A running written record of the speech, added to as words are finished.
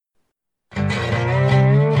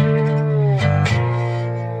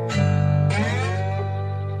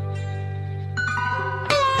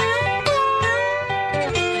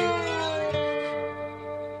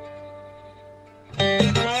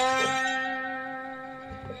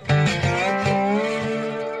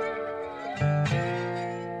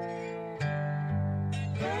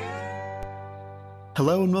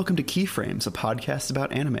Hello and welcome to Keyframes, a podcast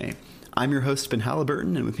about anime. I'm your host, Ben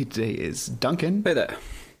Halliburton, and with me today is Duncan. Hey there.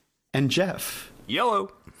 And Jeff.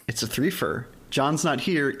 Yellow. It's a threefer. John's not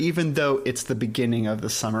here, even though it's the beginning of the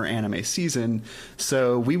summer anime season,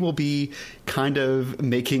 so we will be kind of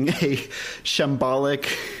making a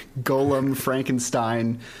shambolic golem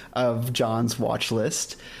Frankenstein of John's watch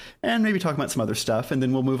list, and maybe talk about some other stuff, and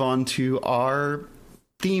then we'll move on to our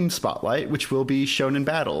theme spotlight, which will be Shonen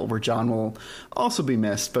Battle, where John will also be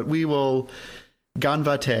missed, but we will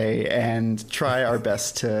ganbate and try our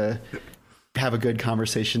best to have a good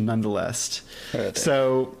conversation nonetheless.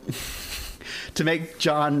 So, to make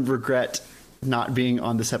John regret not being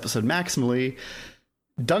on this episode maximally,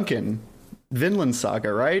 Duncan, Vinland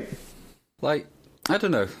Saga, right? Like, I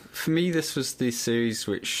don't know. For me, this was the series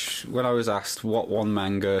which, when I was asked what one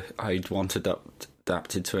manga I'd want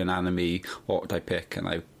adapted to an anime, what would I pick? And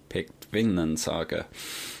I picked Vinland Saga.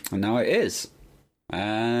 And now it is.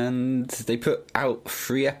 And they put out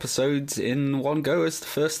 3 episodes in one go as the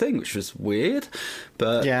first thing, which was weird.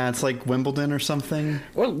 But yeah, it's like Wimbledon or something.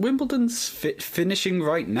 Well, Wimbledon's finishing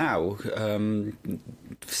right now.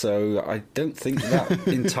 So I don't think that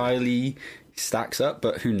entirely stacks up,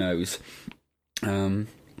 but who knows?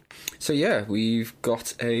 So yeah, we've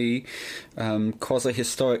got a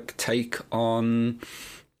quasi-historic take on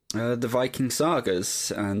the Viking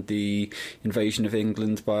sagas and the invasion of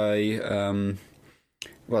England by,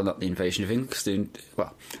 well, not the invasion of England,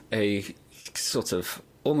 well, a sort of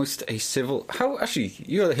almost a civil. How actually?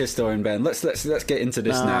 You're the historian, Ben. Let's get into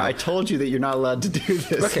this now. I told you that you're not allowed to do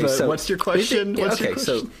this. Okay, but so what's your question?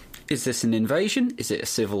 So is this an invasion? Is it a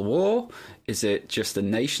civil war? Is it just a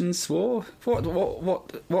nation's war?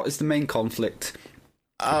 What is the main conflict?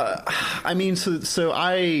 I mean, so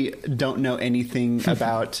I don't know anything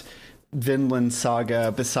about Vinland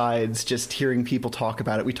Saga besides just hearing people talk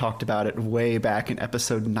about it. We talked about it way back in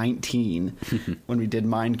episode 19 when we did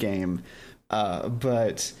Mind Game.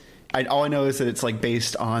 But all I know is that it's like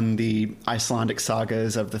based on the Icelandic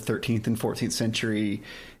sagas of the 13th and 14th century,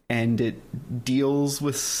 and it deals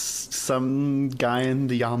with some guy in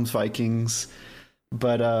the Jomsvikings.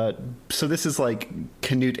 But so this is like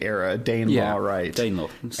Canute era Danelaw, right? Danelaw.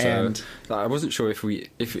 So and I wasn't sure if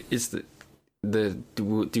it is do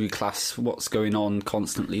we class what's going on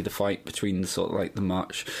constantly, the fight between the sort of like the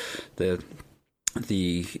march, the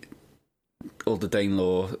all the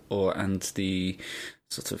Danelaw and the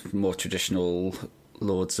sort of more traditional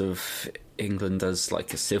lords of England as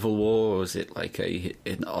like a civil war, or is it like a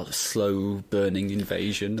slow burning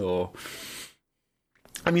invasion? Or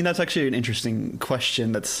I mean, that's actually an interesting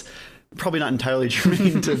question. That's probably not entirely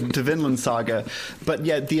germane to Vinland Saga, but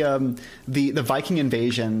yeah, the Viking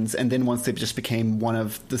invasions, and then once they just became one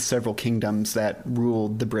of the several kingdoms that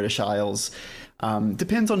ruled the British Isles.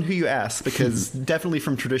 Depends on who you ask, because definitely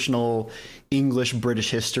from traditional English British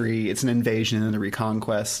history, it's an invasion and a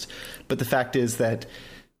reconquest. But the fact is that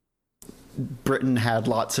Britain had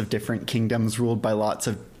lots of different kingdoms ruled by lots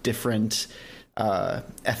of different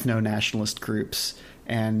ethno-nationalist groups.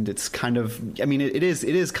 And it's kind of, I mean, it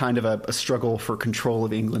is kind of a struggle for control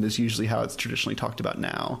of England is usually how it's traditionally talked about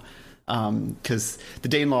now. Because the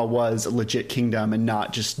Danelaw was a legit kingdom and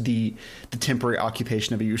not just the temporary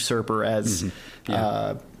occupation of a usurper, as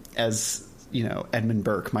you know, Edmund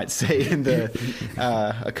Burke might say in the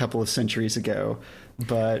a couple of centuries ago.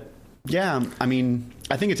 But yeah, I mean,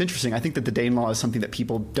 I think it's interesting. I think that the Danelaw is something that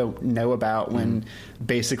people don't know about when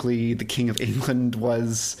basically the King of England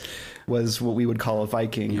was what we would call a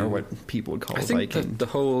Viking, or what people would call a Viking. I think the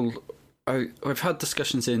whole. I've had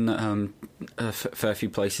discussions in a fair few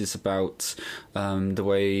places about the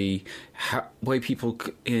way people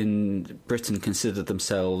in Britain consider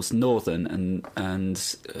themselves northern,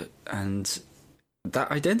 and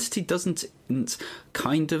that identity doesn't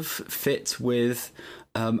kind of fit with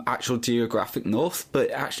actual geographic north, but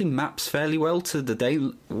it actually maps fairly well to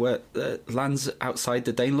the lands outside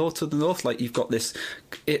the Danelaw to the north. Like you've got this,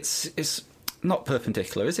 it's not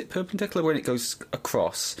perpendicular. Is it perpendicular when it goes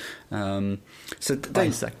across? So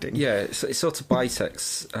bisecting. Yeah, so it sort of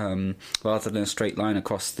bisects rather than a straight line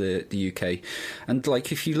across the UK. And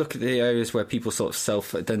like if you look at the areas where people sort of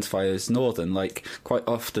self-identify as northern, like quite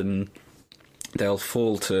often they'll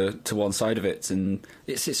fall to one side of it, and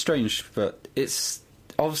it's strange, but it's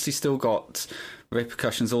obviously still got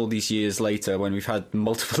repercussions all these years later when we've had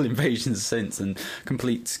multiple invasions since and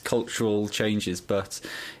complete cultural changes. But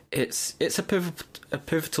it's a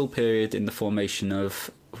pivotal period in the formation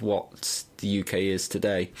of what the UK is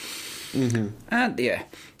today. Mm-hmm. And yeah,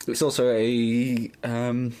 it's also a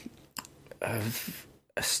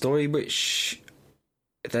story which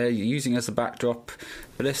they're using as a backdrop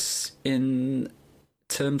for this in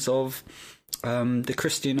terms of the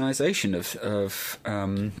Christianization of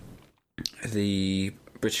the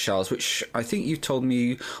British Isles, which I think you told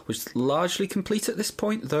me was largely complete at this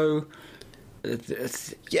point, though.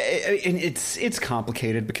 Yeah, it's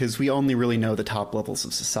complicated because we only really know the top levels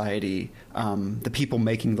of society, the people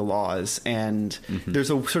making the laws, and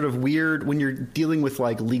there's a sort of weird, when you're dealing with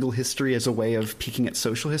like legal history as a way of peeking at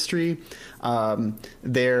social history,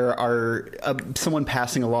 there are someone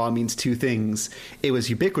passing a law means two things. It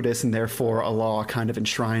was ubiquitous and therefore a law kind of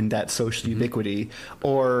enshrined that social ubiquity,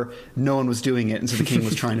 or no one was doing it and so the king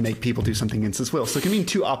was trying to make people do something against his will. So it can mean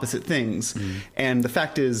two opposite things. And the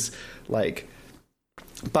fact is, like,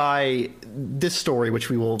 by this story, which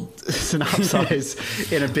we will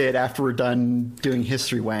synopsize in a bit after we're done doing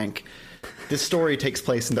History Wank, this story takes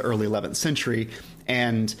place in the early 11th century,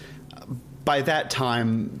 and by that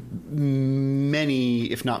time,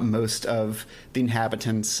 many, if not most, of the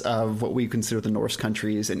inhabitants of what we consider the Norse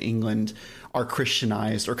countries in England are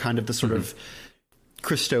Christianized, or kind of the sort of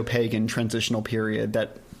Christo-pagan transitional period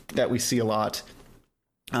that we see a lot.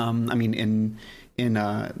 I mean, in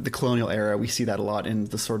the colonial era, we see that a lot in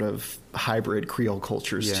the sort of hybrid Creole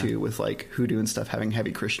cultures too, with like hoodoo and stuff having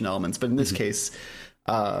heavy Christian elements. But in this case,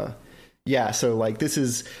 so like this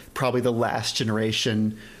is probably the last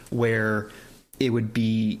generation where it would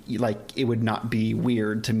be like, it would not be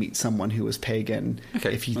weird to meet someone who was pagan.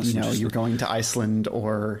 Okay, if you're going to Iceland,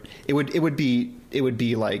 or it would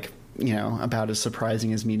be like, about as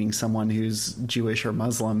surprising as meeting someone who's Jewish or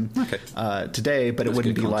Muslim today, but it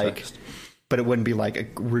wouldn't be context. like a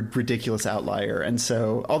ridiculous outlier. And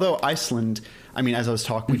so, although Iceland, I mean, as I was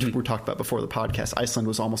talking, we talked about before the podcast, Iceland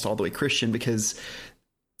was almost all the way Christian because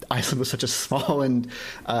Iceland was such a small and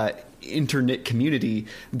interknit community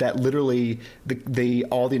that literally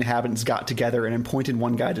all the inhabitants got together and appointed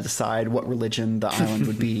one guy to decide what religion the island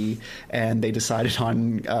would be, and they decided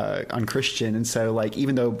on Christian. And so, like,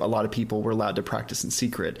 even though a lot of people were allowed to practice in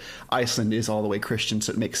secret, Iceland is all the way Christian,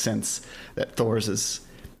 so it makes sense that Thors is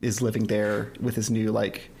living there with his new,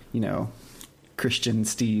 like, Christian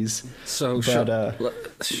stees. So,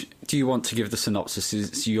 do you want to give the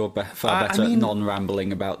synopsis? You're far better at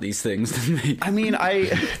non-rambling about these things than me. I mean, I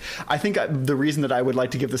think the reason that I would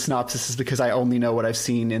like to give the synopsis is because I only know what I've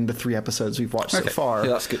seen in the 3 episodes we've watched so far.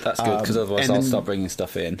 Yeah, that's good. That's good, because otherwise I'll start bringing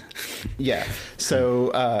stuff in. Yeah. So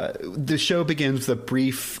the show begins with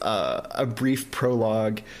a brief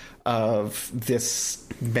prologue of this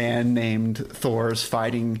man named Thors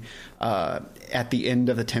fighting at the end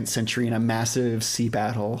of the 10th century in a massive sea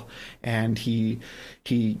battle, and he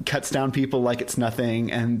cuts down people like it's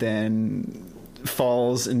nothing, and then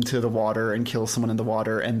falls into the water and kills someone in the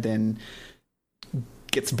water, and then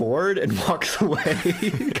gets bored and walks away.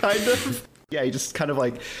 Kind of. Yeah, he just kind of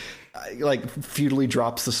like futilely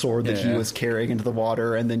drops the sword that he was carrying into the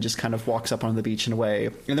water, and then just kind of walks up on the beach and away.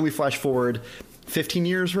 And then we flash forward 15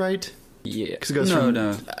 years, right? Yeah. Because it goes from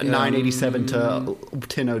 987 to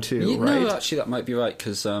 1002, right? No, actually, that might be right,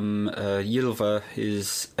 because Ylva,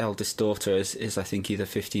 his eldest daughter, is I think either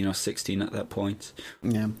 15 or 16 at that point.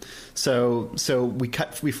 Yeah. So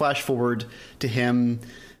we flash forward to him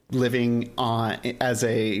living as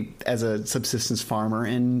a subsistence farmer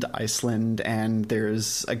in Iceland, and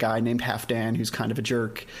there's a guy named Halfdan who's kind of a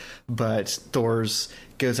jerk, but Thors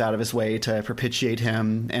goes out of his way to propitiate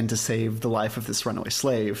him and to save the life of this runaway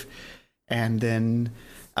slave. And then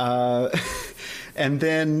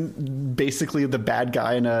basically the bad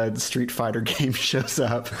guy in a Street Fighter game shows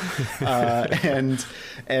up and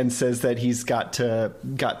says that he's got to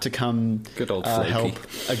come good old help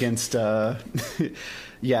against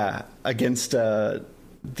against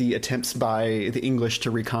the attempts by the English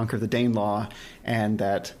to reconquer the Danelaw, and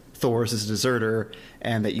that Thors is a deserter,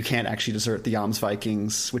 and that you can't actually desert the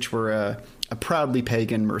Jomsvikings, which were a proudly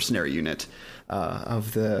pagan mercenary unit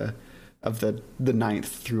of the 9th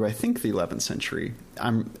through, I think, the 11th century.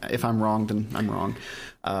 If I'm wrong, then I'm wrong.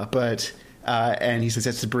 And he says he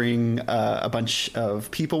has to bring a bunch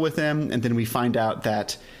of people with him, and then we find out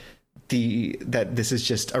that this is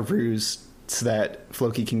just a ruse so that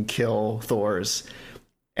Floki can kill Thors.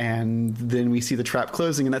 And then we see the trap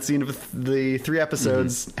closing, and that's the end of the 3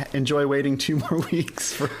 episodes. Enjoy waiting 2 more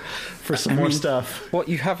weeks for some more stuff. What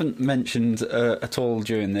you haven't mentioned at all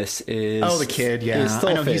during this is... Oh, the kid, yeah.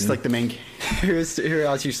 I know he's like the main... who, as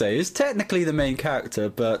you say, is technically the main character,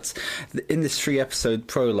 but in this 3-episode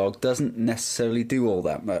prologue doesn't necessarily do all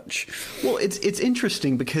that much. Well, it's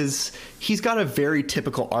interesting because he's got a very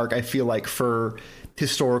typical arc, I feel like, for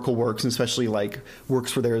historical works, and especially like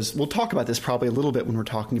works where we'll talk about this probably a little bit when we're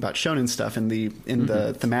talking about shonen stuff in the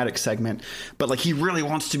thematic segment, but like he really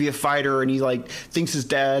wants to be a fighter, and he like thinks his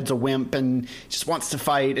dad's a wimp and just wants to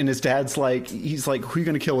fight, and his dad's like, he's like, who are you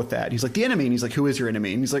gonna kill with that? He's like, the enemy. And he's like, who is your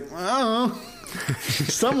enemy? And he's like, oh,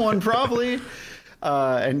 someone probably.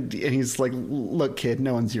 And he's like, look, kid,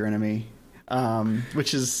 no one's your enemy.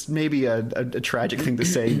 Which is maybe a tragic thing to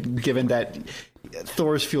say, given that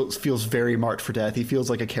Thor feels very marked for death. He feels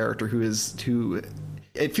like a character who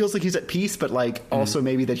it feels like he's at peace, but like also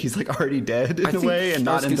maybe that he's like already dead in a way, and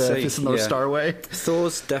not in the Fist of the North Star way.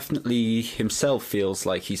 Thor's definitely himself feels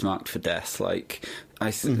like he's marked for death. Like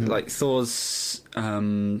like Thor's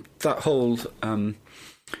that whole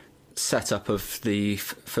setup of the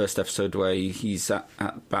first episode where he's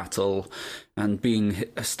at battle and being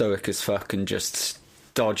stoic as fuck and just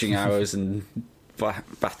dodging arrows and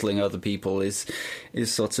battling other people is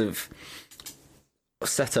sort of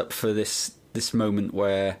set up for this moment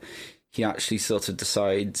where he actually sort of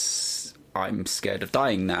decides, I'm scared of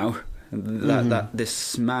dying now. That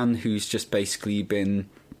this man who's just basically been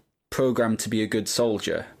programmed to be a good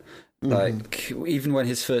soldier, like even when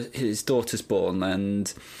his daughter's born,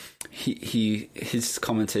 and his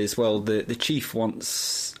comment is, well, the chief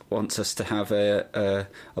wants us to have a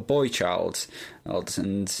boy child,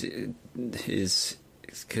 and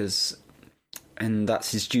and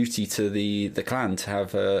that's his duty to the clan, to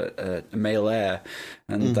have a male heir,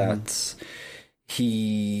 and that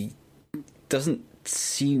he doesn't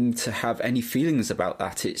seem to have any feelings about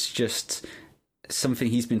that. It's just something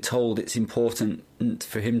he's been told it's important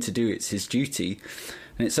for him to do. It's his duty.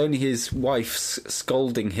 And it's only his wife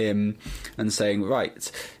scolding him and saying,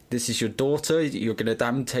 right, this is your daughter, you're going to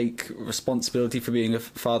damn take responsibility for being a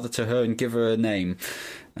father to her and give her a name.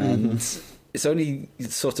 And it's only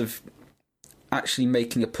sort of actually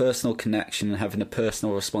making a personal connection and having a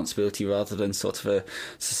personal responsibility rather than sort of a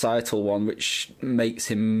societal one, which makes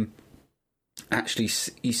him actually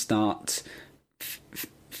start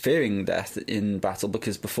fearing death in battle,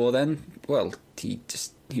 because before then, well, he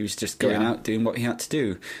was just going out doing what he had to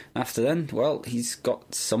do. After then, well, he's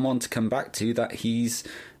got someone to come back to that he's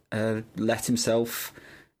let himself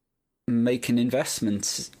make an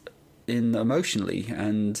investment in emotionally,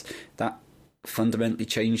 and that fundamentally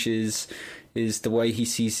changes is the way he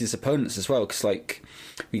sees his opponents as well. Because like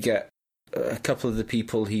we get a couple of the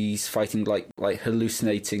people he's fighting like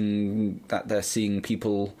hallucinating that they're seeing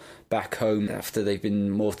people back home after they've been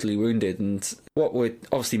mortally wounded, and what we're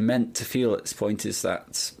obviously meant to feel at this point is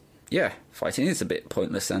that fighting is a bit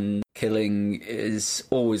pointless and killing is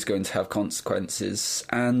always going to have consequences.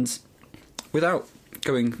 And without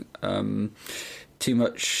going too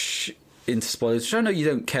much into spoilers, which I know you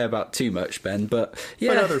don't care about too much, Ben, but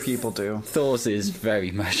but other people do. Thor's is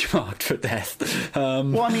very much marked for death.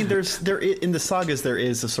 Well, I mean, there in the sagas there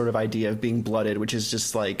is a sort of idea of being blooded, which is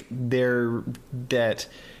just like that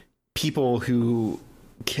people who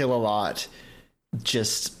kill a lot,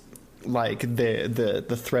 just like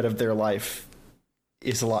the threat of their life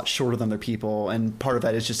is a lot shorter than their people, and part of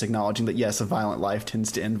that is just acknowledging that yes, a violent life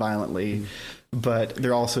tends to end violently. But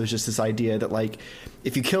there also is just this idea that, like,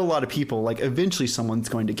 if you kill a lot of people, like, eventually someone's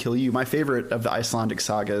going to kill you. My favorite of the Icelandic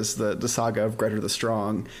sagas, the saga of Grettir the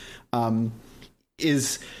Strong,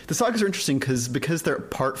 is the sagas are interesting because they're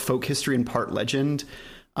part folk history and part legend,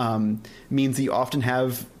 means that you often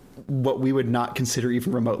have what we would not consider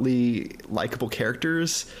even remotely likable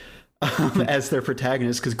characters as their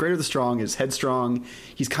protagonists, because Grettir the Strong is headstrong.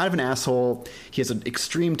 He's kind of an asshole. He has an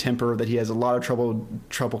extreme temper that he has a lot of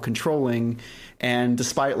trouble controlling. And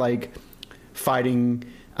despite like fighting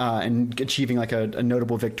and achieving like a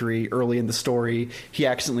notable victory early in the story, he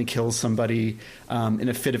accidentally kills somebody in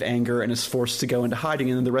a fit of anger and is forced to go into hiding.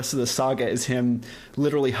 And then the rest of the saga is him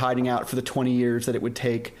literally hiding out for the 20 years that it would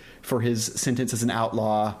take for his sentence as an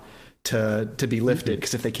outlaw to be lifted,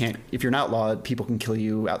 because if you're an outlaw, people can kill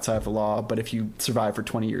you outside of the law, but if you survive for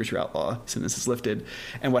 20 years, your outlaw sentence is lifted.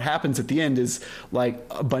 And what happens at the end is like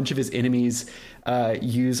a bunch of his enemies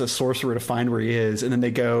use a sorcerer to find where he is, and then they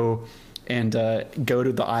go to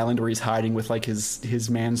the island where he's hiding with like his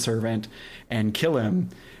manservant and kill him.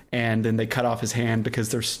 And then they cut off his hand because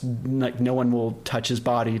there's like no one will touch his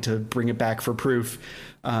body to bring it back for proof.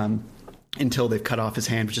 Until they've cut off his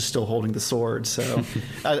hand, which is still holding the sword. So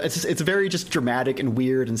it's very just dramatic and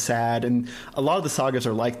weird and sad. And a lot of the sagas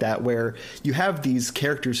are like that, where you have these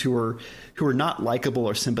characters who are not likable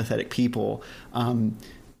or sympathetic people,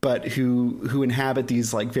 but who inhabit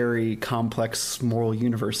these like very complex moral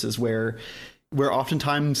universes where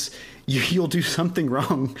oftentimes you'll do something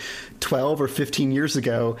wrong 12 or 15 years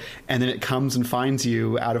ago, and then it comes and finds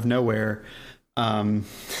you out of nowhere. Um,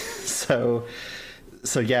 so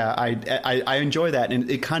yeah, I enjoy that, and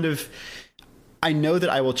it kind of. I know that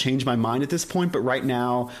I will change my mind at this point, but right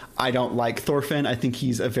now I don't like Thorfinn. I think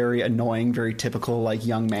he's a very annoying, very typical like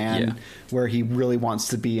young man where he really wants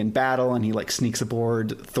to be in battle, and he like sneaks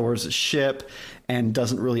aboard Thor's ship and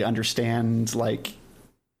doesn't really understand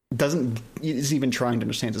isn't even trying to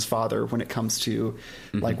understand his father when it comes to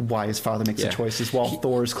like why his father makes the choices, while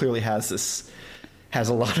Thor's clearly has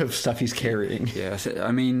a lot of stuff he's carrying. Yeah,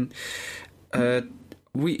 I mean,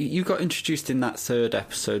 you got introduced in that third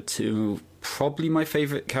episode to probably my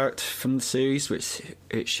favourite character from the series,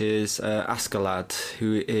 which is Askeladd,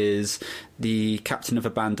 who is the captain of a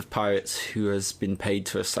band of pirates who has been paid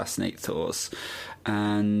to assassinate Thor's.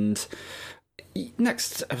 And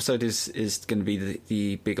next episode is going to be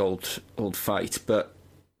the big old fight, but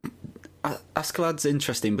Askeladd's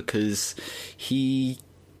interesting because he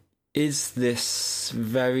is this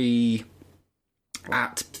very,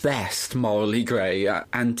 at best, morally grey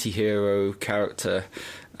anti-hero character,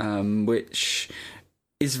 which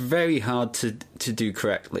is very hard to do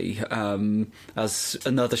correctly. As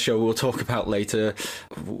another show we'll talk about later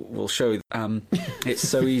will show, it's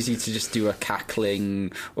so easy to just do a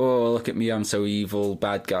cackling, "Oh, look at me, I'm so evil,"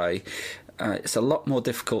 bad guy. It's a lot more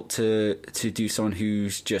difficult to do someone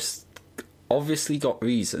who's just obviously got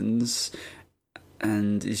reasons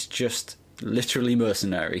and is just literally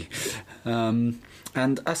mercenary. And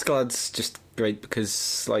Askeladd's just great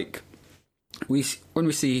because, like, when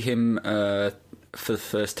we see him for the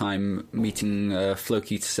first time meeting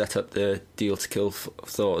Floki to set up the deal to kill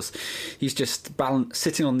Thor's, he's just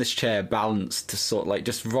sitting on this chair, balanced, to sort of like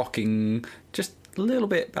just rocking just a little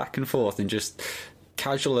bit back and forth, and just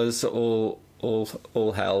casual as all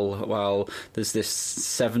hell, while there's this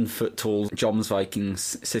 7-foot tall Jomsviking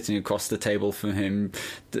sitting across the table from him,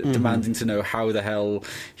 demanding to know how the hell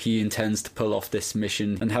he intends to pull off this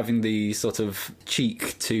mission, and having the sort of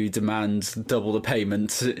cheek to demand double the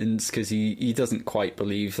payment, because he doesn't quite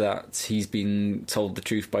believe that he's been told the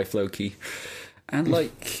truth by Floki. And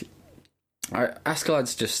like,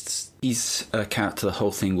 Askeladd's he's a character the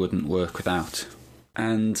whole thing wouldn't work without.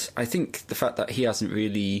 And I think the fact that he hasn't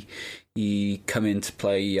really come into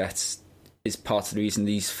play yet is part of the reason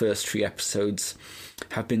these first 3 episodes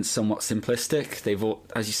have been somewhat simplistic. They've all,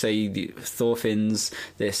 as you say, Thorfinn's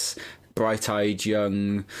this bright-eyed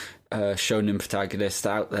young shonen protagonist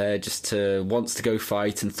out there just wants to go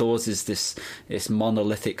fight, and Thor's is this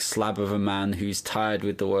monolithic slab of a man who's tired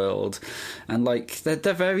with the world, and like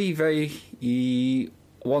they're very, very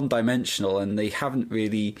one-dimensional, and they haven't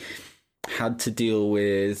really had to deal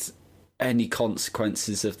with any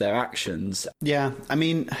consequences of their actions. Yeah, I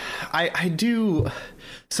mean, I do.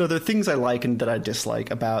 So the things I like and that I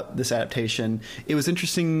dislike about this adaptation, it was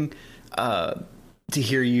interesting to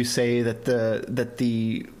hear you say that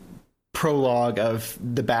the prologue of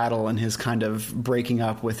the battle and his kind of breaking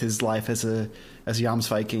up with his life as a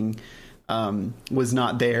Jomsviking was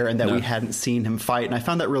not there, and that we hadn't seen him fight. And I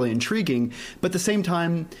found that really intriguing. But at the same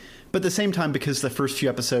time, because the first few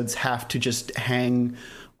episodes have to just hang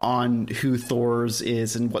on who Thor's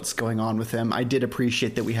is and what's going on with him, I did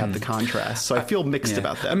appreciate that we have the contrast. So I feel mixed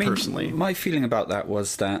about that, personally. My feeling about that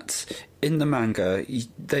was that in the manga,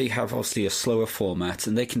 they have obviously a slower format,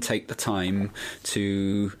 and they can take the time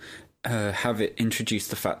to have it introduce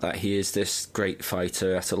the fact that he is this great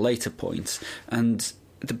fighter at a later point. And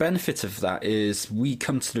the benefit of that is we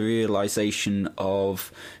come to the realization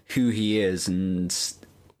of who he is and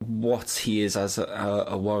what he is as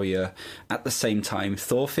a warrior at the same time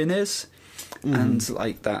Thorfinn is. And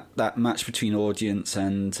like that match between audience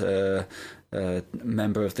and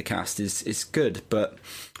member of the cast is good, but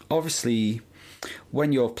obviously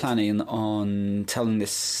when you're planning on telling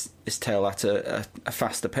this tale at a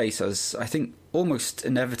faster pace, as I think almost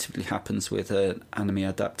inevitably happens with an anime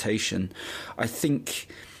adaptation, I think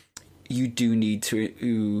you do need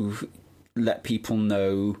to let people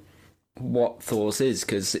know what Thor's is,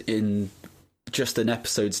 because in just an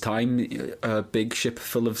episode's time, a big ship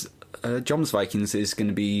full of Jomsvikings is going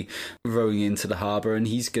to be rowing into the harbour, and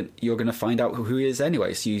you're going to find out who he is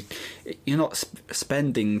anyway. So you're not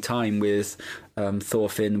spending time with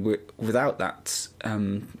Thorfinn without that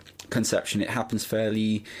conception. It happens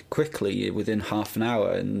fairly quickly, within half an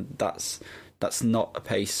hour, and that's not a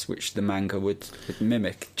pace which the manga would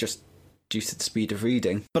mimic, just due to the speed of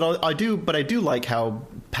reading. But I do like how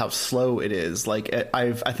slow it is. Like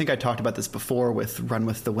I think I talked about this before with Run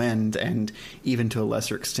with the Wind, and even to a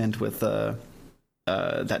lesser extent with that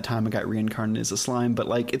time I got reincarnated as a slime. But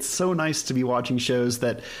like, it's so nice to be watching shows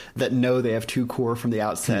that know they have two core from the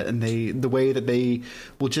outset, and the way that they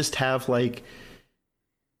will just have like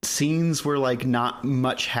scenes where like not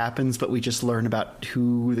much happens, but we just learn about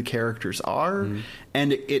who the characters are.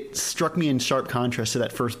 And it struck me in sharp contrast to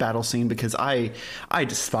that first battle scene, because I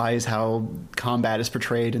despise how combat is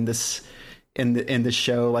portrayed in this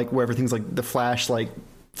show, like where everything's like the Flash, like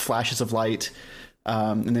flashes of light,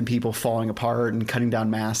 and then people falling apart and cutting down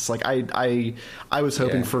masks. Like I was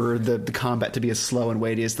hoping for the combat to be as slow and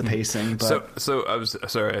weighty as the pacing. But so I was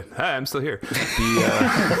sorry. Hi, I'm still here.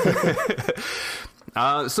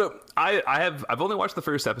 So I've only watched the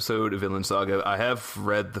first episode of Vinland Saga. I have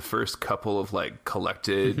read the first couple of like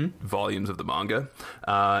collected volumes of the manga.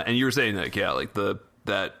 And you were saying like, yeah, like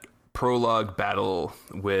that prologue battle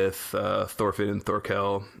with Thorfinn and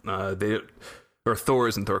Thorkel, or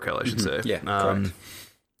Thors and Thorkel, I should say. Yeah, correct.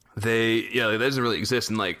 That doesn't really exist.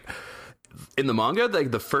 And like in the manga,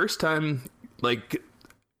 like the first time, like,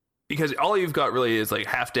 because all you've got really is like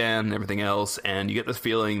Halfdan and everything else, and you get the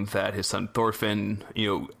feeling that his son Thorfinn,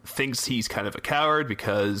 thinks he's kind of a coward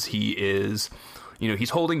because he is,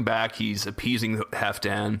 he's holding back, he's appeasing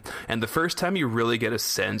Halfdan, and the first time you really get a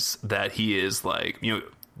sense that he is like,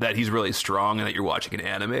 that he's really strong and that you're watching an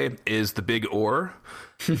anime is the big oar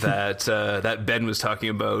that Ben was talking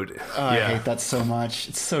about. I hate that so much.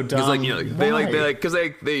 It's so dumb. Because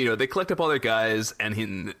they collect up all their guys,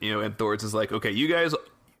 and and Thor's is like, okay, you guys.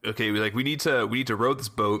 Okay, we need to row this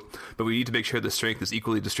boat, but we need to make sure the strength is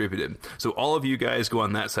equally distributed. So all of you guys go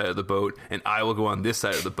on that side of the boat, and I will go on this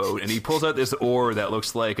side of the boat. And he pulls out this oar that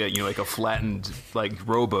looks like a flattened like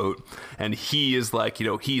rowboat, and he is like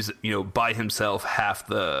he's by himself half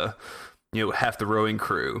the rowing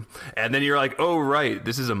crew. And then you're like, oh right,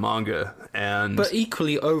 this is a manga, but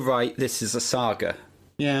equally, oh right, this is a saga.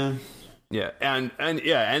 Yeah. Yeah, and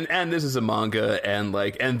this is a manga, and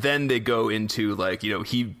then they go into like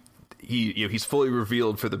he's fully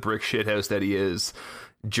revealed for the brick shithouse that he is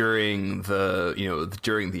during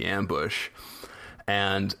the ambush,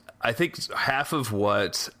 and I think half of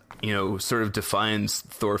what sort of defines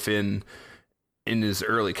Thorfinn in his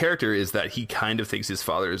early character is that he kind of thinks his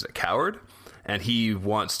father is a coward. And he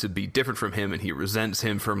wants to be different from him, and he resents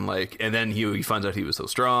him from and then he finds out he was so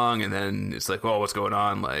strong, and then it's like, oh, what's going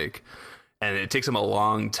on, and it takes him a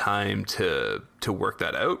long time to work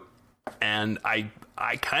that out. And I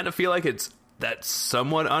kind of feel like that's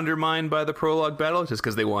somewhat undermined by the prologue battle, just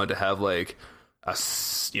because they wanted to have like a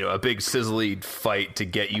big sizzly fight to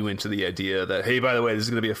get you into the idea that, hey, by the way, this is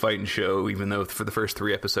going to be a fighting show, even though for the first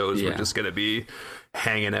 3 episodes we're just going to be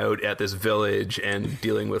hanging out at this village and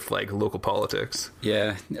dealing with like local politics.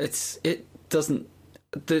 Yeah, it doesn't.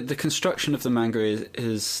 The construction of the manga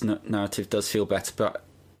is narrative does feel better, but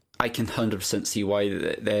I can 100% see why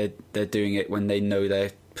they're doing it when they know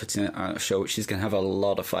they're putting out a show which is going to have a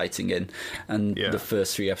lot of fighting in, and the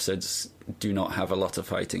first 3 episodes do not have a lot of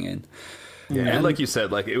fighting in. Yeah, and like you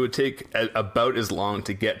said, like it would take about as long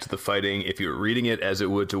to get to the fighting if you were reading it as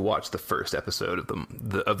it would to watch the first episode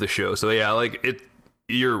of the show. So yeah, like it,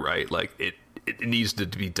 you're right. Like it needs to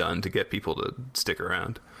be done to get people to stick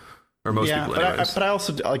around, or most people anyways. But I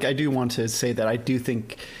also I do want to say that I do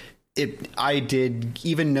think I did,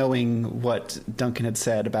 even knowing what Duncan had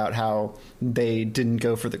said about how they didn't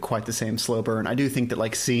go for quite the same slow burn. I do think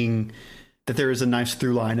that seeing that there is a nice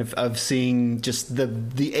through line of seeing just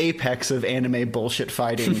the apex of anime bullshit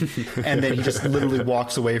fighting, and then he just literally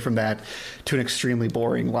walks away from that to an extremely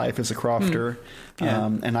boring life as a crofter.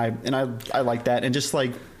 And I like that, and just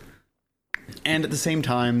and at the same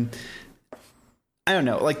time, I don't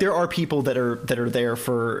know. There are people that are there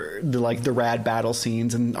for the rad battle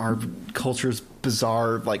scenes and our culture's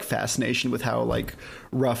bizarre fascination with how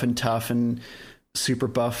rough and tough and super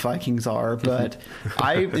buff Vikings are. But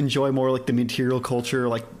I enjoy more the material culture.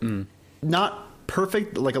 Not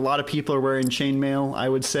perfect. A lot of people are wearing chainmail, I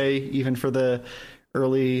would say, even for the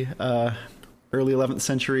early 11th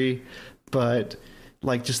century. But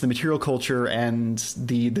just the material culture and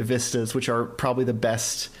the vistas, which are probably the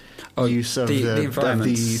best use of the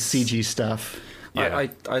CG stuff. Yeah.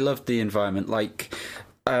 I loved the environment.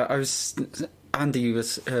 I was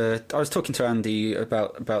talking to Andy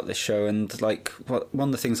about this show, and one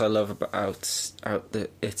of the things I love about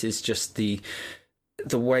it is just the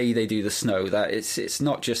way they do the snow. That it's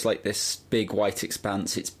not just this big white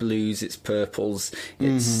expanse. It's blues, it's purples,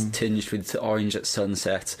 it's tinged with orange at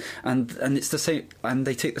sunset, and it's the same. And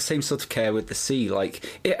they take the same sort of care with the sea.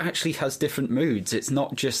 It actually has different moods. It's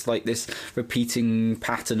not just this repeating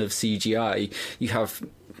pattern of CGI. You have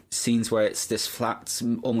scenes where it's this flat,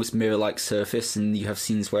 almost mirror-like surface, and you have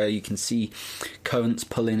scenes where you can see currents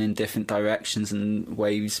pulling in different directions and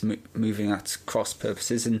waves moving at cross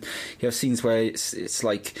purposes, and you have scenes where it's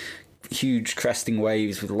huge cresting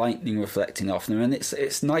waves with lightning reflecting off them, and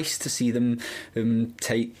it's nice to see them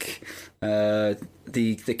take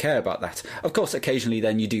the care about that. Of course, occasionally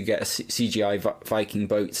then you do get a CGI Viking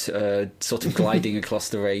boat sort of gliding across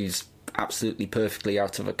the waves absolutely perfectly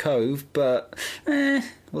out of a cove, but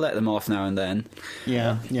let them off now and then.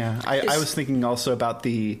 Yeah. I was thinking also about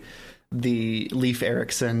the Leif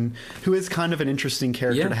Erikson, who is kind of an interesting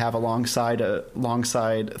character to have alongside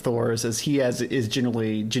Thor's, as he is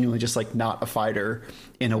genuinely just like not a fighter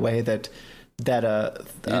in a way that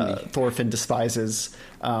Thorfinn despises,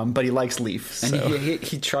 but he likes Leif. So. And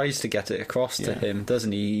he tries to get it across to him,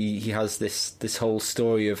 doesn't he? He has this whole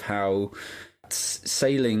story of how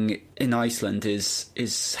sailing in Iceland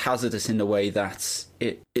is hazardous in a way that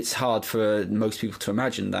it's hard for most people to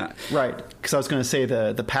imagine that. Right, because I was going to say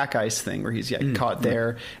the pack ice thing where he's caught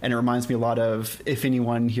there, and it reminds me a lot of, if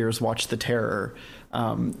anyone here has watched The Terror,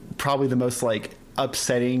 probably the most like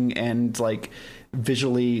upsetting and like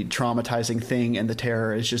visually traumatizing thing in The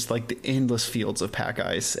Terror is just like the endless fields of pack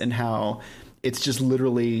ice, and how it's just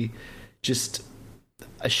literally just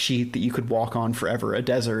a sheet that you could walk on forever, a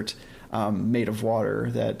desert made of water,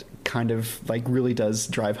 that kind of like really does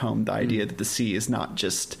drive home the idea that the sea is not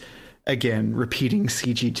just, again, repeating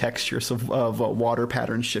CG textures of water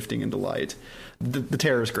patterns shifting into light. The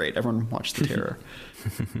Terror is great. Everyone watch The Terror.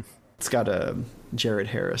 It's got Jared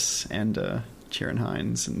Harris and Ciarán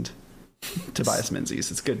Hinds and Tobias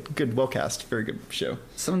Menzies. It's good, well cast, very good show.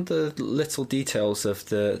 Some of the little details of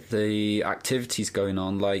the activities going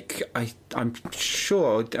on, like I'm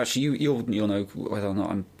sure, actually you'll know whether or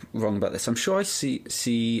not I'm wrong about this. I'm sure I see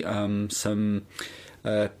some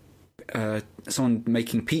someone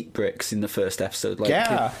making peat bricks in the first episode. Like,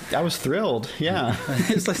 yeah, I was thrilled. Yeah.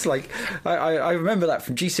 It's just like I remember that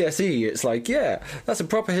from GCSE. It's like, yeah, that's a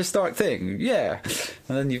proper historic thing. Yeah,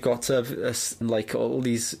 and then you've got like all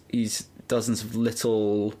these dozens of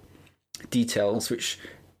little details, which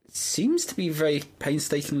seems to be very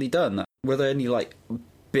painstakingly done. Were there any like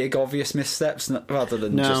big obvious missteps rather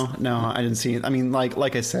than No, I didn't see it. I mean,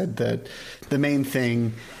 like I said, the main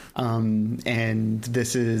thing, and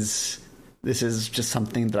this is just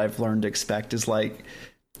something that I've learned to expect, is like,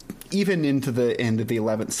 even into the end of the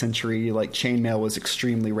 11th century, like chainmail was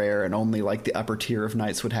extremely rare, and only like the upper tier of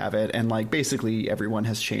knights would have it, and like basically everyone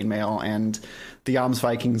has chainmail, and the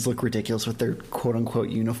Jomsvikings look ridiculous with their quote unquote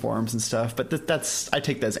uniforms and stuff, but I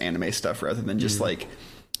take that as anime stuff rather than just like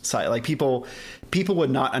people would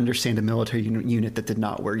not understand a military unit that did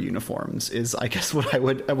not wear uniforms, is I guess what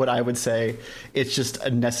I would say. It's just a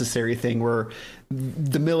necessary thing where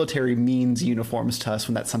the military means uniforms to us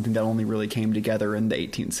when that's something that only really came together in the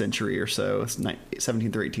 18th century or so,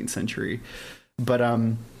 17th or 18th century. But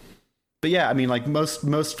yeah, I mean, like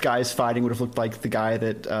most guys fighting would have looked like the guy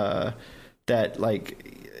that like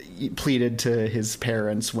pleaded to his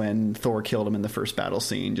parents when Thor killed him in the first battle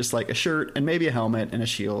scene, just like a shirt and maybe a helmet and a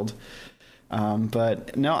shield.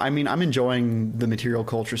 But no, I mean, I'm enjoying the material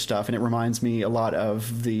culture stuff, and it reminds me a lot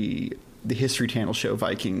of the History Channel show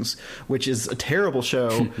Vikings, which is a terrible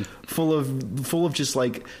show full of just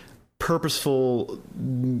like purposeful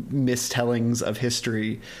mistellings of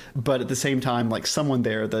history, but at the same time, like someone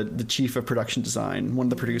there, the chief of production design, one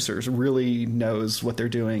of the producers, really knows what they're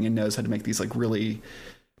doing and knows how to make these like really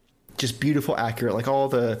just beautiful, accurate, like all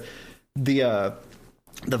the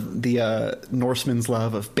Norsemen's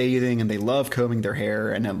love of bathing, and they love combing their hair,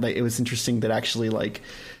 and it was interesting that actually like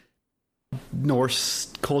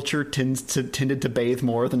Norse culture tended to bathe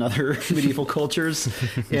more than other medieval cultures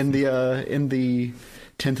in the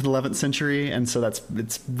 10th and 11th century, and so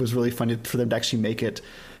it was really funny for them to actually make it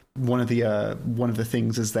one of the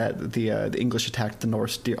things is that the English attacked the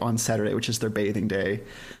Norse on Saturday, which is their bathing day.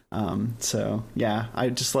 So yeah, I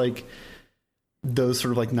just like those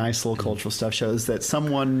sort of like nice little cultural stuff. Shows that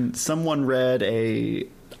someone read a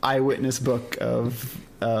eyewitness book of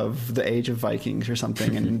the Age of Vikings or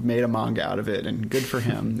something and made a manga out of it, and good for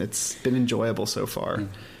him. It's been enjoyable so far.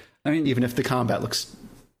 I mean, even if the combat looks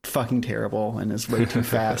fucking terrible and is way too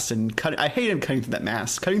fast, and I hate him cutting through the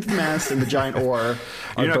mast and the giant oar.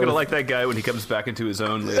 You're not gonna like that guy when he comes back into his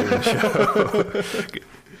own later in the show.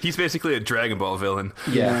 He's basically a Dragon Ball villain.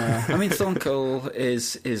 Yeah. I mean, Thornkel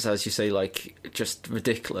is as you say, like, just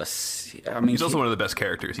ridiculous. I mean, he's also one of the best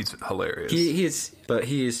characters. He's hilarious. He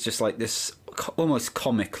is just like this almost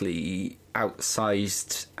comically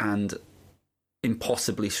outsized and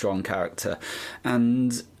impossibly strong character.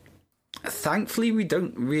 And thankfully, we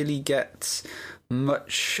don't really get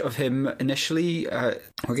much of him initially.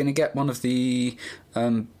 We're going to get one of the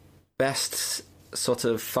best sort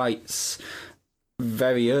of fights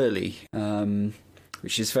very early.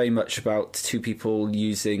 which is very much about two people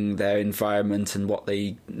using their environment and what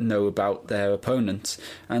they know about their opponent.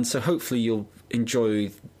 And so hopefully you'll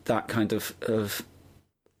enjoy that kind of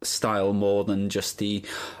style more than just the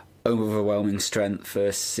overwhelming strength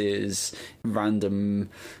versus random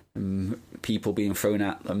people being thrown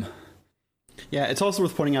at them. Yeah, it's also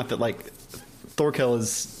worth pointing out that, like, Thorkel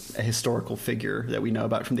is a historical figure that we know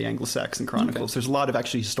about from the Anglo-Saxon Chronicles. Okay. There's a lot of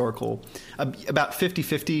actually historical, about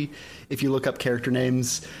 50-50. If you look up character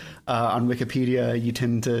names on Wikipedia, you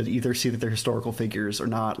tend to either see that they're historical figures or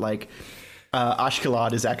not. Like,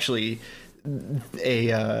 Ashkelad is actually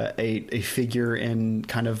a figure in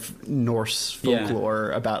kind of Norse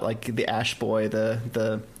folklore about, like, the Ash Boy,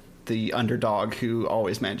 the underdog who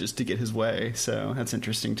always manages to get his way. So that's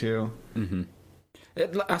interesting too. Mm-hmm.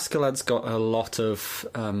 Askeladd's got a lot of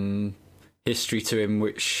history to him,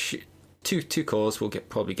 which two cores will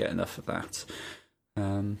probably get enough of that.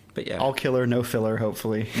 But yeah, all killer, no filler.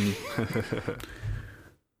 Hopefully,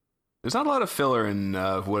 there's not a lot of filler in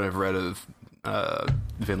what I've read of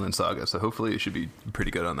Vinland Saga, so hopefully it should be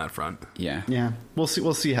pretty good on that front. Yeah. We'll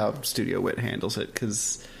see how Studio Wit handles it,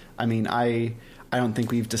 because I mean, I don't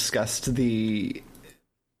think we've discussed the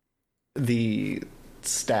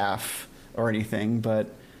staff or anything, but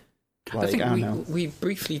like, I don't know. We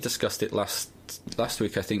briefly discussed it last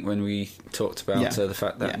week, I think, when we talked about the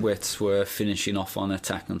fact that Wits were finishing off on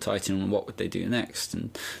Attack on Titan and what would they do next,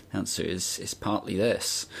 and the answer is partly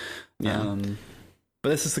this. But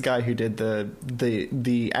this is the guy who did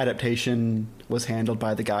the adaptation was handled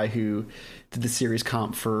by the guy who did the series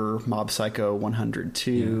comp for Mob Psycho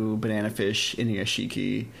 102, Banana Fish,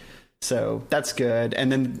 Inuyashiki. So that's good.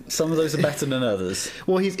 And then some of those are better than others.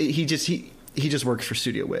 Well, he just works for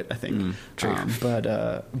Studio Wit, I think. True.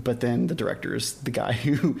 But then the director is the guy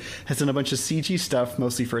who has done a bunch of CG stuff,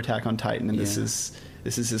 mostly for Attack on Titan, and this is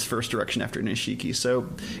his first direction after Nishiki. So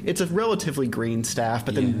it's a relatively green staff,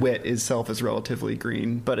 but then Wit itself is relatively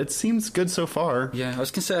green. But it seems good so far. Yeah, I was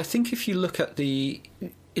going to say, I think if you look at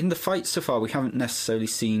in the fight so far, we haven't necessarily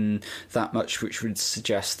seen that much which would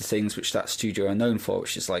suggest the things which that studio are known for,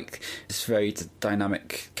 which is like this very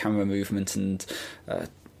dynamic camera movement and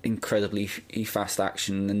incredibly fast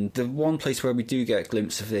action. And the one place where we do get a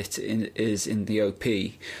glimpse of it is in the OP,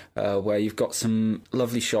 where you've got some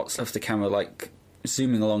lovely shots of the camera, like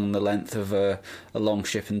zooming along the length of a long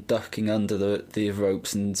ship and ducking under the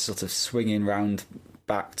ropes and sort of swinging round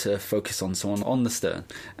back to focus on someone on the stern.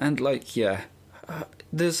 And like,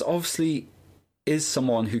 there's obviously is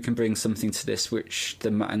someone who can bring something to this which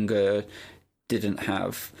the manga didn't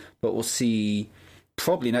have, but we'll see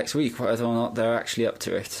probably next week whether or not they're actually up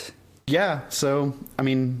to it. Yeah, so I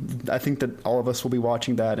mean, I think that all of us will be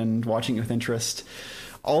watching that and watching it with interest.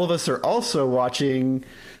 All of us are also watching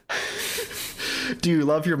Do You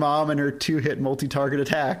Love Your Mom and Her 2-Hit Multi-Target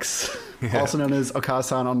Attacks, also known as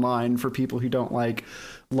Okasan Online for people who don't like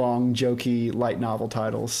long, jokey, light novel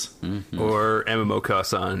titles. Mm-hmm. Or MMO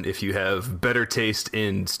Kasan if you have better taste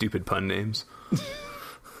in stupid pun names.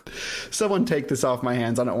 Someone take this off my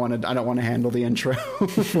hands. I don't want to handle the intro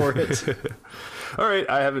for it. All right,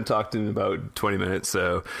 I haven't talked in about 20 minutes,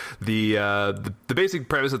 so the basic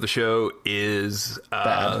premise of the show is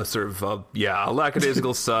sort of a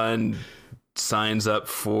lackadaisical son signs up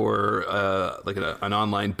for an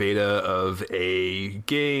online beta of a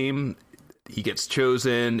game. He gets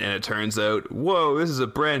chosen, and it turns out, whoa, this is a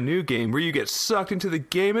brand new game where you get sucked into the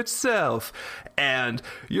game itself, and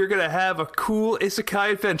you're gonna have a cool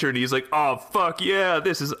isekai adventure. And he's like, oh, fuck yeah,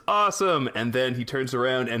 this is awesome. And then he turns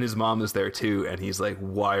around, and his mom is there too, and he's like,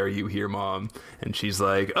 why are you here, Mom? And she's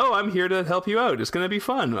like, oh, I'm here to help you out. It's gonna be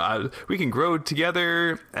fun. We can grow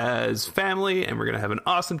together as family, and we're gonna have an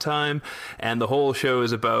awesome time. And the whole show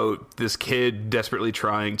is about this kid desperately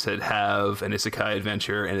trying to have an isekai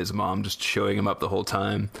adventure, and his mom just showing him up the whole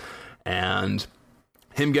time, and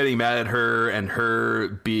him getting mad at her, and her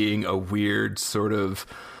being a weird sort of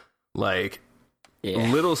like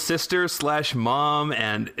little sister / mom,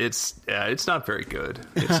 and it's not very good.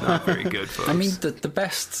 It's not very good, folks. I mean, the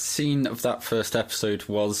best scene of that first episode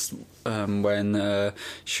was when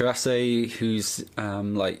Shirase, who's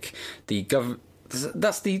like the government.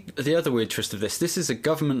 That's the other weird twist of this. This is a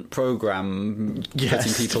government program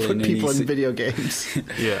putting people in video games.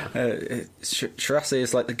 Yeah. Shirase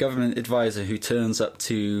is like the government advisor who turns up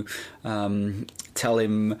to tell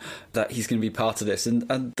him that he's going to be part of this.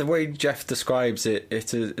 And the way Jeff describes it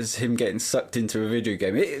is him getting sucked into a video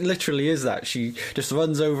game. It literally is that. She just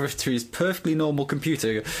runs over to his perfectly normal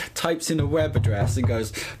computer, types in a web address and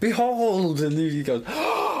goes, behold! And he goes,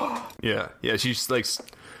 Yeah, she's like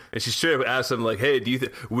And she straight up asks him, like, hey,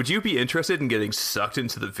 would you be interested in getting sucked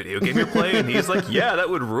into the video game you're playing? And he's like, yeah, that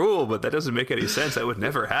would rule, but that doesn't make any sense. That would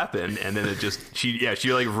never happen. And then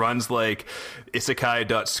she like runs like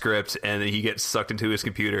isekai.script, and then he gets sucked into his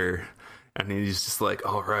computer. And he's just like,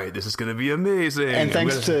 all right, this is going to be amazing. And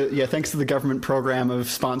thanks to the government program of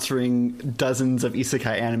sponsoring dozens of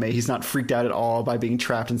isekai anime, he's not freaked out at all by being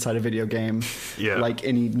trapped inside a video game like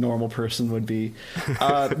any normal person would be.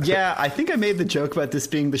 I think I made the joke about this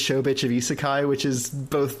being the show bitch of isekai, which is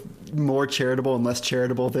both more charitable and less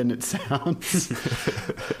charitable than it sounds.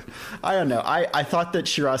 I don't know. I thought that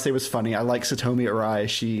Shirase was funny. I like Satomi Arai.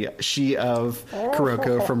 She of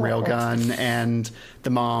Kuroko from Railgun and the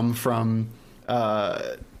mom from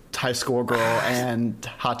High School Girl and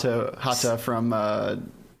Hata from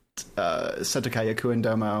Setakaya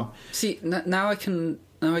Kuendomo. See, now I can't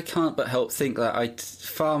but help think that I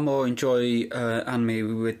far more enjoy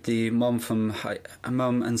anime with the mom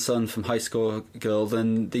and son from High School Girl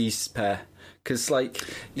than these pair. Because, like...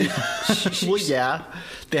 well, yeah,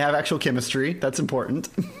 they have actual chemistry. That's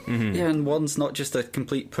important. Mm-hmm. Yeah, and one's not just a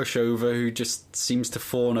complete pushover who just seems to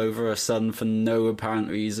fawn over her son for no apparent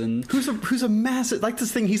reason. Who's a massive... Like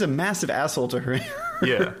this thing, he's a massive asshole to her.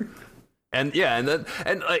 Yeah. And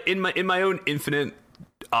in my own infinite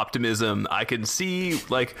optimism, I can see,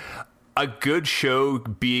 like, a good show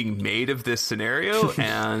being made of this scenario,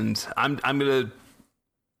 and I'm gonna...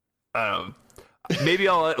 I don't know. Maybe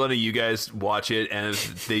I'll let one of you guys watch it, and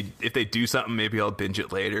if they do something, maybe I'll binge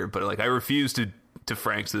it later. But like, I refuse to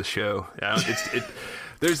Frank's this show.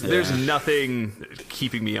 There's nothing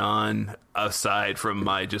keeping me on aside from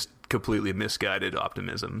my just completely misguided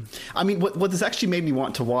optimism. I mean, what this actually made me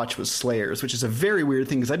want to watch was Slayers, which is a very weird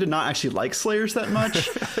thing because I did not actually like Slayers that much.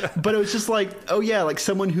 But it was just like, oh yeah, like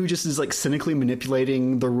someone who just is like cynically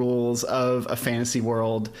manipulating the rules of a fantasy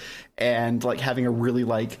world and like having a really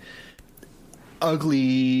like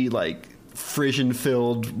ugly, like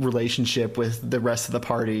Frisian-filled relationship with the rest of the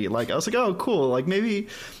party. Like, I was like, oh, cool. Like, maybe,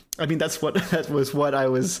 I mean, that was what I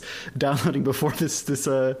was downloading before this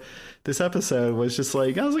episode was just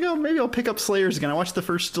like, I was like, oh, maybe I'll pick up Slayers again. I watched the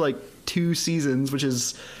first like 2 seasons, which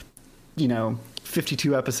is,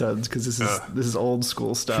 52 episodes because this is old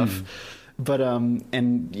school stuff. But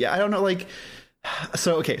and yeah, I don't know, like,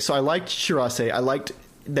 so I liked Shirase. I liked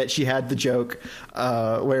that she had the joke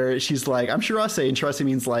where she's like, I'm Shirase, and Shirase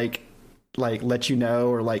means like let you know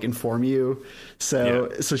or like inform you.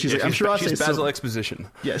 So she's like, I'm Shirase. She's Basil Exposition.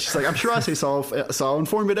 Yeah, she's like, I'm Shirase, so I'll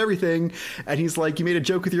inform you about everything. And he's like, you made a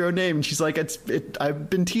joke with your own name. And she's like, I've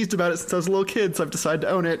been teased about it since I was a little kid, so I've decided to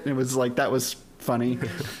own it. And it was like, that was funny.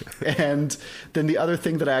 And then the other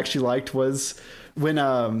thing that I actually liked was when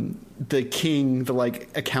the king, the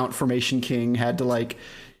like account formation king, had to like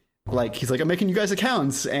he's like, I'm making you guys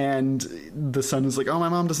accounts, and the son is like, oh, my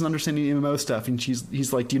mom doesn't understand any MMO stuff, and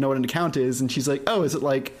he's like, do you know what an account is? And she's like, oh, is it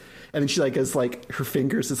like, and then she like has like her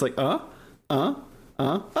fingers, it's like oh,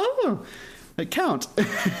 account.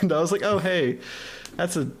 And I was like, oh, hey,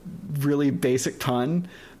 that's a really basic pun.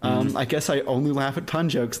 I guess I only laugh at pun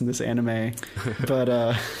jokes in this anime, but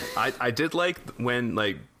I did like when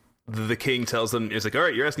like the king tells them, it's like, all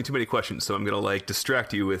right, you're asking too many questions, so I'm gonna like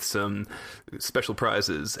distract you with some special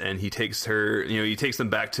prizes. And he takes them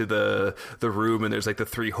back to the room, and there's like the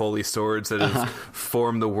 3 holy swords that have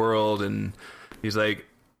formed the world. And he's like,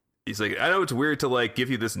 I know it's weird to like give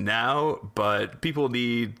you this now, but people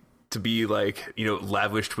need to be like,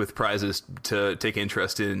 lavished with prizes to take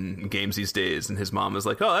interest in games these days. And his mom is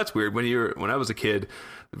like, oh, that's weird. When I was a kid,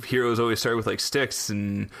 heroes always started with like sticks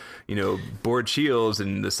and board shields,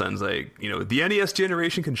 and the son's like, the NES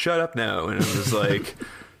generation can shut up now. And it was like,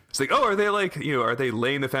 it's like, oh, are they like, are they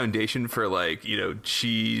laying the foundation for like,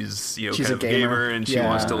 she's she's kind a of gamer, and she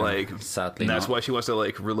wants to like, sadly, and that's why she wants to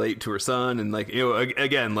like relate to her son, and like,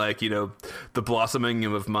 again, like, the blossoming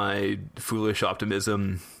of my foolish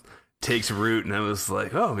optimism takes root. And I was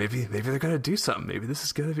like, oh, maybe they're gonna do something. Maybe this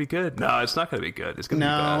is gonna be good. No, it's not gonna be good. It's gonna be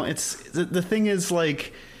bad. No, it's the thing is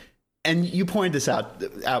like, and you pointed this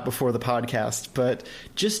out before the podcast, but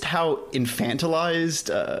just how infantilized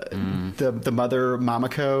the mother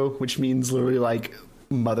Mamako, which means literally like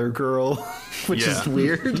mother girl, which is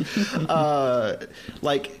weird.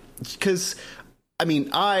 Like, because I mean,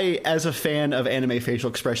 I, as a fan of anime facial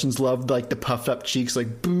expressions, loved like the puffed up cheeks,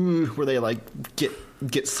 like boo, where they like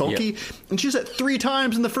get sulky. And she does that 3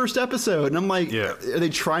 times in the first episode, and I'm like, are they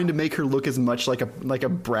trying to make her look as much like a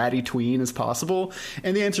bratty tween as possible?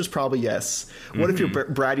 And the answer is probably yes. What if your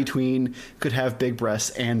bratty tween could have big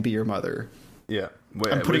breasts and be your mother? Yeah.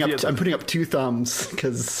 Wait, I'm putting up 2 thumbs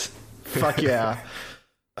because fuck yeah.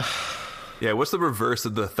 Yeah, what's the reverse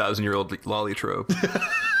of the 1,000-year-old lolly trope?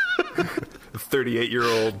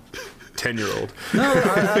 38-year-old, 10-year-old. No,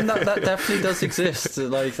 and that definitely does exist.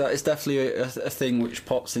 Like that is definitely a thing which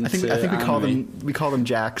pops into. I think anime. we call them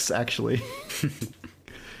Jacks actually,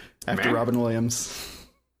 after Man. Robin Williams.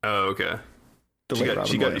 Oh, okay. The She late got,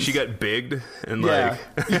 Robin she got Williams. she got bigged and Yeah,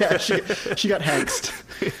 like yeah. She got hangst,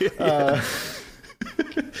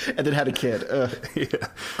 and then had a kid. yeah.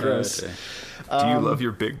 Gross. Okay. Do you love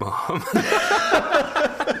your big mom?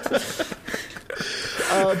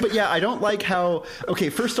 But yeah, I don't like how. Okay,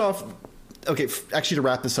 first off, actually to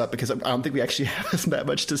wrap this up, because I don't think we actually have that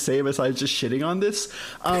much to say besides just shitting on this.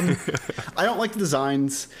 I don't like the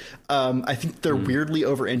designs. I think they're weirdly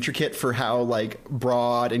over intricate for how like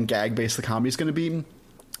broad and gag based the comedy is going to be.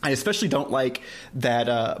 I especially don't like that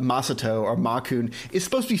Masato or Makun is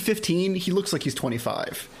supposed to be 15. He looks like he's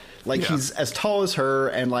 25. Like he's as tall as her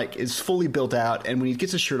and like is fully built out. And when he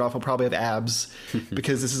gets his shirt off, he'll probably have abs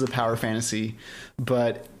because this is a power fantasy.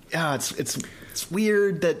 But yeah, it's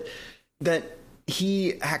weird that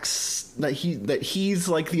he acts that he's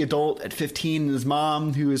like the adult at 15, and his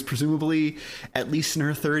mom, who is presumably at least in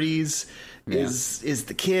her 30s, is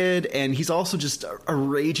the kid, and he's also just a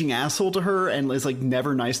raging asshole to her and is like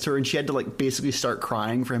never nice to her, and she had to like basically start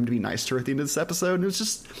crying for him to be nice to her at the end of this episode. And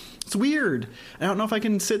it's weird. I don't know if I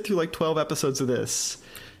can sit through like 12 episodes of this.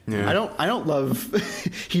 Yeah. I don't love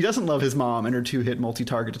he doesn't love his mom and her 2-hit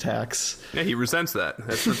multi-target attacks. Yeah, he resents that.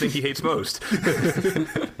 That's the thing he hates most.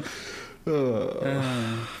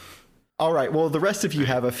 All right. Well, the rest of you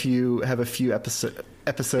have a few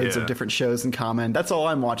episodes of different shows in common. That's all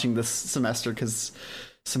I'm watching this semester because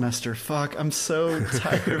fuck, I'm so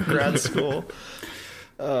tired of grad school.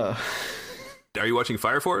 Are you watching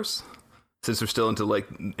Fire Force? Since we're still into like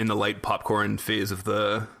in the light popcorn phase of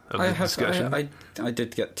the discussion. I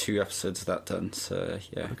did get 2 episodes of that done, so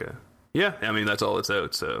yeah. Okay. Yeah, I mean that's all it's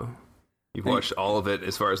out, so you've watched all of it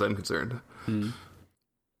as far as I'm concerned.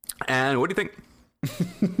 And what do you think?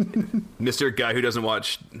 Mr. Guy who doesn't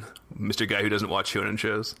watch shonen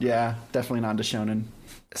shows. Yeah, definitely not into shonen.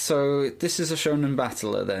 So this is a shonen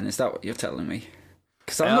battler then, is that what you're telling me?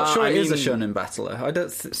 Because I'm not sure it is a shonen battler. I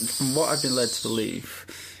don't from what I've been led to believe.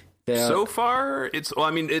 So far, it's a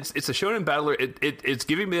shonen battler. It's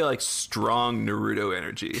giving me like strong Naruto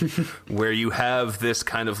energy, where you have this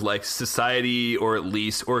kind of like society or at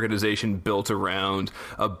least organization built around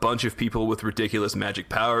a bunch of people with ridiculous magic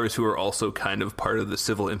powers who are also kind of part of the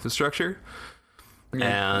civil infrastructure,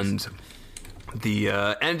 and the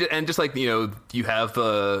and just like you have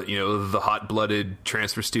the hot-blooded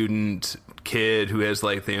transfer student kid who has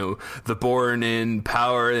like the born in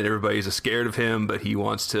power and everybody's scared of him, but he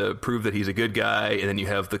wants to prove that he's a good guy. And then you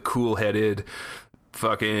have the cool-headed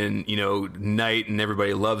fucking knight, and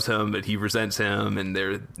everybody loves him, but he resents him, and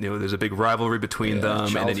there's a big rivalry between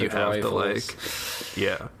them. And then you have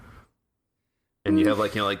and you have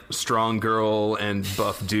like strong girl and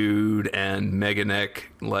buff dude and mega neck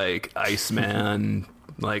like Iceman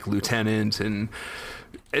like lieutenant, and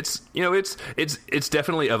it's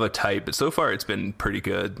definitely of a type, but so far it's been pretty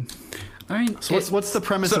good. I mean, so what's the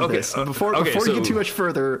premise of this? Before you get too much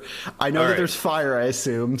further, I know that there's fire, I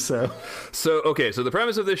assume. So the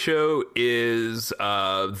premise of this show is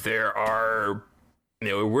there are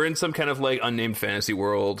we're in some kind of like unnamed fantasy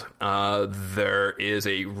world. There is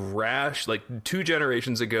a rash, like 2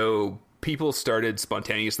 generations ago, people started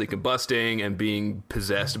spontaneously combusting and being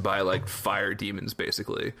possessed by like fire demons,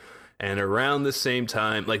 basically. And around the same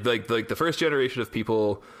time, like the first generation of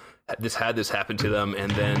people had this happen to them,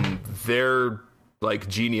 and then their like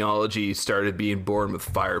genealogy started being born with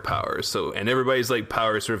fire powers. So, and everybody's like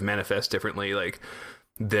powers sort of manifest differently. Like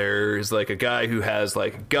there's like a guy who has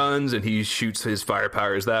like guns and he shoots his fire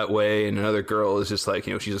powers that way, and another girl is just like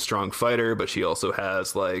she's a strong fighter, but she also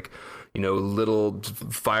has like little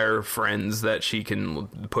fire friends that she can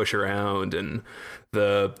push around. And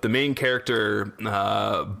the main character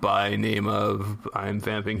by name of, I'm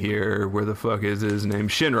vamping here, where the fuck is his name,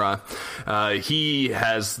 Shinra, he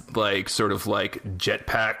has like sort of like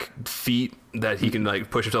jetpack feet that he can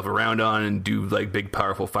like push himself around on and do like big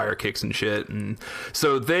powerful fire kicks and shit. And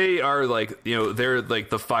so they are like they're like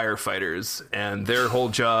the firefighters, and their whole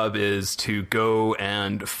job is to go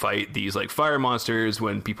and fight these like fire monsters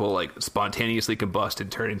when people like spontaneously combust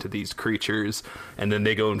and turn into these creatures, and then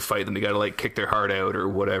they go and fight them. They gotta like kick their heart out or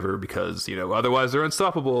whatever, because otherwise they're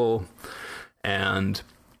unstoppable. And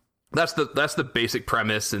that's the basic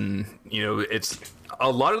premise. And it's a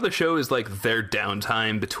lot of the show is like their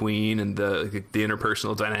downtime between and the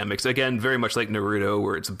interpersonal dynamics, again very much like Naruto,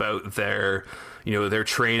 where it's about their their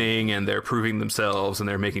training and they're proving themselves and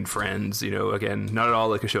they're making friends. Again, not at all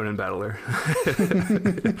like a shonen battler.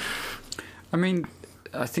 I mean,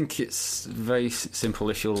 I think it's very simple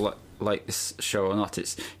if you'll like this show or not.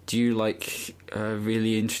 It's, do you like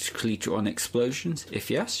really intricately drawn explosions? If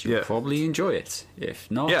yes, you'll probably enjoy it. If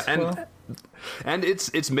not, and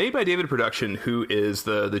it's made by David Production, who is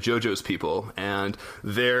the JoJo's people, and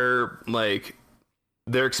they're like,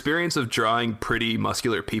 their experience of drawing pretty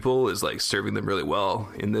muscular people is like serving them really well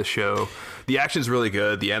in this show. The action's really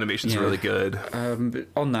good. The animation's really good. But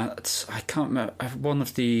on that, I can't remember. One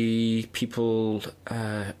of the people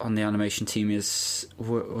on the animation team was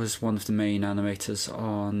one of the main animators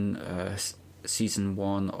on season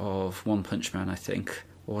 1 of One Punch Man, I think.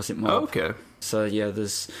 Or was it Mob? Oh, okay. So yeah,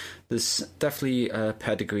 there's definitely a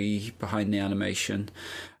pedigree behind the animation.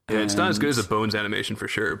 Yeah, it's not as good as a Bones animation for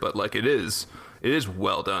sure, but like it is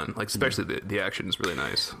well done. Like especially the action is really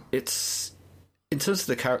nice. It's, in terms of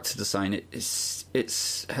the character design,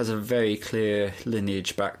 it has a very clear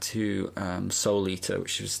lineage back to Soul Eater,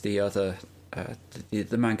 which was the other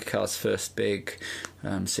the mangaka's first big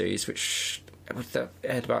series, which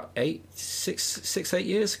aired about 8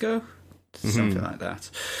 years ago. Something like that.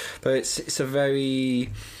 But it's a very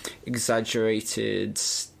exaggerated,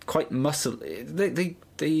 quite muscly. The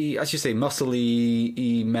as you say,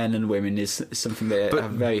 muscly men and women is something they are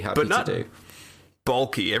very happy to do.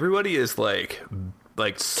 Bulky. Everybody is like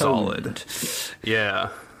solid. Yeah,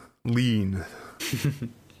 lean.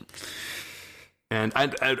 And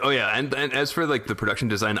as for like the production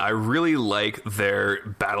design, I really like their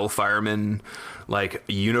battle firemen like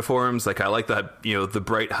uniforms. Like I like that, you know, the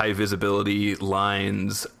bright high visibility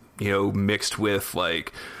lines, you know, mixed with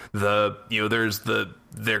like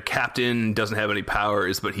their captain doesn't have any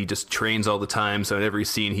powers, but he just trains all the time. So in every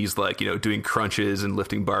scene, he's like, you know, doing crunches and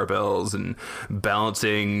lifting barbells and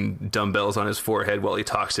balancing dumbbells on his forehead while he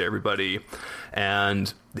talks to everybody.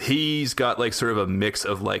 And he's got like sort of a mix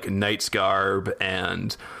of like knight's garb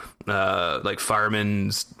and like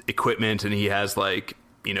fireman's equipment. And he has like,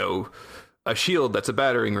 you know, a shield that's a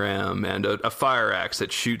battering ram and a fire axe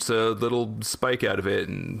that shoots a little spike out of it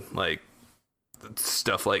and like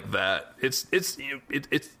stuff like that. It's you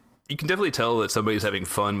can definitely tell that somebody's having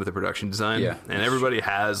fun with the production design. Yeah, and everybody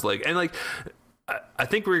has like, and like I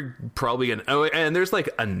think we're probably gonna. Oh, and there's like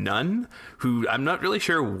a nun who I'm not really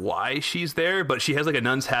sure why she's there, but she has like a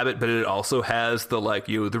nun's habit, but it also has the like,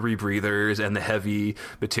 you know, the rebreathers and the heavy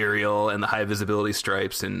material and the high visibility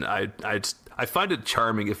stripes, and I find it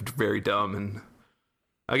charming if very dumb. And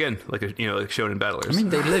again, like a, you know, like Shonen Battlers. I mean,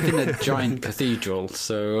 they live in a giant cathedral,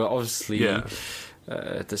 so obviously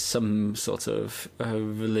there's some sort of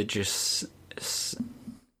religious,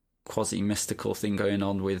 quasi-mystical thing going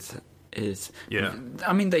on with it. Yeah.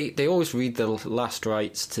 I mean, they always read the last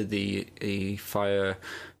rites to the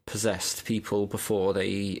fire-possessed people before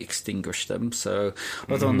they extinguish them, so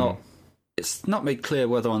whether or not... It's not made clear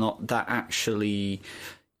whether or not that actually...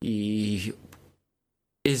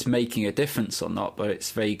 is making a difference or not, but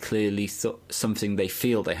it's very clearly something they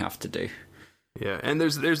feel they have to do. Yeah, and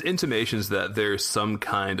there's intimations that there's some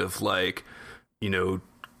kind of like, you know,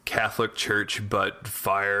 Catholic Church but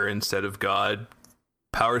fire instead of God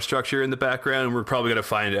power structure in the background, and we're probably going to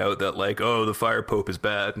find out that like, oh, the fire pope is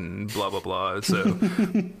bad and blah blah blah. So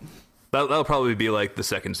that'll probably be like the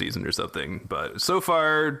second season or something. But so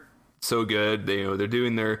far, so good. They're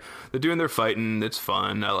doing their fighting. It's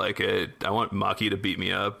fun. I like it. I want Maki to beat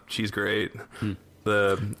me up. She's great.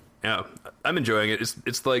 I'm enjoying it.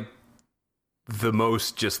 It's like the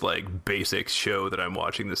most just like basic show that I'm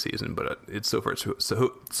watching this season, but it's so far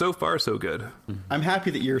so good. I'm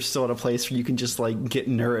happy that you're still at a place where you can just like get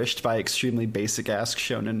nourished by extremely basic ass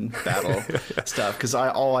shonen battle stuff, because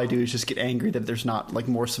all I do is just get angry that there's not like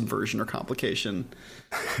more subversion or complication.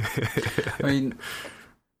 I mean,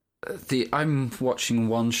 I'm watching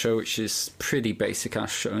one show which is pretty basic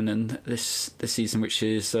ass shonen this season, which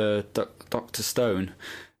is Dr. Stone,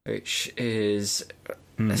 which is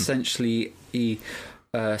essentially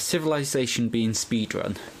civilization being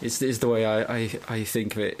speedrun is the way I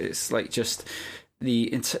think of it. It's like just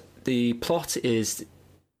the plot is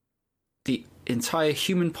the entire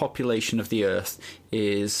human population of the Earth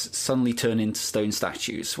is suddenly turned into stone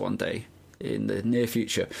statues one day in the near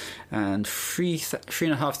future, and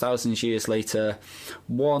 3,500 years later,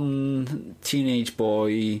 one teenage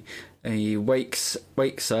boy, he wakes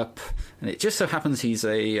up, and it just so happens he's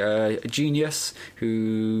a genius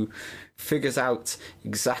who figures out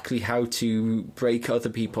exactly how to break other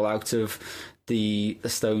people out of the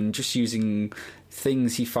stone just using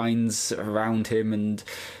things he finds around him, and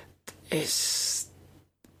it's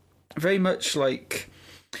very much like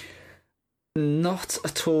not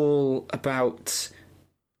at all about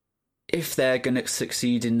if they're going to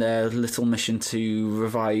succeed in their little mission to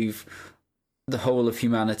revive the whole of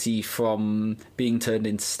humanity from being turned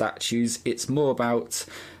into statues. It's more about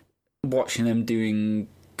watching them doing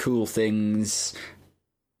cool things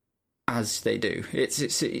as they do.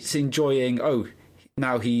 It's enjoying, oh,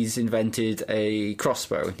 now he's invented a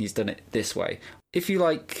crossbow and he's done it this way. If you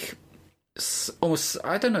like, almost,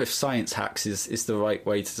 I don't know if science hacks is the right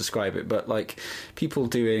way to describe it, but like people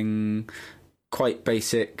doing quite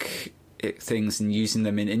basic things and using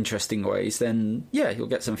them in interesting ways, then yeah, you'll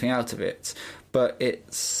get something out of it. But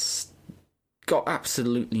it's got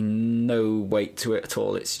absolutely no weight to it at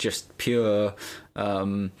all. It's just pure,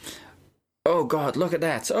 oh god, look at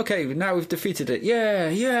that. Okay, now we've defeated it.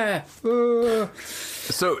 Yeah.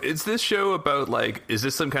 So is this show about, like, is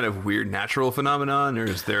this some kind of weird natural phenomenon, or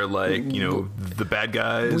is there, like, you know, the bad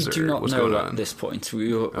guys? We do not what's know going at on? this point.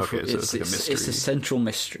 Okay, so it's like a mystery. It's a central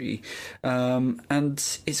mystery.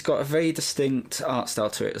 And it's got a very distinct art style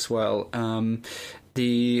to it as well.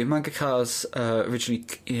 The mangaka's originally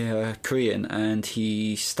Korean, and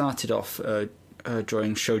he started off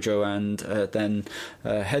drawing shoujo and then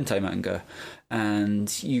hentai manga.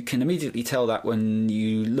 And you can immediately tell that when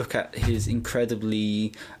you look at his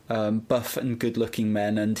incredibly buff and good-looking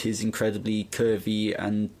men and his incredibly curvy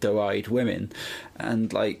and doe-eyed women.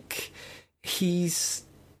 And, like,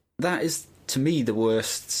 that is, to me, the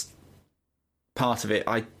worst part of it.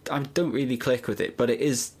 I don't really click with it, but it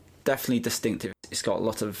is definitely distinctive. It's got a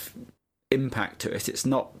lot of impact to it. It's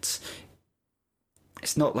not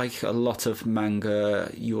like a lot of manga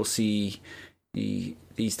you'll see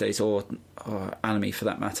these days, or anime for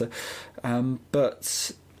that matter.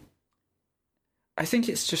 But I think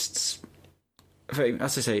it's just very,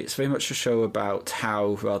 as I say, it's very much a show about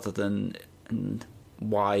how rather than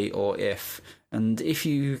why or if. And if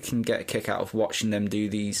you can get a kick out of watching them do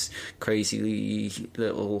these crazy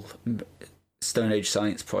little Stone Age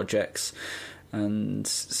science projects and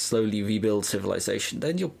slowly rebuild civilization,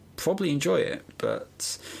 then you'll probably enjoy it.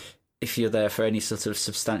 But if you're there for any sort of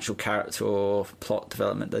substantial character or plot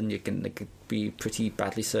development, then you're going to be pretty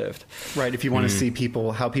badly served. Right, if you want to see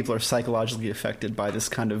how people are psychologically affected by this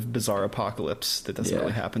kind of bizarre apocalypse that doesn't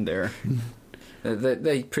really happen there.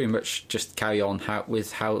 They pretty much just carry on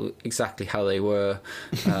with exactly how they were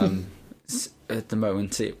at the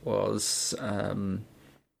moment it was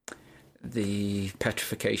the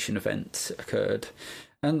petrification event occurred.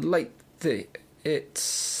 And like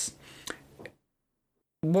it's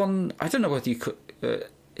one, I don't know whether you could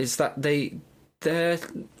is that they're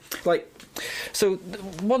like, so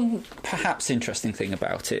one perhaps interesting thing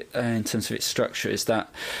about it in terms of its structure is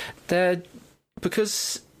that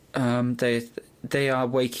because they are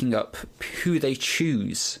waking up who they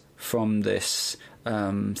choose from this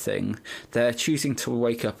thing. They're choosing to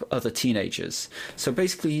wake up other teenagers. So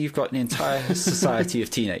basically you've got an entire society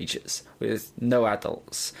of teenagers with no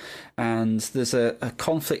adults. And there's a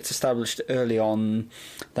conflict established early on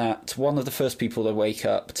that one of the first people to wake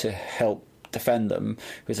up to help defend them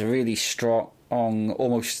was a really strong,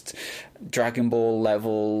 almost Dragon Ball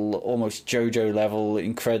level, almost JoJo level,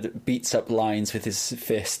 beats up lines with his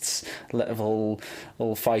fists level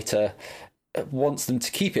fighter. Wants them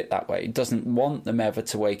to keep it that way. Doesn't want them ever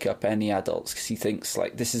to wake up any adults, because he thinks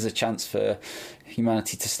like this is a chance for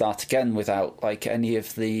humanity to start again without like any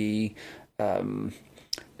of the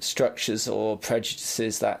structures or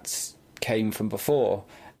prejudices that came from before.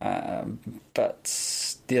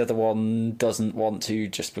 But the other one doesn't want to,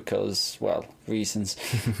 just because, well, reasons.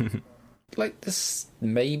 Like this,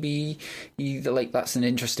 maybe that's an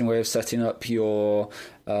interesting way of setting up your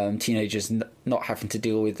teenagers not having to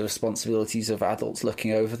deal with the responsibilities of adults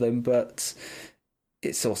looking over them, but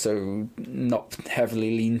it's also not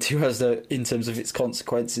heavily leaned to as in terms of its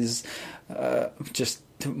consequences. Just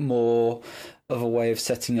more of a way of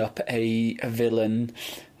setting up a villain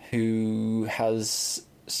who has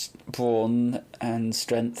brawn and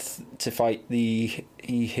strength to fight the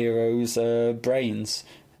hero's brains.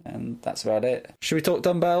 And that's about it. Should we talk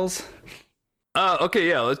dumbbells? Okay,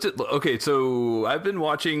 yeah. Okay, so I've been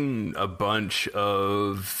watching a bunch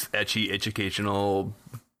of educational,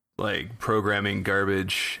 like, programming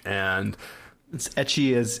garbage, and it's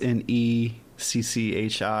ecchi as in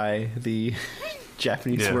ECCHI, the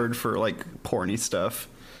Japanese word for like porny stuff.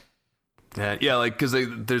 Yeah, like because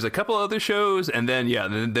there's a couple other shows, and then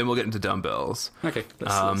then we'll get into dumbbells. Okay.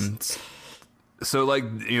 So, like,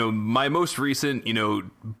 you know, my most recent, you know,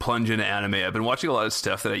 plunge into anime, I've been watching a lot of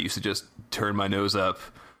stuff that I used to just turn my nose up,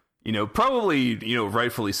 you know, probably, you know,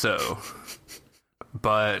 rightfully so.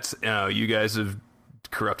 But, you know, you guys have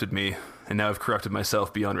corrupted me, and now I've corrupted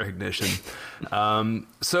myself beyond recognition.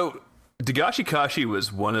 So, Dagashi Kashi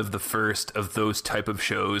was one of the first of those type of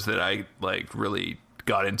shows that I, like, really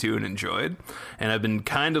got into and enjoyed. And I've been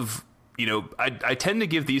kind of, I tend to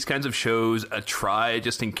give these kinds of shows a try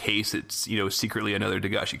just in case it's, secretly another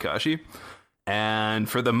Dagashi Kashi. And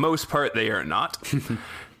for the most part, they are not.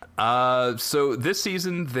 So this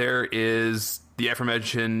season, there is the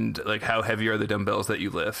aforementioned, like, how heavy are the dumbbells that you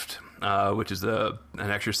lift, which is an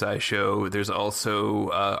exercise show. There's also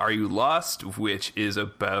Are You Lost, which is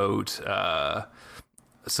about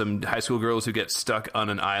some high school girls who get stuck on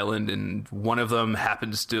an island, and one of them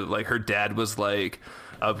happens to, like, her dad was like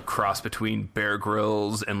a cross between Bear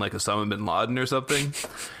Grylls and like Osama bin Laden or something.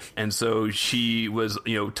 And so she was,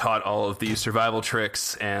 taught all of these survival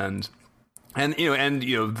tricks, and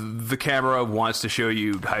the camera wants to show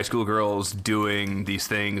you high school girls doing these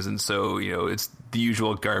things, and so it's the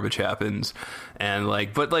usual garbage happens, and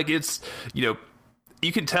but it's you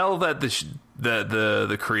can tell that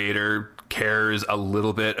the creator cares a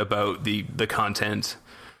little bit about the content,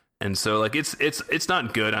 and so it's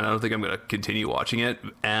not good. I don't think I'm going to continue watching it.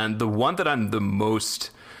 And the one that I'm the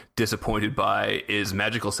most disappointed by is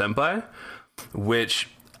Magical Senpai, which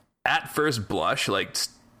at first blush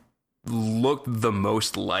looked the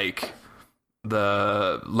most like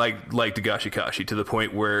Dagashi Kashi, to the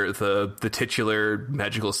point where the titular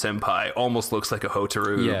Magical Senpai almost looks like a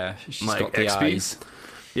Hotaru. Yeah, she's got the eyes.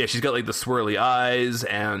 Yeah, she's got the swirly eyes,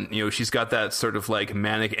 and she's got that sort of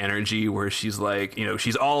manic energy where she's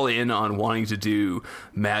she's all in on wanting to do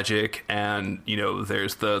magic, and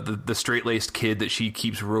there's the straight-laced kid that she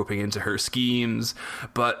keeps roping into her schemes,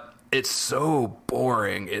 but it's so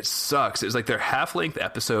boring. It sucks. It's they're half-length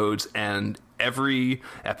episodes, and every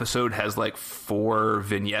episode has 4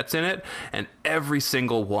 vignettes in it, and every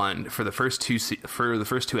single one for the first two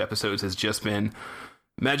episodes has just been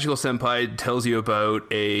Magical Senpai tells you about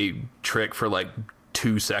a trick for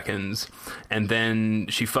 2 seconds, and then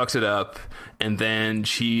she fucks it up, and then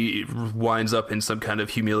she winds up in some kind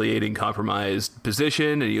of humiliating, compromised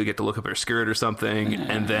position, and you get to look up her skirt or something,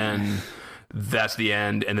 and then that's the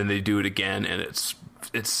end, and then they do it again, and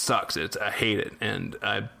it sucks. I hate it, and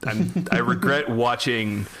I regret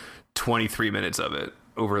watching 23 minutes of it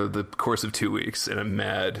over the course of 2 weeks, and I'm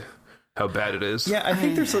mad how bad it is. Yeah, I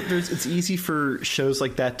think there's it's easy for shows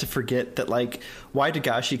like that to forget that why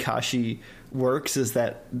Dagashi Kashi works is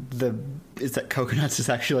that Coconuts is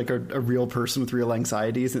actually a real person with real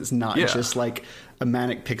anxieties, and it's not just a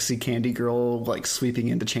manic pixie candy girl sweeping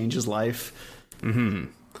in to change his life. Mm-hmm.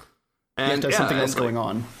 And there's something else going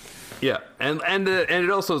on. Yeah, and it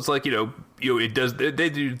also is it does they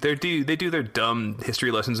do their dumb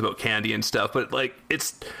history lessons about candy and stuff, but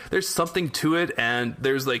there's something to it, and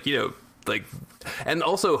there's and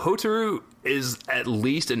also Hotaru is at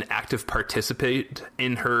least an active participant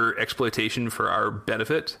in her exploitation for our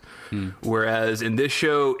benefit, whereas in this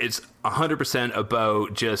show it's 100%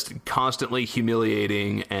 about just constantly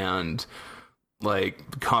humiliating and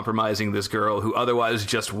compromising this girl who otherwise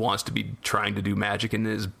just wants to be trying to do magic and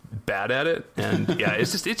is bad at it. And yeah,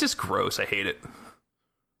 it's just gross. I hate it.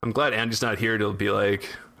 I'm glad Andy's not here to be oh,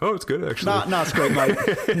 it's good actually. No, it's great, mate.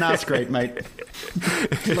 No, it's great, mate.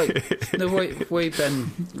 The way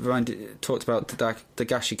Ben talked about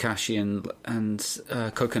Dagashi Kashi and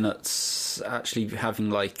Coconuts actually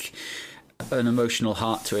having an emotional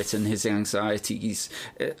heart to it, and his anxieties.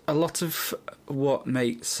 A lot of what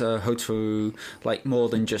makes Hotaru more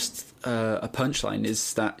than just a punchline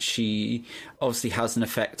is that she obviously has an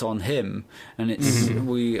effect on him, and it's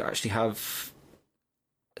we actually have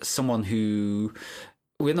someone who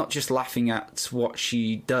we're not just laughing at what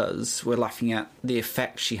she does, we're laughing at the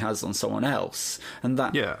effect she has on someone else, and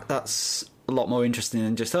that's a lot more interesting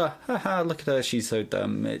than just look at her, she's so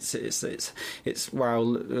dumb. It's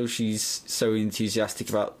wow, she's so enthusiastic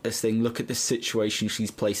about this thing, look at this situation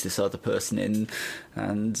she's placed this other person in,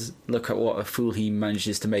 and look at what a fool he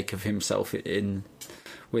manages to make of himself in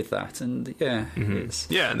with that. And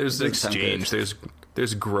there's exchange,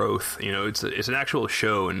 there's growth, it's an actual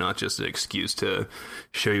show and not just an excuse to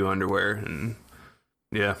show you underwear. And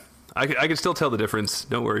I can still tell the difference.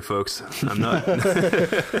 Don't worry, folks. I'm not.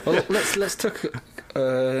 Well, let's talk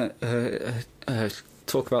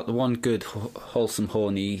about the one good, wholesome,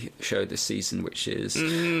 horny show this season, which is.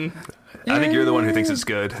 I think you're the one who thinks it's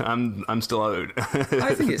good. I'm still out.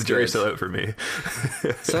 I think it's the jury's good. Still out for me.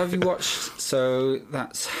 So have you watched? So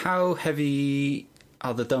that's How Heavy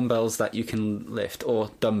Are the Dumbbells That You Can Lift, or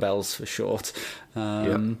Dumbbells for short.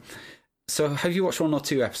 So have you watched 1 or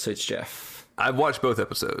 2 episodes, Jeff? I've watched both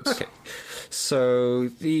episodes. Okay. So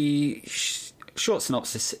the short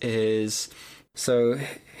synopsis is,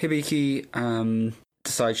 Hibiki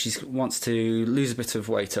decides she wants to lose a bit of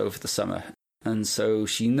weight over the summer. And so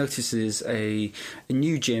she notices a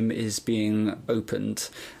new gym is being opened,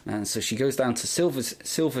 and so she goes down to Silverman's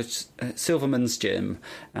gym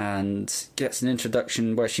and gets an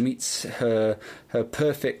introduction where she meets her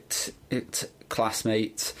perfect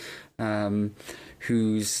classmate,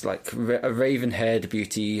 who's like a raven-haired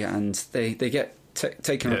beauty, and they get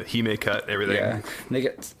taken. Yeah, he may cut everything. Yeah, and they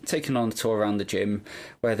get taken on a tour around the gym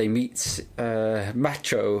where they meet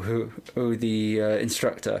Macho, who the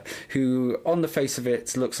instructor, who on the face of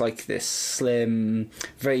it looks like this slim,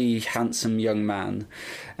 very handsome young man,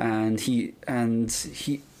 and the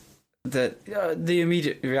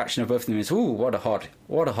immediate reaction of both of them is, "Ooh, what a hottie,"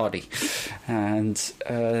 and.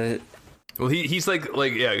 Well, he's like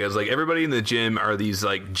yeah, guys, like everybody in the gym are these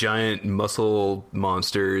like giant muscle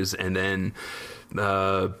monsters, and then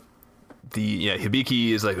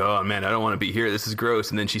Hibiki is like, oh man, I don't want to be here. This is gross.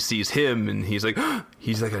 And then she sees him, and he's like, oh,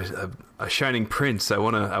 he's like a shining prince. I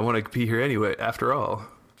wanna be here anyway. After all.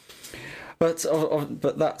 But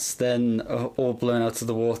that's then all blown out of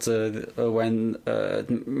the water when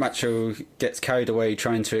Macho gets carried away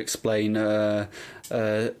trying to explain an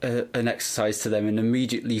exercise to them, and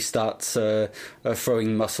immediately starts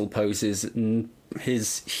throwing muscle poses, and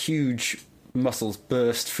his huge muscles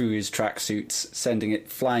burst through his tracksuit, sending it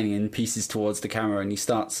flying in pieces towards the camera, and he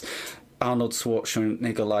starts Arnold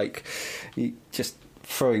Schwarzenegger-like, just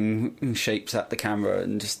throwing shapes at the camera,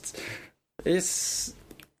 and just... It's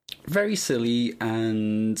very silly,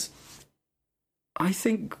 and I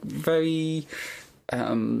think very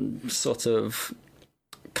sort of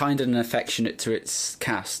kind and affectionate to its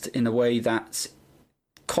cast in a way that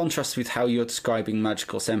contrasts with how you're describing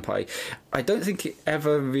Magical Senpai. I don't think it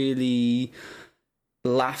ever really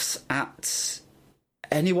laughs at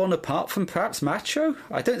anyone apart from perhaps Macho.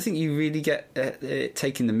 I don't think you really get it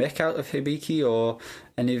taking the mick out of Hibiki or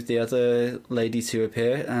any of the other ladies who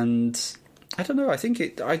appear, and I don't know. I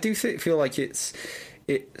do feel like it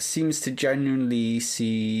seems to genuinely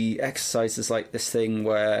see exercises like this thing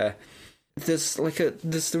where there's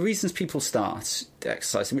the reasons people start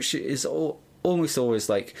exercising, which is almost always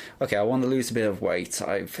like, okay, I want to lose a bit of weight.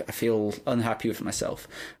 I feel unhappy with myself,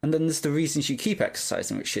 and then there's the reasons you keep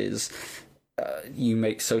exercising, which is you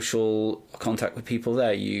make social contact with people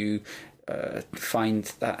there. You find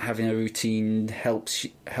that having a routine helps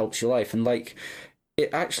your life, and like.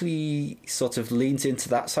 It actually sort of leans into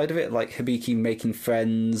that side of it, like Hibiki making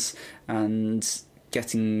friends and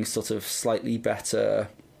getting sort of slightly better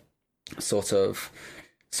sort of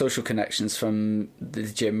social connections from the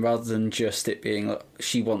gym, rather than just it being like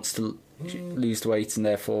she wants to lose weight and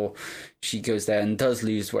therefore she goes there and does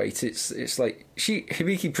lose weight. It's like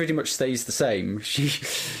Hibiki pretty much stays the same. She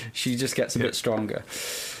just gets a bit stronger.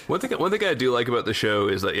 One thing I do like about the show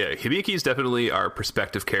is that Hibiki is definitely our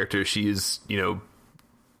perspective character. She's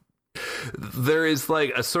there is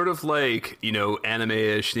like a sort of like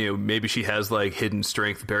anime-ish, maybe she has like hidden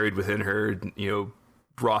strength buried within her,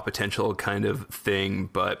 raw potential kind of thing.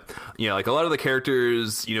 But like a lot of the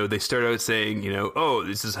characters, they start out saying, oh,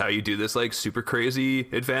 this is how you do this like super crazy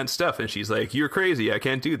advanced stuff, and she's like, you're crazy, I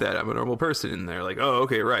can't do that, I'm a normal person. And they're like, oh,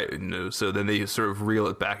 okay, right. And so then they sort of reel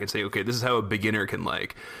it back and say, okay, this is how a beginner can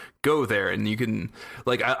like go there, and you can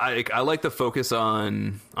like I like the focus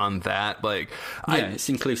on that, like it's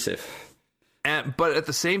inclusive, but at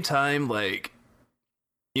the same time, like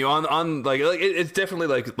on like it's definitely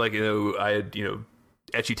like I had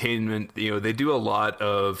edutainment, they do a lot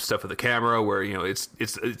of stuff with the camera where it's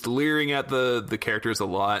leering at the characters a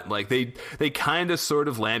lot. Like they kind of sort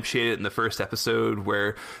of lampshade it in the first episode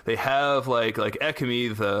where they have like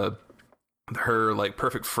Ekami, her like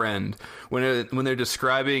perfect friend, when they're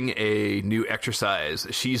describing a new exercise,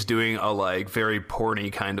 she's doing a like very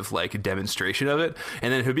porny kind of like demonstration of it,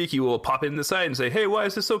 and then Hibiki will pop in the side and say, hey, why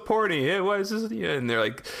is this so porny? Hey, why is this? And they're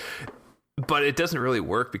like, but it doesn't really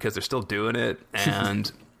work because they're still doing it,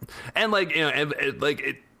 and like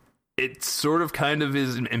it sort of kind of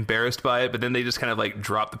is embarrassed by it, but then they just kind of like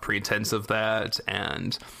drop the pretense of that.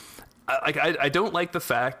 And I don't like the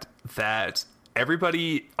fact that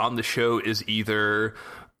everybody on the show is either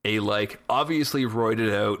a like obviously roided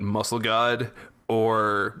out muscle god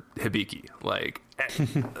or Hibiki. Like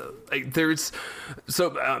there's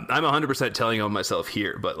I'm 100% telling on myself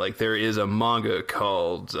here, but like there is a manga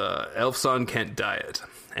called Elfson Kent Diet,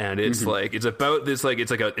 and it's like it's about this like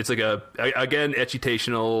it's like a again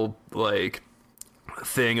edutational like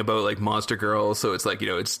thing about like monster girls, so it's like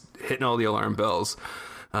it's hitting all the alarm bells.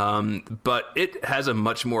 But it has a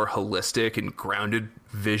much more holistic and grounded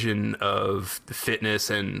vision of fitness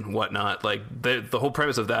and whatnot. Like the whole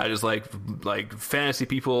premise of that is like fantasy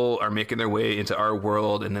people are making their way into our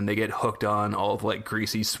world, and then they get hooked on all of like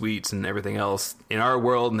greasy sweets and everything else in our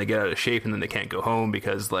world, and they get out of shape, and then they can't go home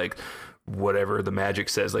because like whatever the magic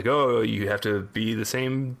says, like, oh, you have to be the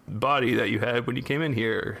same body that you had when you came in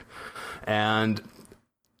here. And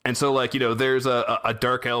so, like, you know, there's a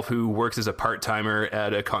dark elf who works as a part-timer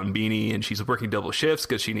at a Konbini, and she's working double shifts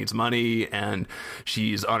because she needs money, and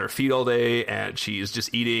she's on her feet all day, and she's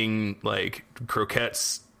just eating, like,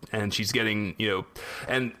 croquettes, and she's getting, you know...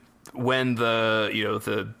 And when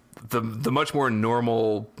the much more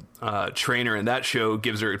normal trainer in that show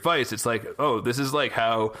gives her advice, it's like, oh, this is, like,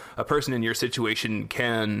 how a person in your situation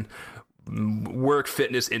can work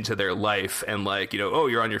fitness into their life. And like, you know, oh,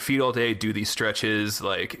 you're on your feet all day, do these stretches.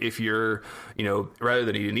 Like if you're, you know, rather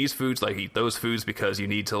than eating these foods, like eat those foods because you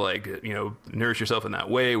need to, like, you know, nourish yourself in that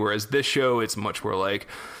way. Whereas this show, it's much more like,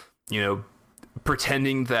 you know,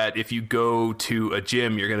 pretending that if you go to a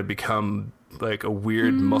gym, you're going to become like a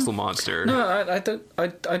weird muscle monster. No, I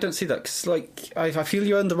don't see that, because like I feel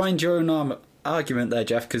you undermined your own argument there,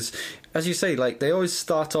 Jeff, because as you say, like they always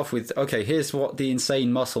start off with, okay, here's what the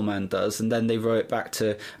insane muscle man does, and then they roll it back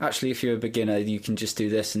to, actually, if you're a beginner, you can just do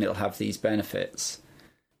this and it'll have these benefits.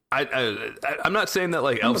 I'm not saying that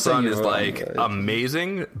like Elfson is like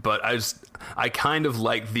amazing, but I kind of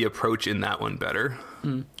like the approach in that one better.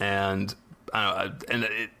 And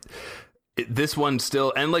this one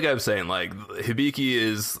still, and like I was saying, like Hibiki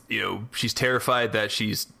is, you know, she's terrified that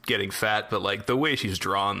she's getting fat, but like the way she's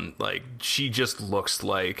drawn, like she just looks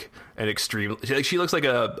like an extreme, she looks like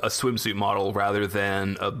a swimsuit model rather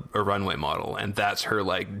than a runway model, and that's her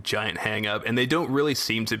like giant hang up. And they don't really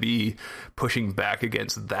seem to be pushing back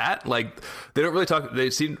against that. Like they don't really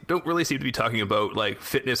seem to be talking about like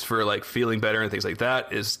fitness for like feeling better and things like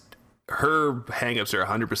that. Is her hangups are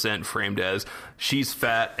 100% framed as she's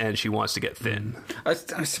fat and she wants to get thin. I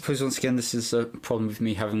suppose once again this is a problem with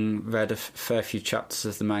me having read a fair few chapters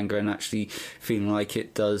of the manga and actually feeling like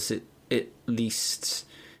it does at least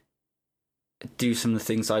do some of the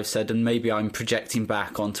things I've said, and maybe I'm projecting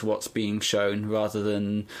back onto what's being shown rather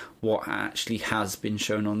than what actually has been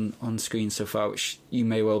shown on screen so far, which you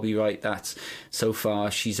may well be right that so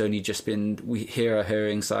far she's only just been, here are her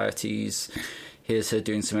anxieties, here's her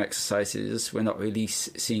doing some exercises. We're not really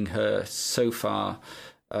seeing her so far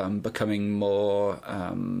becoming more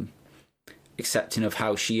accepting of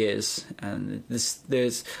how she is. And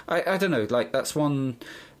there's I don't know, like that's one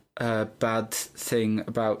bad thing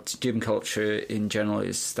about gym culture in general,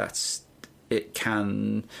 is that it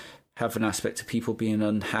can have an aspect of people being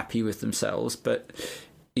unhappy with themselves, but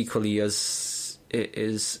equally as it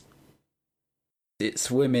is,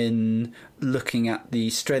 it's women looking at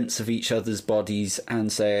the strengths of each other's bodies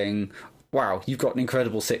and saying, wow, you've got an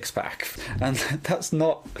incredible six-pack. And that's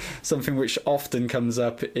not something which often comes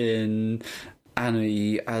up in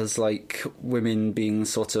anime, as like women being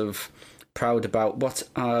sort of proud about what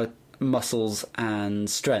are muscles and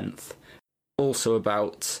strength. Also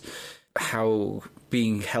about how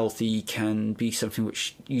being healthy can be something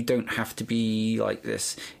which you don't have to be like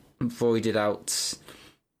this voided out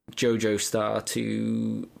JoJo star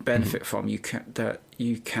to benefit from. You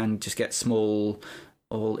can just get small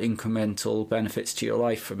or incremental benefits to your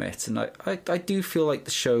life from it. And I do feel like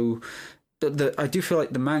the show, I do feel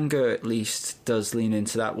like the manga at least does lean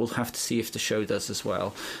into that. We'll have to see if the show does as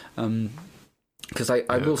well. Because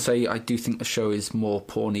I will say I do think the show is more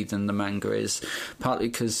porny than the manga is, partly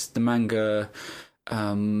because the manga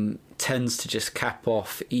tends to just cap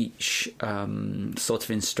off each sort of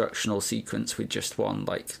instructional sequence with just one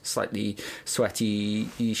like slightly sweaty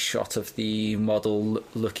shot of the model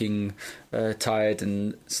looking tired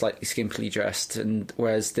and slightly skimpily dressed, and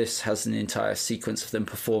whereas this has an entire sequence of them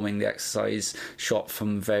performing the exercise shot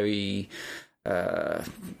from very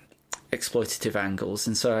exploitative angles,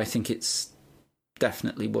 and so I think it's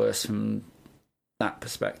definitely worse from that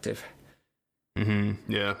perspective.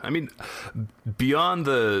 Yeah, I mean, beyond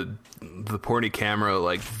the porny camera,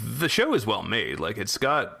 like the show is well made. Like it's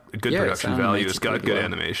got a good production value. It's got good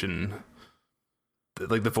animation.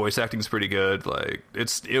 Like the voice acting's pretty good. Like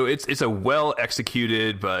it's a well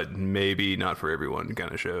executed, but maybe not for everyone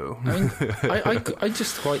kind of show. I mean, I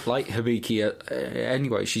just quite like Hibiki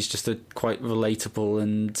anyway. She's just a quite relatable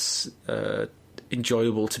and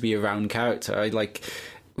enjoyable to be around character. I like.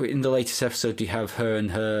 In the latest episode, you have her and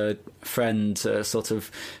her friend sort of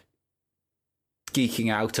geeking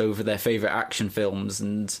out over their favourite action films,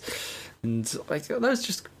 and like that was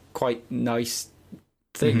just quite nice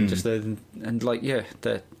thing. Just and like yeah.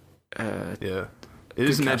 It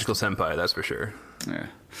is a magical senpai, that's for sure. Yeah.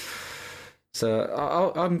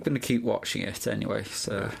 So I'm going to keep watching it anyway.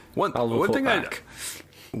 So one thing back.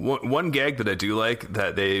 One gag that I do like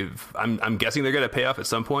that I'm guessing they're going to pay off at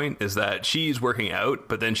some point is that she's working out,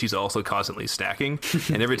 but then she's also constantly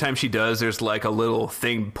snacking. And every time she does, there's like a little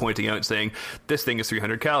thing pointing out saying, this thing is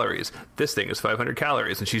 300 calories. This thing is 500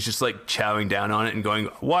 calories. And she's just like chowing down on it and going,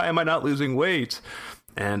 why am I not losing weight?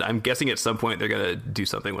 And I'm guessing at some point they're going to do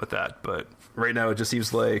something with that. But right now it just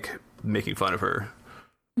seems like making fun of her.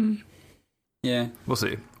 Yeah. We'll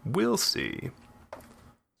see. We'll see.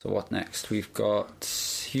 So what next? We've got...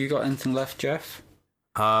 You got anything left, Jeff?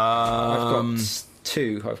 I've got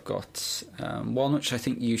two. I've got one which I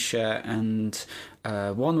think you share, and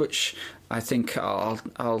one which I think I'll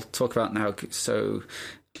talk about now. So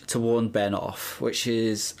to warn Ben off, which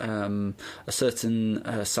is a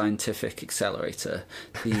certain scientific accelerator,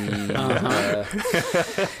 the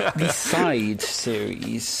Side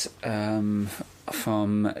series.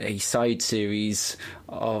 From a side series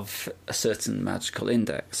of a certain magical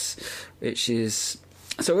index, which is...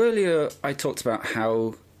 So earlier I talked about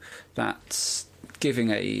how that's giving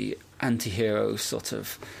a anti-hero sort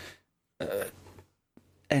of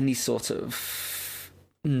any sort of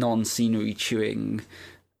non-scenery chewing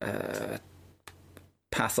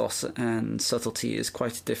pathos and subtlety is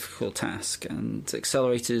quite a difficult task, and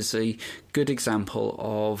Accelerator is a good example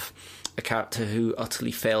of a character who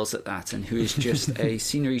utterly fails at that and who is just a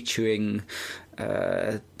scenery-chewing,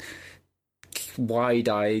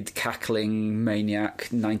 wide-eyed, cackling maniac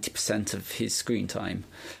 90% of his screen time,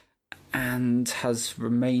 and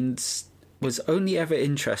was only ever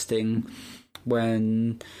interesting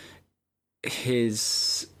when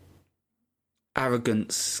his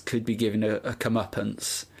arrogance could be given a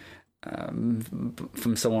comeuppance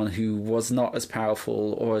from someone who was not as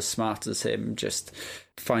powerful or as smart as him, just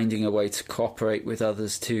finding a way to cooperate with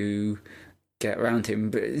others to get around him.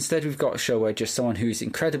 But instead we've got a show where just someone who's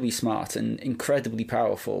incredibly smart and incredibly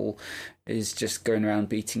powerful is just going around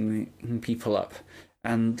beating people up.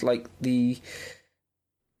 And like the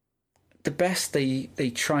best they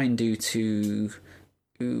try and do to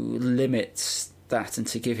limit that and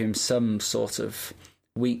to give him some sort of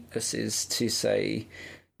weaknesses, to say,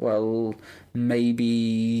 well,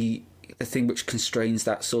 maybe the thing which constrains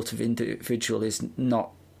that sort of individual is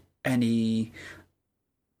not any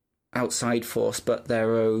outside force, but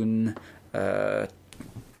their own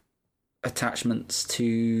attachments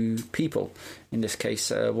to people. In this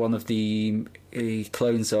case, one of the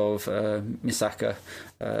clones of Misaka,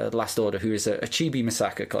 Last Order, who is a Chibi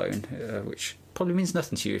Misaka clone, which probably means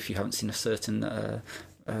nothing to you if you haven't seen a certain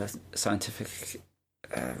scientific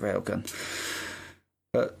railgun.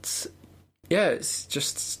 But yeah, it's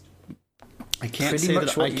just... I can't say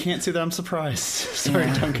that I'm surprised. Sorry,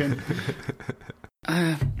 yeah. Duncan.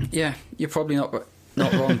 Yeah, you're probably not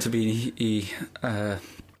wrong to be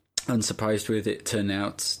unsurprised with it turning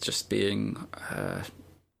out just being a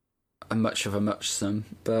much of a muchsome.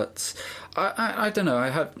 But I don't know. I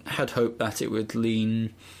had hoped that it would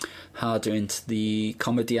lean harder into the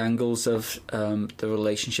comedy angles of the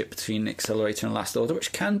relationship between Accelerator and Last Order,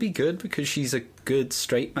 which can be good because she's a good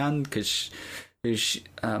straight man, because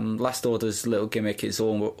Last Order's little gimmick is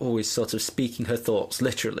always sort of speaking her thoughts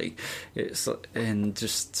literally. And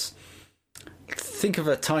just think of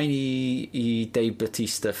a tiny Dave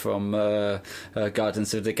Bautista from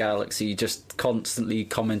Guardians of the Galaxy, just constantly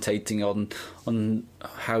commentating on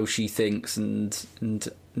how she thinks and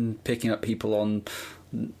picking up people on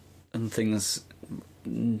things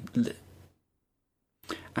and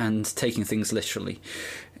taking things literally.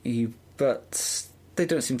 But they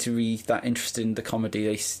don't seem to be that interested in the comedy.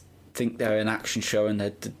 They think they're an action show and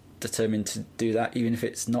they're determined to do that, even if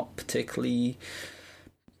it's not particularly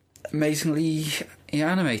amazingly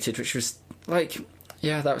animated, which was like,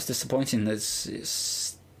 yeah, that was disappointing.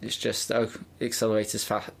 It's just, Accelerator's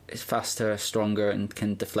is faster, stronger, and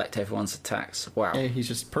can deflect everyone's attacks. Wow. Hey, he's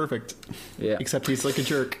just perfect. Yeah. Except he's like a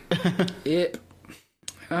jerk. Yep.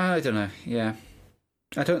 I don't know. Yeah.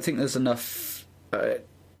 I don't think there's enough...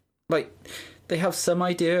 they have some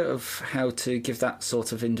idea of how to give that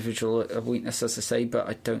sort of individual a weakness, as I say, but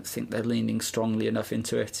I don't think they're leaning strongly enough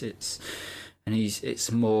into it. It's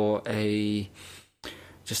more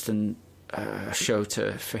just a show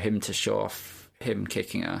for him to show off him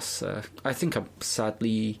kicking ass. I think I'm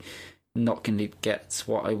sadly not going to get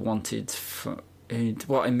what I wanted,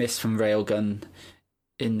 what I missed from Railgun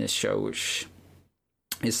in this show, which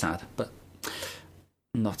is sad, but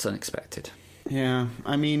not unexpected. Yeah,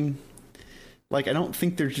 I mean, I don't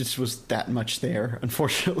think there just was that much there,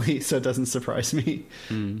 unfortunately, so it doesn't surprise me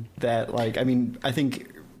that, I think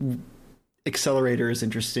Accelerator is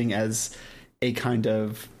interesting as a kind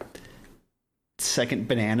of second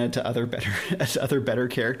banana to other better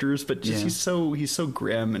characters, but just he's so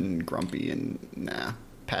grim and grumpy and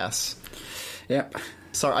pass. Yep.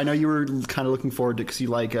 Sorry, I know you were kind of looking forward to because you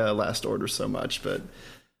like Last Order so much, but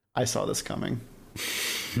I saw this coming.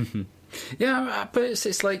 Yeah, but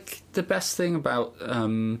it's like the best thing about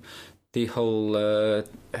the whole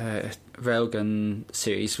Railgun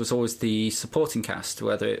series was always the supporting cast,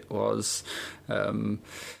 whether it was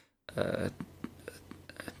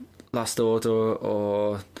Last Order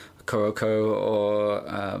or Kuroko or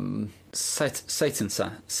Satan.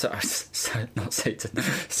 Not Satan.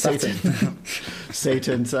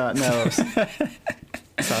 Satan's no.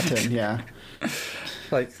 Satan, yeah.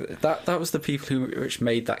 Like that was the people which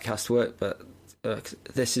made that cast work, but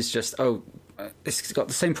this is just it's got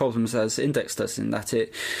the same problems as Index does in that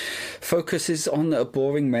it focuses on a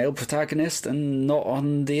boring male protagonist and not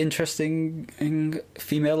on the interesting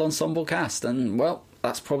female ensemble cast, and well,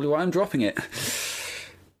 that's probably why I'm dropping it.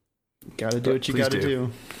 Gotta do what you gotta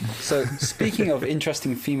do. So, speaking of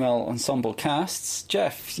interesting female ensemble casts,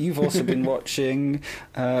 Jeff, you've also been watching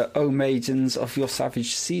O Maidens of Your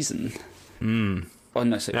Savage Season. Oh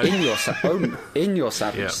no, so in your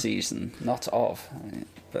Savage Season, not of.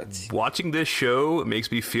 But watching this show makes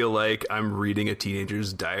me feel like I'm reading a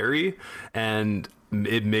teenager's diary, and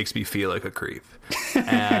it makes me feel like a creep.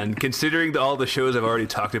 And considering all the shows I've already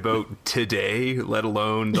talked about today, let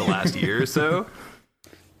alone the last year or so,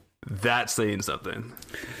 that's saying something.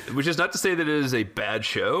 Which is not to say that it is a bad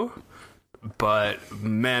show, but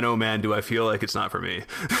man, oh man, do I feel like it's not for me.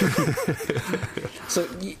 So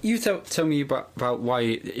you tell me about why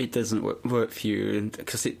it doesn't work for you,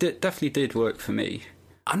 because it definitely did work for me.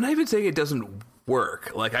 I'm not even saying it doesn't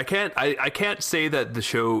work. Like I can't say that the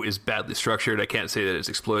show is badly structured. I can't say that it's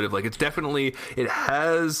exploitive. Like it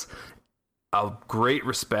has a great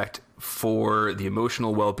respect for the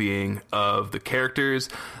emotional well-being of the characters.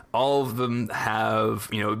 All of them have,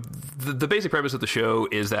 the basic premise of the show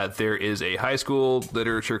is that there is a high school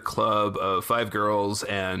literature club of 5 girls,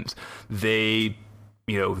 and they're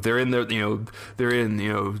in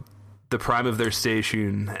the prime of their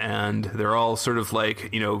station, and they're all sort of like,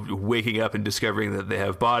 waking up and discovering that they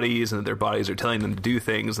have bodies, and that their bodies are telling them to do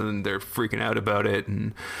things, and they're freaking out about it,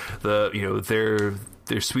 and their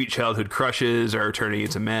sweet childhood crushes are turning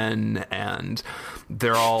into men, and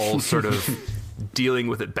they're all sort of dealing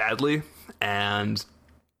with it badly. And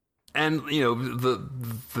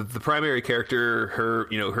the primary character,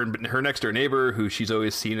 her next door neighbor, who she's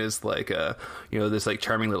always seen as like this like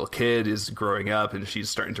charming little kid, is growing up, and she's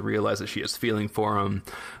starting to realize that she has feeling for him.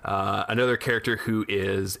 Another character who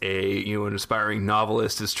is an aspiring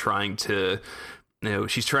novelist is trying to,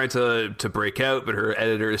 she's trying to break out, but her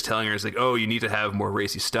editor is telling her, is like, oh, you need to have more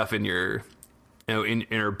racy stuff in your in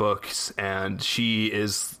her books, and she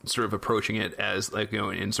is sort of approaching it as like,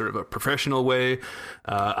 in sort of a professional way.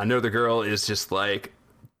 Another girl is just like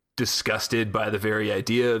disgusted by the very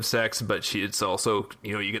idea of sex, but it's also,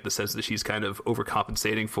 you get the sense that she's kind of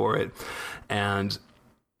overcompensating for it. And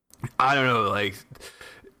I don't know, like,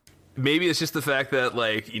 maybe it's just the fact that,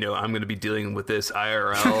 like, I'm going to be dealing with this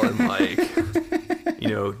IRL and like,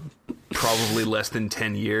 probably less than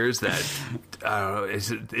 10 years, that I don't know,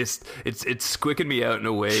 it's squicking me out in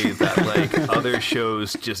a way that like other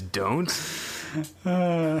shows just don't.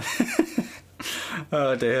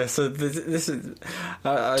 Oh dear! So this is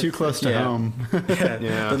too close to home.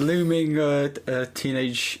 Yeah. The looming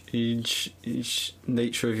teenage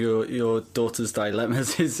nature of your daughter's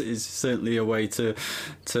dilemmas is certainly a way to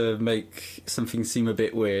make something seem a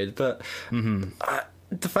bit weird. But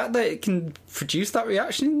the fact that it can produce that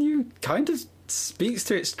reaction in you kind of speaks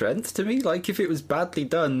to its strength to me. Like, if it was badly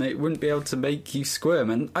done, it wouldn't be able to make you squirm.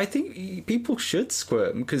 And I think people should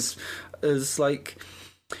squirm, because as like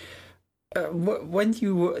when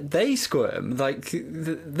they squirm, like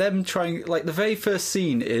them trying, like the very first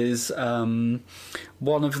scene is one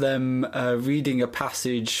of them reading a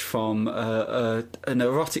passage from an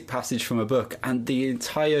erotic passage from a book, and the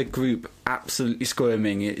entire group absolutely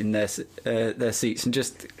squirming in their seats, and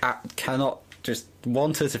just cannot, just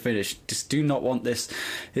want her to finish, just do not want this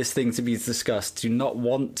thing to be discussed, do not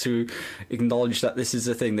want to acknowledge that this is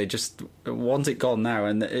a thing, they just want it gone now.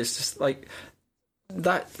 And it's just like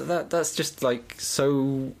that's just like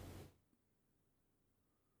so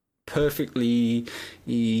perfectly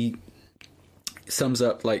sums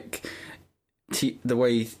up like the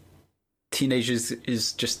way teenagers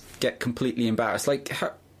is just get completely embarrassed. Like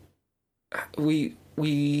how we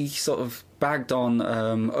sort of bagged on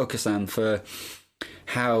Okasan for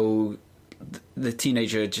how the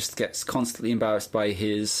teenager just gets constantly embarrassed by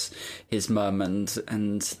his mum,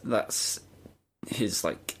 and that's his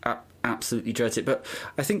like absolutely dreads it. But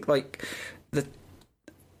I think like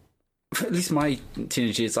at least my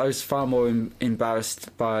teenage years, I was far more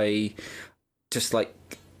embarrassed by just like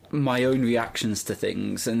my own reactions to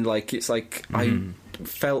things, and like it's like I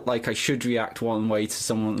felt like I should react one way to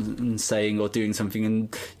someone saying or doing something,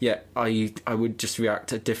 and yet I would just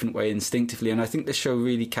react a different way instinctively. And I think the show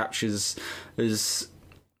really captures as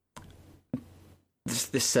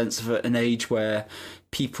this sense of an age where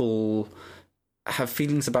people have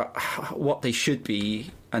feelings about what they should be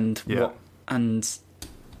and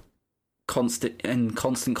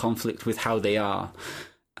constant conflict with how they are.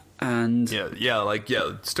 And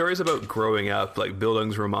stories about growing up, like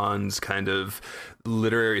Bildungsroman's kind of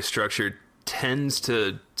literary structure tends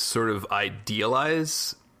to sort of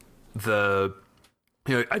idealize the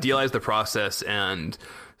process and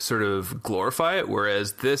sort of glorify it,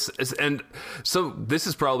 whereas this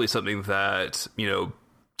is probably something that, you know,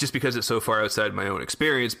 just because it's so far outside my own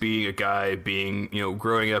experience, being a guy,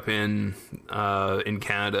 growing up in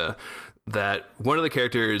Canada, that one of the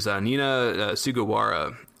characters, Nina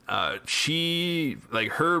Sugawara, she,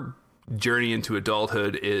 like, her journey into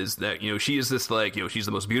adulthood is that, you know, she is this, like, you know, she's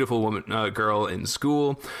the most beautiful girl in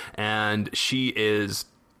school, and she is,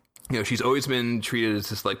 you know, she's always been treated as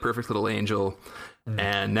this, like, perfect little angel.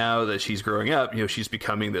 And now that she's growing up, you know, she's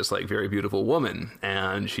becoming this, like, very beautiful woman,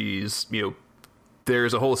 and she's, you know,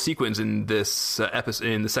 there's a whole sequence in this episode,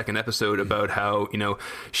 in the second episode, about how, you know,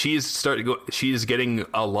 she's getting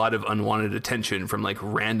a lot of unwanted attention from, like,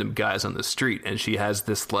 random guys on the street, and she has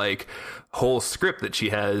this, like, whole script that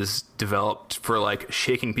she has developed for, like,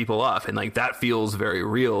 shaking people off, and, like, that feels very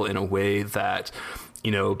real in a way that,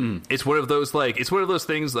 you know, it's one of those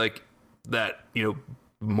things, like, that, you know,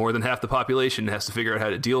 more than half the population has to figure out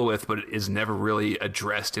how to deal with, but it is never really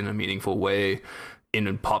addressed in a meaningful way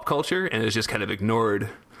in pop culture, and is just kind of ignored.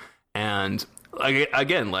 And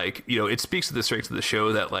again, like, you know, it speaks to the strengths of the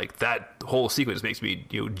show that, like, that whole sequence makes me,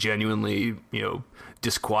 you know, genuinely, you know,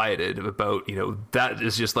 disquieted about, you know, that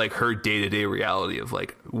is just like her day-to-day reality of,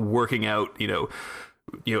 like, working out, you know,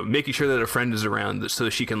 making sure that a friend is around so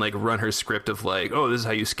she can, like, run her script of, like, oh, this is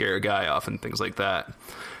how you scare a guy off and things like that.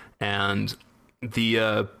 And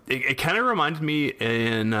it kind of reminded me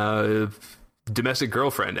in Domestic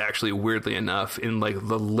Girlfriend, actually, weirdly enough, in, like,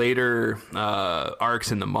 the later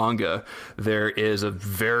arcs in the manga, there is a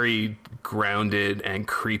very grounded and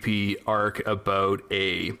creepy arc about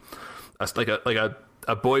a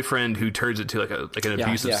boyfriend who turns into like an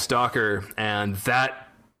abusive stalker, and that,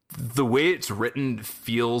 the way it's written,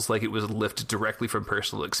 feels like it was lifted directly from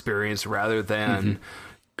personal experience rather than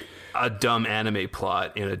a dumb anime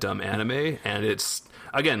plot in a dumb anime. And it's,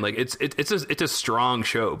 again, like, it's a strong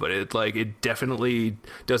show, but it definitely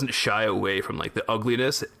doesn't shy away from, like, the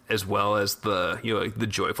ugliness as well as the, you know, like, the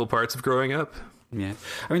joyful parts of growing up. Yeah,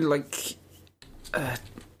 I mean, like,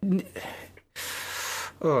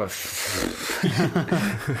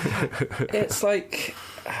 it's like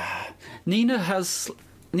Nina's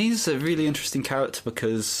a really interesting character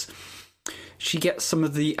because she gets some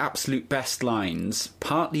of the absolute best lines,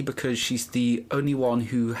 partly because she's the only one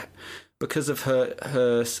who, because of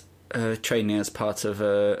her training as part of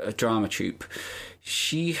a drama troupe,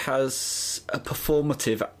 she has a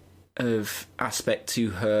performative aspect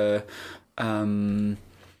to her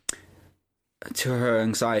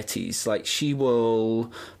anxieties. Like, she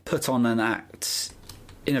will put on an act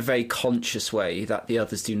in a very conscious way that the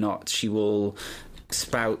others do not. She will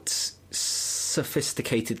spout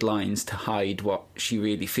sophisticated lines to hide what she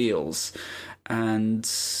really feels, and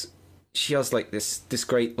she has, like, this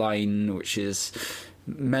great line which is,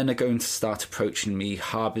 men are going to start approaching me,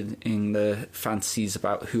 harboring the fantasies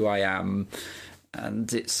about who I am.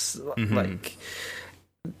 And it's like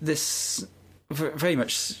this, very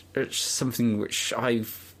much something which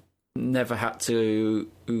I've never had to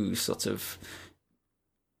sort of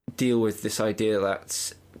deal with, this idea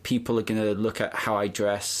that people are going to look at how I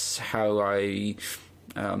dress, how I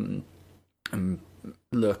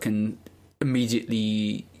look, and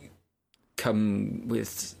immediately come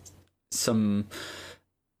with some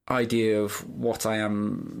idea of what I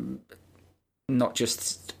am, not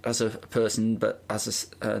just as a person, but as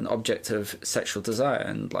an object of sexual desire.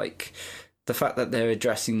 And, like, the fact that they're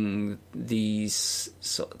addressing these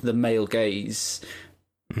the male gaze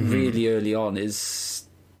really early on is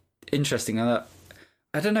interesting. And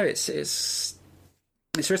I don't know, it's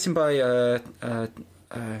written by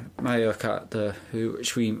Mayo Okada,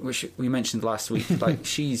 which we mentioned last week. Like,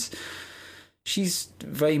 she's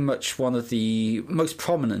very much one of the most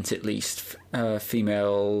prominent, at least,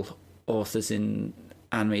 female authors in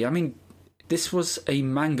anime. I mean, this was a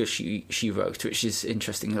manga she wrote, which is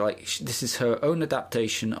interesting. Like, this is her own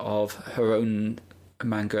adaptation of her own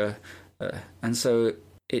manga, and so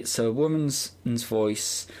it's a woman's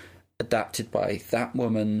voice adapted by that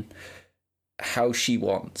woman how she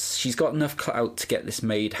wants. She's got enough clout to get this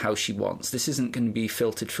made how she wants. This isn't going to be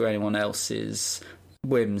filtered through anyone else's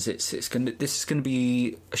whims. This is going to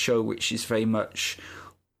be a show which is very much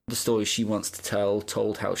the story she wants to tell,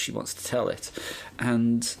 told how she wants to tell it,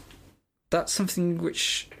 and that's something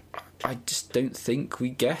which I just don't think we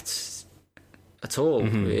get at all,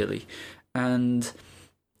 really. And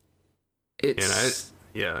it's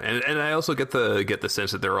and I also get the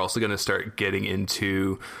sense that they're also going to start getting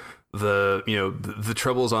into the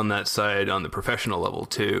troubles on that side on the professional level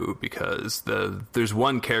too, because there's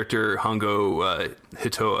one character, Hongo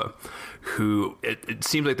Hitoa, who it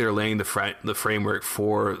seems like they're laying the framework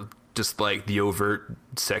for just like the overt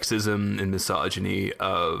sexism and misogyny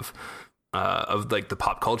of like the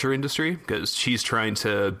pop culture industry, because she's trying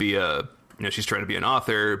to be an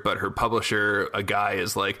author, but her publisher, a guy,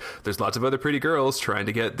 is like, there's lots of other pretty girls trying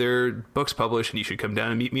to get their books published, and you should come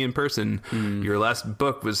down and meet me in person. Your last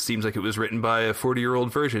book seems like it was written by a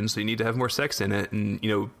 40-year-old version, so you need to have more sex in it. And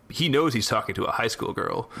he knows he's talking to a high school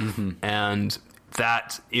girl, and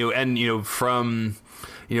that from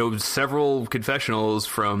several confessionals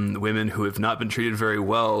from women who have not been treated very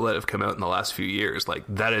well that have come out in the last few years, like,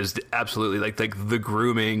 that is absolutely like the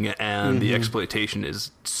grooming and the exploitation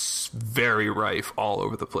is very rife all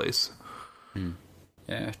over the place.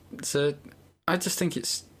 Yeah, so I just think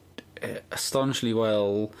it's astonishingly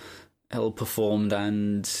well performed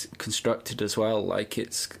and constructed as well. Like,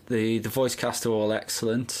 it's the voice cast are all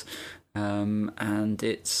excellent, and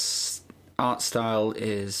its art style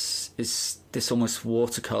is this almost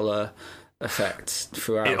watercolor effect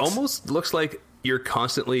throughout. It almost looks like you're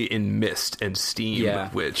constantly in mist and steam,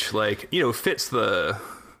 which, like, fits the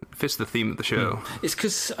theme of the show. It's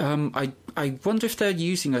because I wonder if they're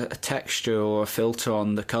using a texture or a filter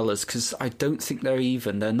on the colours, because I don't think they're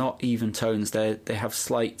even. They're not even tones. They have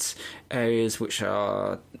slight areas which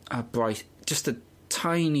are bright, just a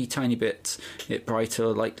tiny bit brighter,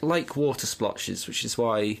 like water splotches, which is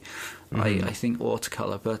why I think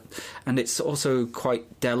watercolour. And it's also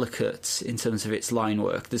quite delicate in terms of its line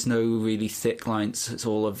work. There's no really thick lines. It's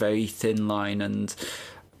all a very thin line, and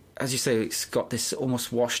as you say, it's got this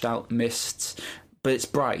almost washed out mist, but it's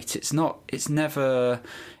bright. It's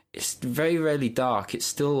very rarely dark. It's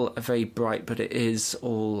still very bright, but it is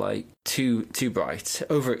all like too bright,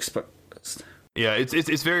 overexposed. Yeah,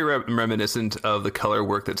 it's very reminiscent of the color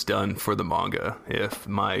work that's done for the manga, if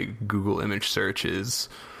my Google image search is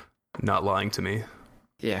not lying to me.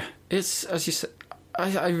 Yeah, it's, as you said,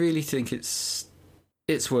 I really think it's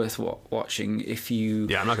worth watching if you.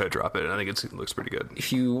 Yeah, I'm not going to drop it. I think it looks pretty good.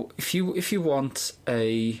 If you want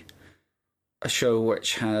a show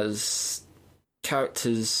which has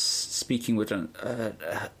characters speaking with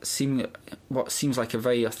what seems like a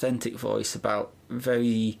very authentic voice about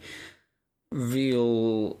very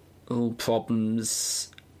real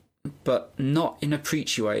problems, but not in a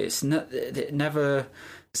preachy way. It never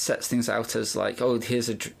sets things out as like, oh, this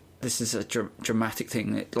is a dramatic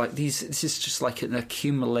thing. This is just like an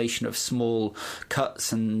accumulation of small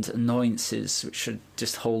cuts and annoyances which are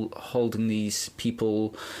just holding these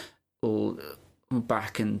people all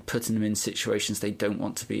back and putting them in situations they don't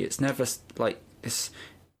want to be. It's never like it's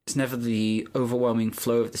never the overwhelming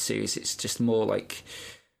flow of the series. It's just more like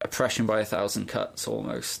oppression by 1,000 cuts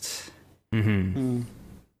almost.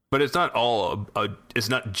 But it's not all it's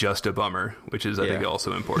not just a bummer, which is I think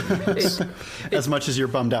also important. As much as you're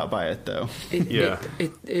bummed out by it, though.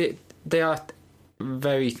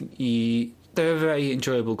 They're a very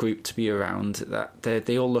enjoyable group to be around. That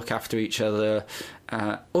they all look after each other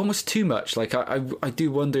almost too much. Like, I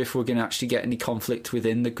do wonder if we're going to actually get any conflict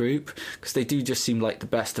within the group, because they do just seem like the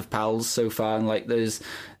best of pals so far. And like, there's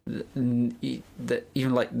even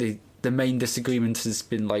like the main disagreement has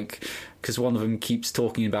been like, because one of them keeps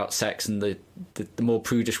talking about sex and the more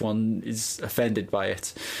prudish one is offended by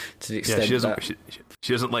it to the extent she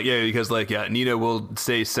doesn't like, because Nina will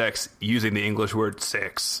say sex using the English word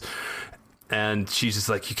sex, and she's just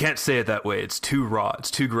like, you can't say it that way, it's too raw,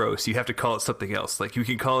 it's too gross, you have to call it something else, like you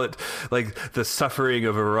can call it like the suffering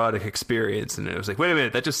of erotic experience. And it was like, wait a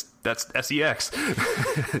minute, that's sex.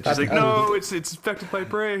 She's like, no, it's affected by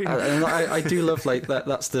brain. And I do love like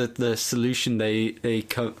that's the solution they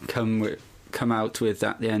come come out with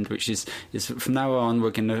at the end, which is from now on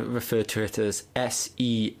we're going to refer to it as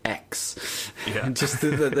SEX. Yeah. Just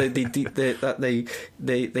that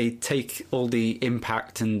they take all the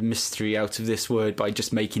impact and mystery out of this word by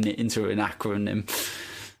just making it into an acronym.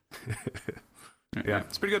 Yeah,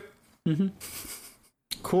 it's pretty good. Mm-hmm.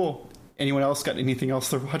 Cool. Anyone else got anything else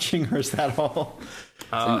they're watching, or is that all?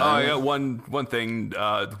 I got one thing.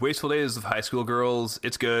 Wasteful Days of High School Girls.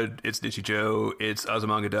 It's good. It's Nichijou. It's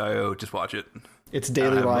Azumanga Daioh. Just watch it. It's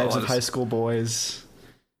Daily Lives of High School Boys.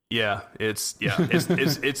 Yeah, it's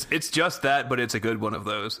just that, but it's a good one of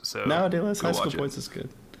those. So no, Daily Lives of High School Boys is good.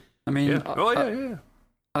 I mean, yeah.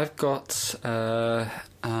 I've got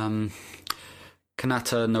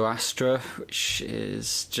Kanata no Astra, which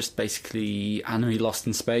is just basically anime lost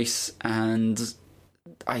in space, and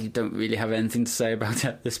I don't really have anything to say about it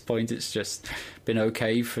at this point. It's just been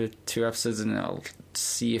okay for 2 episodes, and I'll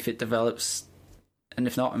see if it develops. And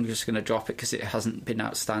if not, I'm just going to drop it because it hasn't been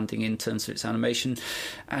outstanding in terms of its animation,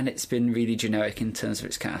 and it's been really generic in terms of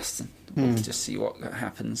its cast. We'll just see what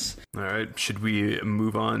happens. All right, should we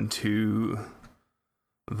move on to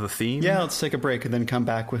the theme? Yeah, let's take a break and then come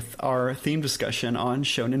back with our theme discussion on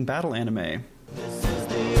shonen battle anime. This is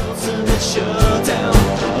the ultimate showdown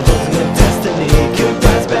of ultimate destiny.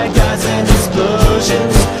 Goodbyes, bad guys, and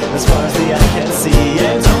explosions. As far as the eye can see,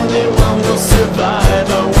 and only one will survive.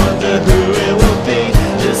 I wonder who it will be.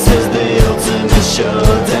 This is the ultimate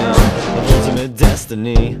showdown of ultimate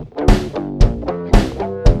destiny.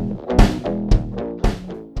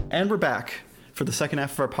 And we're back. For the second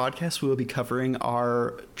half of our podcast, we will be covering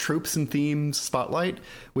our tropes and themes spotlight,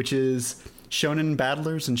 which is shonen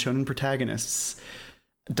battlers and shonen protagonists.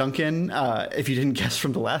 Duncan, if you didn't guess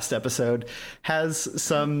from the last episode, has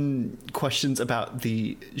some questions about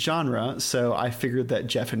the genre, so I figured that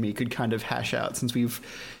Jeff and me could kind of hash out, since we've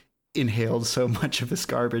inhaled so much of this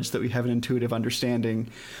garbage that we have an intuitive understanding.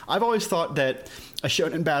 I've always thought that a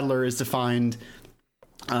shonen battler is defined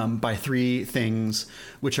by 3 things,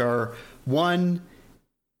 which are: 1,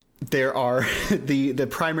 there are the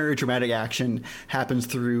primary dramatic action happens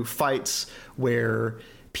through fights where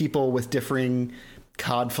people with differing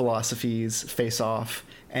COD philosophies face off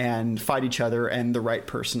and fight each other, and the right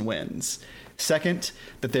person wins. Second,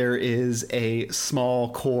 that there is a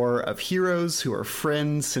small core of heroes who are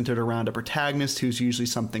friends centered around a protagonist who's usually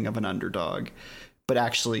something of an underdog, but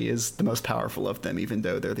actually is the most powerful of them, even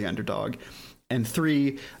though they're the underdog. And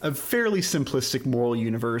 3, a fairly simplistic moral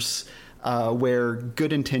universe where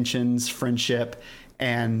good intentions, friendship,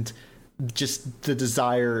 and just the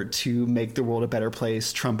desire to make the world a better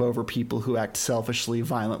place trump over people who act selfishly,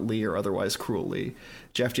 violently, or otherwise cruelly.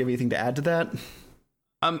 Jeff, do you have anything to add to that?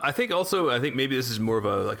 I think maybe this is more of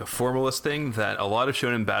a formalist thing, that a lot of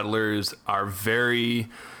shonen battlers are very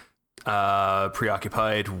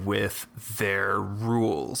preoccupied with their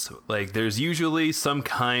rules. Like, there's usually some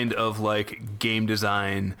kind of like game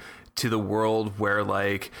design to the world where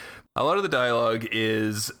like a lot of the dialogue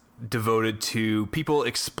is devoted to people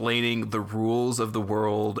explaining the rules of the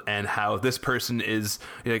world and how this person is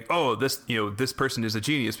like, oh, this person is a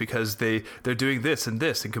genius because they're doing this and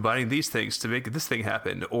this and combining these things to make this thing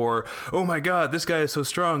happen, or oh my god, this guy is so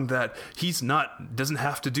strong that doesn't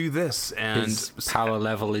have to do this, and his power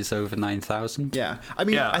level is over 9,000. Yeah, I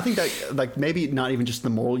mean, I think that like maybe not even just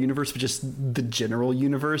the moral universe, but just the general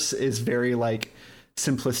universe is very like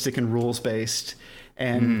simplistic and rules based.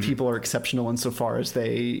 And people are exceptional insofar as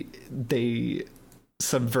they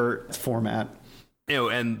subvert format.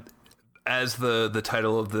 And as the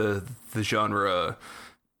title of the genre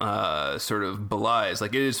sort of belies,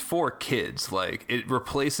 like, it is for kids. Like, it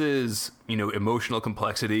replaces emotional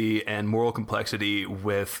complexity and moral complexity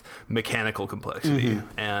with mechanical complexity,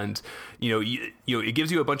 and it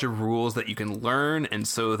gives you a bunch of rules that you can learn, and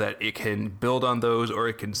so that it can build on those, or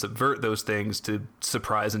it can subvert those things to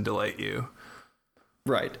surprise and delight you.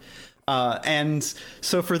 Right. And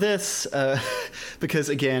so for this, because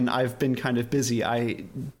again, I've been kind of busy, I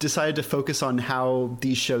decided to focus on how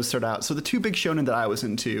these shows start out. So the 2 big shonen that I was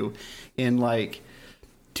into in like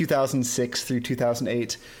 2006 through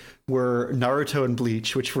 2008 were Naruto and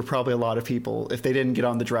Bleach, which were probably a lot of people. If they didn't get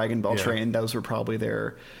on the Dragon Ball train, those were probably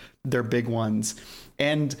their big ones.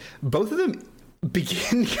 And both of them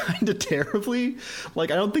begin kind of terribly. Like,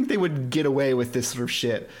 I don't think they would get away with this sort of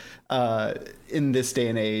shit in this day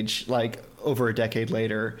and age, like over a decade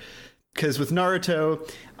later. Because with Naruto,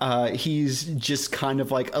 he's just kind of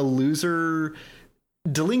like a loser,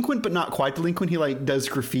 delinquent, but not quite delinquent. He like does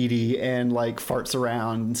graffiti and like farts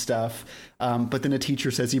around and stuff. But then a teacher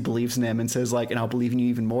says he believes in him and says like, and I'll believe in you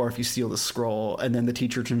even more if you steal the scroll. And then the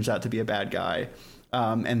teacher turns out to be a bad guy.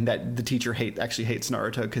 and that the teacher actually hates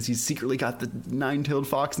Naruto because he's secretly got the nine-tailed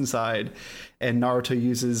fox inside, and Naruto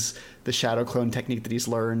uses the shadow clone technique that he's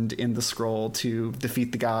learned in the scroll to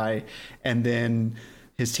defeat the guy, and then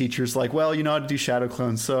his teacher's like, well, you know how to do shadow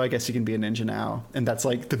clones, so I guess you can be a ninja now. And that's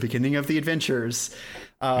like the beginning of the adventures.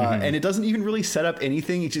 And it doesn't even really set up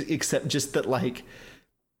anything except just that like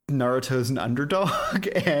Naruto's an underdog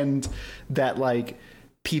and that like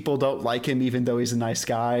people don't like him even though he's a nice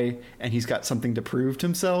guy and he's got something to prove to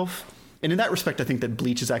himself. And in that respect, I think that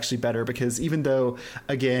Bleach is actually better because even though,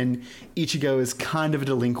 again, Ichigo is kind of a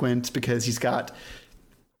delinquent because he's kind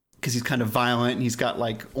of violent and he's got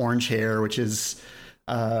like orange hair, which is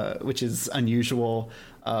unusual.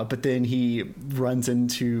 But then he runs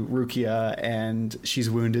into Rukia and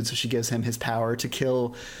she's wounded, so she gives him his power to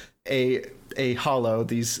kill a hollow,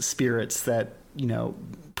 these spirits that, you know,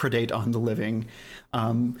 predate on the living.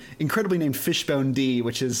 Incredibly named Fishbone D,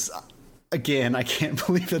 which is, again, I can't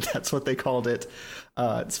believe that that's what they called it.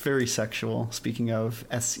 It's very sexual, speaking of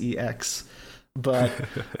sex. But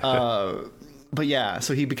yeah,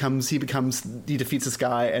 so he defeats this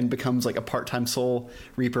guy and becomes like a part-time Soul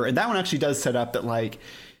Reaper. And that one actually does set up that like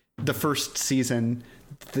the first season,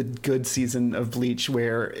 the good season of Bleach,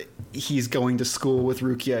 where he's going to school with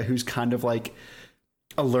Rukia, who's kind of like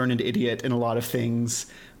a learned idiot in a lot of things,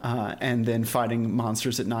 and then fighting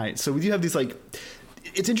monsters at night. So we do have these like,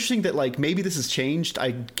 it's interesting that like maybe this has changed.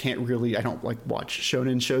 I don't like watch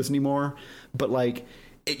shonen shows anymore, but like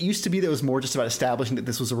it used to be that it was more just about establishing that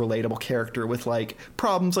this was a relatable character with like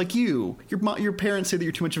problems like your parents say that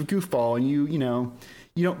you're too much of a goofball and you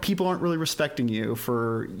know, people aren't really respecting you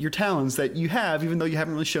for your talents that you have, even though you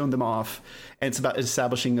haven't really shown them off. And it's about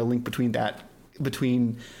establishing a link between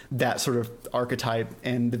that sort of archetype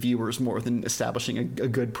and the viewers more than establishing a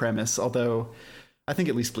good premise. Although I think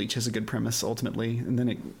at least Bleach has a good premise ultimately, and then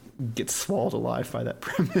it gets swallowed alive by that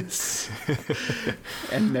premise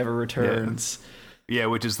and never returns. Yeah,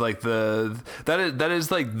 which is like that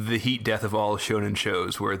is like the heat death of all shonen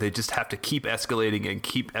shows, where they just have to keep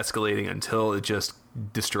escalating until it just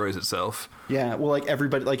destroys itself. Yeah, well, like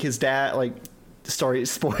everybody, like his dad, like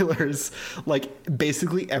spoilers, like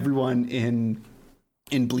basically everyone in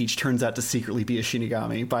Bleach turns out to secretly be a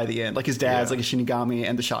Shinigami by the end. Like his dad's like a Shinigami,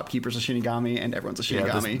 and the shopkeeper's a Shinigami, and everyone's a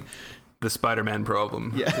Shinigami. Yeah, the Spider-Man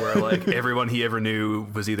problem, where like everyone he ever knew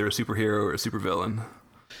was either a superhero or a supervillain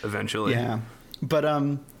eventually. Yeah. But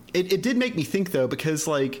it did make me think, though, because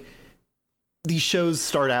like these shows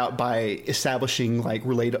start out by establishing like a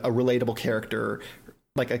relatable character,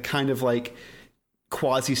 like a kind of like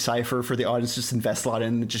quasi cipher for the audience to just invest a lot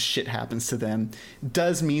in, and just shit happens to them.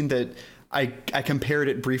 Does mean that I compared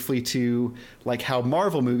it briefly to like how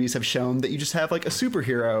Marvel movies have shown that you just have like a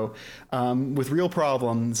superhero with real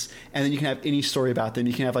problems, and then you can have any story about them.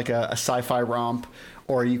 You can have like a sci-fi romp,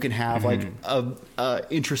 or you can have like a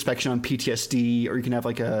introspection on PTSD, or you can have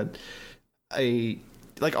like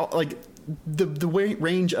the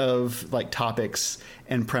range of like topics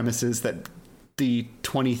and premises that the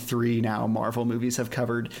 23 now Marvel movies have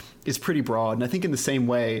covered is pretty broad. And I think in the same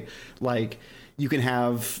way, like you can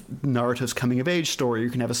have Naruto's coming of age story, you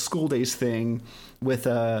can have a school days thing with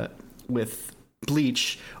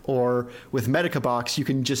Bleach, or with Medica Box, you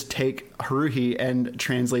can just take Haruhi and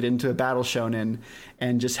translate it into a battle shonen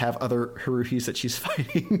and just have other Haruhis that she's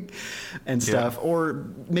fighting and stuff, or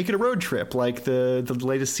make it a road trip like the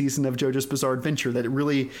latest season of JoJo's Bizarre Adventure, that it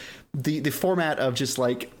really, the format of just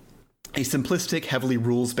like a simplistic, heavily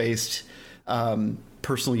rules-based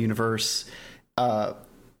personal universe,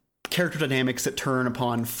 character dynamics that turn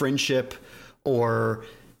upon friendship or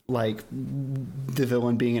like the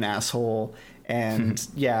villain being an asshole, and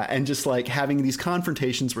and just like having these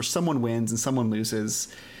confrontations where someone wins and someone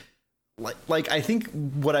loses. Like I think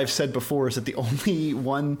what I've said before is that the only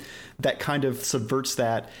one that kind of subverts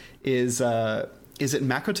that is it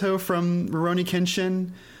Makoto from Rurouni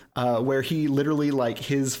Kenshin, where he literally, like,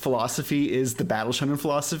 his philosophy is the battle shonen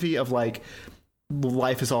philosophy of like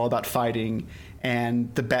life is all about fighting,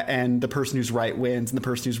 and the person who's right wins and the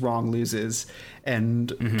person who's wrong loses,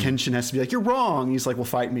 and Kenshin has to be like, you're wrong. He's like, well,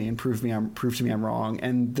 fight me and prove to me I'm wrong.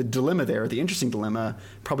 And the dilemma there, the interesting dilemma,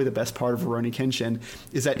 probably the best part of Rurouni Kenshin,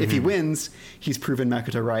 is that if he wins, he's proven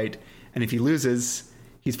Makoto right, and if he loses,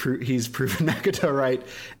 he's proven Makoto right,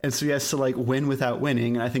 and so he has to like win without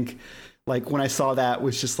winning. And I think like when I saw that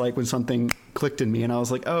was just like when something clicked in me, and I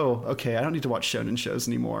was like, oh, okay, I don't need to watch shonen shows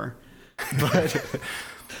anymore. But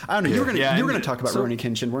I don't know. You were gonna talk about Rurouni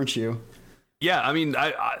Kenshin, weren't you? Yeah, I mean,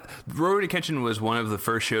 Rurouni Kenshin was one of the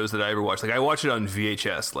first shows that I ever watched. Like, I watched it on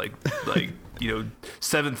VHS, like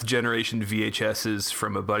 7th generation VHSs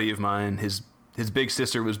from a buddy of mine. His his big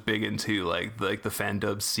sister was big into like the fan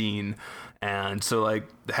dub scene, and so like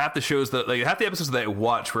half the episodes that I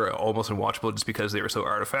watched were almost unwatchable just because they were so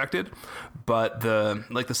artifacted. But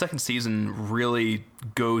the second season really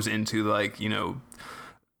goes into like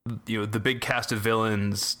the big cast of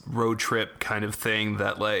villains road trip kind of thing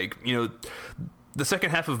that like the second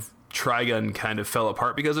half of Trigun kind of fell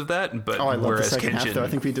apart because of that. But I love whereas the second Kenshin, half, though. I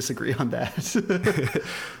think we disagree on that.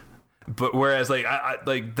 But whereas like I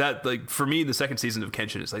like that, like for me the second season of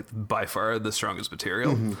Kenshin is like by far the strongest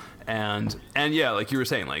material. And yeah, like you were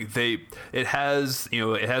saying, like it has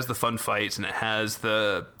the fun fights and it has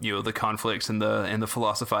the the conflicts and the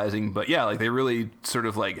philosophizing, but yeah, like they really sort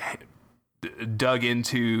of like dug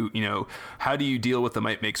into how do you deal with the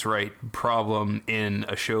might makes right problem in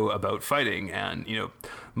a show about fighting. And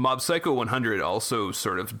Mob Psycho 100 also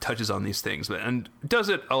sort of touches on these things, and does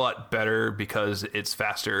it a lot better because it's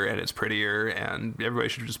faster and it's prettier, and everybody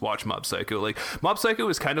should just watch Mob Psycho. Like Mob Psycho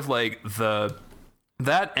is kind of like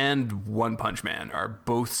that and One Punch Man are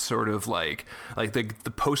both sort of like the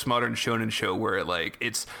postmodern shonen show where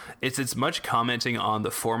it's as much commenting on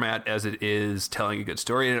the format as it is telling a good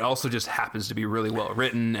story, and it also just happens to be really well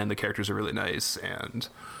written and the characters are really nice. And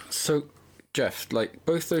so Jeff, like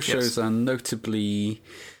both those shows are notably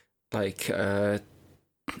like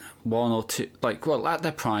one or two, like, well, at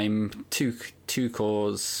their prime, two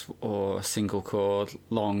cores or single core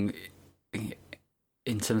long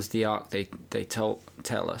in terms of the arc they tell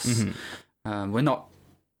us. We're not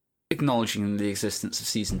acknowledging the existence of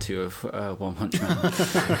season 2 of One Punch Man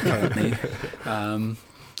currently,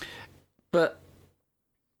 but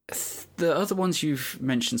the other ones you've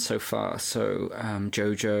mentioned so far, so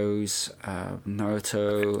JoJo's,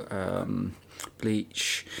 Naruto,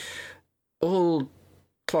 Bleach, all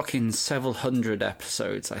clock in several hundred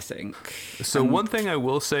episodes, I think. So one thing I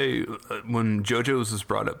will say, when JoJo's was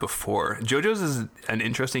brought up before, JoJo's is an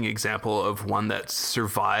interesting example of one that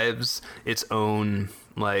survives its own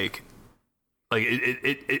like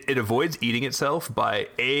it avoids eating itself by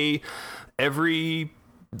every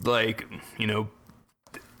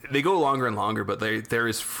they go longer and longer, but there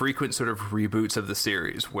is frequent sort of reboots of the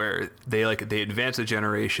series where they advance a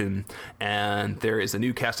generation, and there is a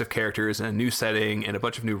new cast of characters and a new setting and a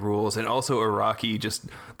bunch of new rules. And also Araki, just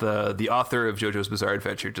the author of JoJo's Bizarre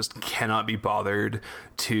Adventure, just cannot be bothered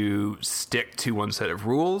to stick to one set of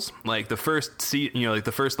rules. Like the first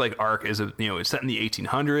the first arc is it's set in the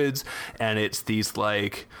 1800s, and it's these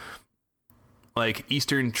like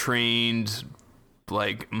Eastern trained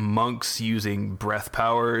like monks using breath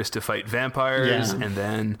powers to fight vampires. And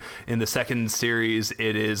then in the second series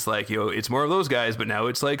it is like it's more of those guys, but now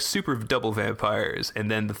it's like super double vampires. And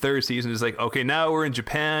then the third season is like, okay, now we're in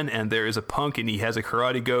Japan and there is a punk and he has a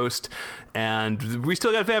karate ghost and we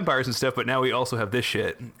still got vampires and stuff, but now we also have this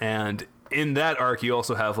shit. And in that arc you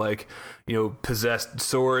also have possessed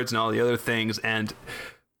swords and all the other things. And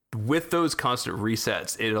with those constant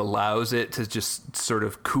resets, it allows it to just sort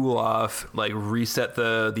of cool off, like reset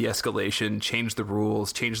the escalation, change the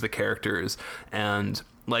rules, change the characters. And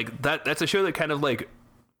like that's a show that kind of like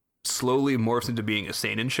slowly morphs into being a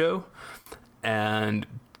seinen show and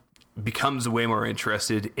becomes way more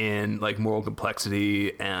interested in like moral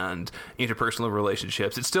complexity and interpersonal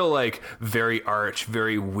relationships. It's still like very arch,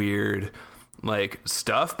 very weird like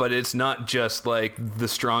stuff, but it's not just like the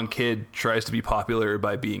strong kid tries to be popular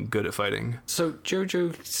by being good at fighting. So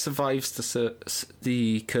JoJo survives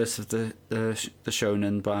the curse of the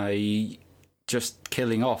shonen by just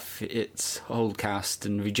killing off its whole cast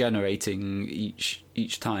and regenerating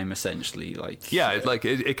each time, essentially.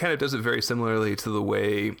 It kind of does it very similarly to the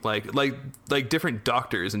way like different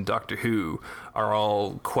doctors in Doctor Who are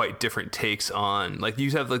all quite different takes on, like you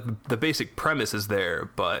have like the basic premise is there,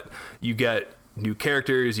 but you get new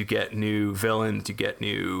characters, you get new villains, you get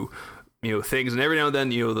new things, and every now and then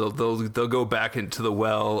they'll go back into the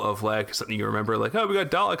well of like something you remember, like, oh, we got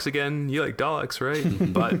Daleks again, you like Daleks,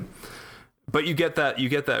 right? But you get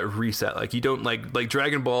that reset. Like you don't like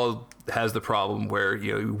Dragon Ball has the problem where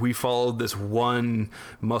we followed this one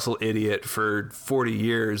muscle idiot for 40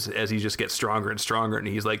 years as he just gets stronger and stronger, and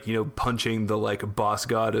he's like punching the like boss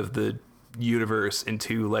god of the universe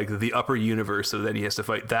into like the upper universe, so then he has to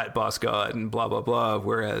fight that boss god and blah blah blah.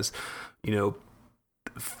 Whereas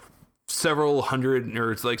several hundred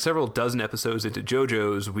or it's like several dozen episodes into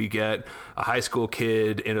JoJo's, we get a high school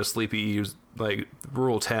kid in a sleepy like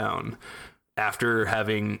rural town after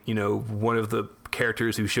having one of the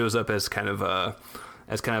characters who shows up as kind of a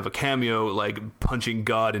cameo, like punching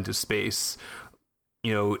God into space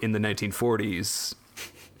in the 1940s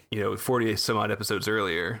 40 some odd episodes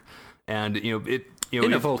earlier. And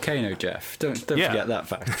In a volcano, Jeff. Don't Yeah. forget that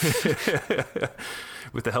fact.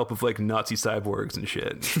 with the help of like Nazi cyborgs and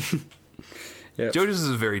shit. Yep. JoJo's is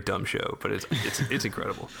a very dumb show, but it's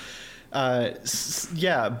incredible.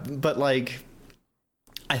 Yeah, but like,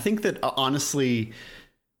 I think that honestly,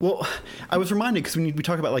 well, I was reminded because when we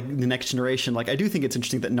talk about like the next generation, like I do think it's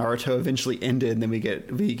interesting that Naruto eventually ended, and then we get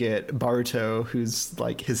Boruto, who's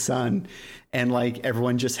like his son, and like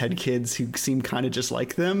everyone just had kids who seem kind of just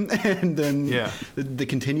like them, and then the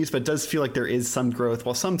continues. But it does feel like there is some growth,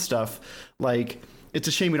 while some stuff like. It's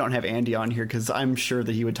a shame we don't have Andy on here because I'm sure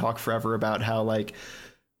that he would talk forever about how like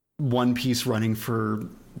One Piece running for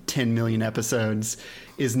 10 million episodes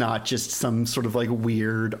is not just some sort of like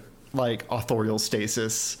weird like authorial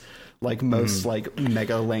stasis like most like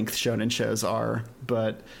mega length shonen shows are.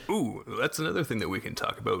 But ooh, that's another thing that we can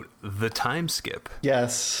talk about: the time skip.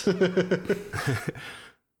 Yes,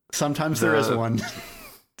 sometimes there is one.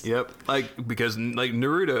 Yep, like because like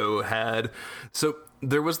Naruto had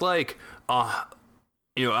there was like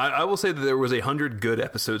I will say that there was 100 good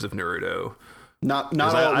episodes of Naruto. Not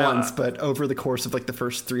all at once, but over the course of like the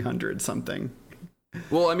first 300 something.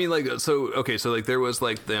 Well, I mean, like, so like there was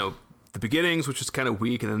like, the beginnings, which was kind of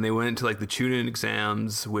weak, and then they went into like the Chunin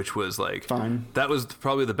exams, which was like fine. That was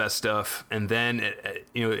probably the best stuff. And then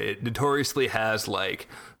it notoriously has like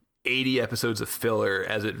 80 episodes of filler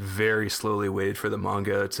as it very slowly waited for the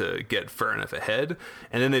manga to get far enough ahead.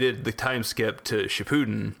 And then they did the time skip to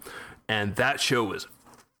Shippuden, and that show was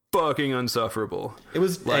fucking insufferable. It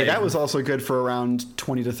was like, that was also good for around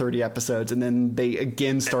 20 to 30 episodes, and then they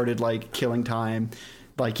again started like killing time.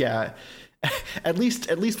 Like, yeah, at least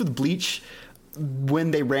with Bleach,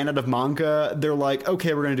 when they ran out of manga, they're like,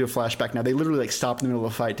 okay, we're gonna do a flashback now. They literally like stopped in the middle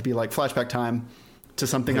of a fight to be like, flashback time to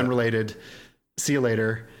something unrelated, see you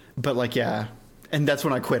later. But like, yeah, and that's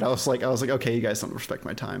when I quit. I was like, okay, you guys don't respect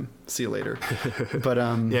my time. See you later. But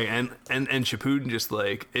yeah, and Shippuden just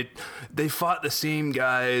like they fought the same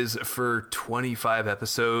guys for 25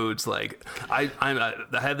 episodes. Like I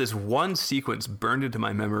had this one sequence burned into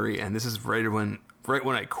my memory, and this is right when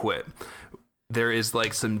I quit. There is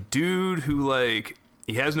like some dude who like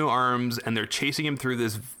he has no arms, and they're chasing him through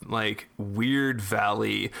this like weird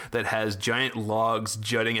valley that has giant logs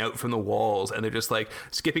jutting out from the walls, and they're just like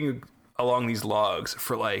skipping along these logs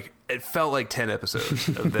for like it felt like 10 episodes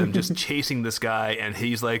of them just chasing this guy, and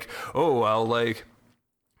he's like, oh, I'll like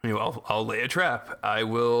I'll lay a trap, I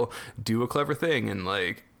will do a clever thing, and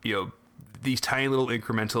like these tiny little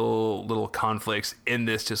incremental little conflicts in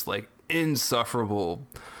this just like insufferable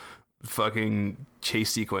fucking chase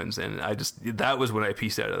sequence. And that was when I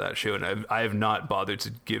pieced out of that show, and I have not bothered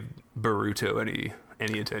to give Boruto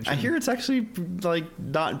any attention. I hear it's actually like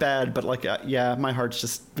not bad, but like yeah, my heart's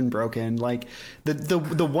just been broken. Like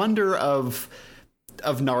the wonder of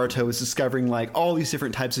Naruto is discovering like all these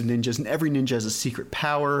different types of ninjas, and every ninja has a secret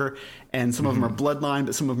power, and some of them are bloodline,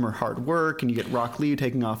 but some of them are hard work. And you get Rock Lee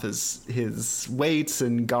taking off his weights,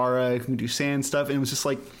 and Gaara who can do sand stuff, and it was just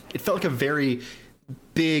like it felt like a very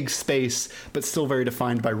big space, but still very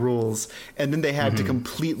defined by rules. And then they had to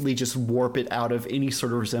completely just warp it out of any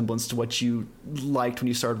sort of resemblance to what you liked when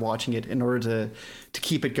you started watching it, in order to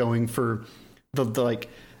keep it going for the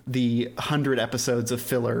 100 episodes of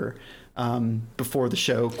filler before the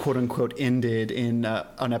show quote unquote ended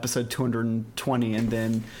on episode 220. And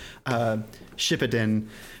then Shippuden.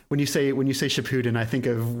 When you say Shippuden, I think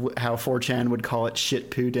of how 4chan would call it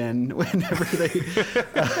Shitpuden whenever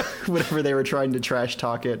they were trying to trash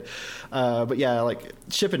talk it. But yeah, like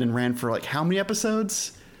Shippuden ran for like how many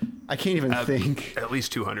episodes? I can't even think. At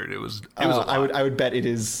least 200. It was a lot. I would bet it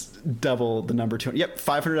is double the number 200. Yep,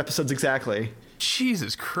 500 episodes exactly.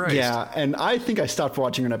 Jesus Christ. Yeah, and I think I stopped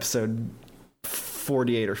watching an episode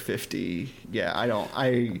 48 or 50. Yeah,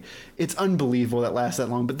 it's unbelievable that lasts that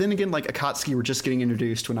long. But then again, like Akatsuki were just getting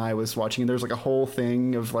introduced when I was watching, and there's like a whole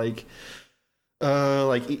thing of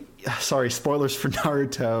sorry, spoilers for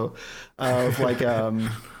Naruto, of like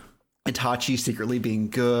Itachi secretly being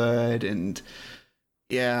good, and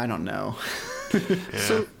yeah, I don't know. Yeah.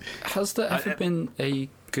 So has there ever been a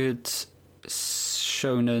good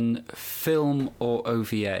shonen film or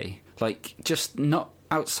OVA? Like, just not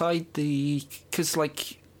outside because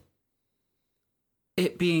like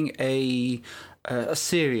it being a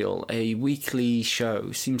serial, a weekly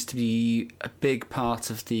show seems to be a big part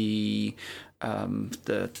of the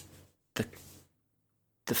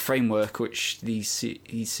framework which these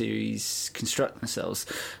series construct themselves.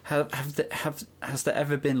 Has there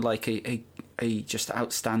ever been like a just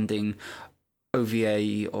outstanding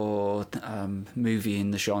OVA or movie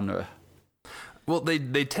in the genre? Well,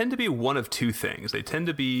 they tend to be one of two things. They tend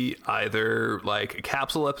to be either like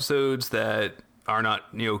capsule episodes that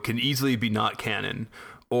can easily be not canon,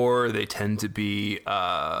 or they tend to be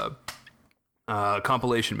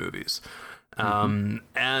compilation movies.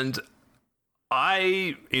 And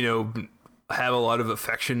I, have a lot of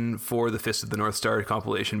affection for the Fist of the North Star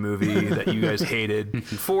compilation movie that you guys hated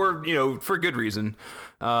for good reason.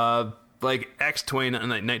 Like X-20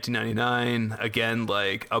 1999, again,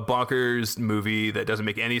 like a bonkers movie that doesn't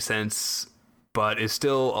make any sense, but is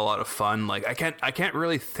still a lot of fun. Like I can't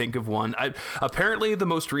really think of one. Apparently the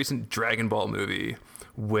most recent Dragon Ball movie,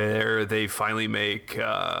 where they finally make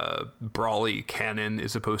Brawly canon,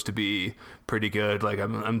 is supposed to be pretty good. Like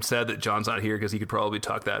I'm sad that John's not here because he could probably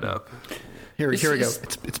talk that up. Here we go.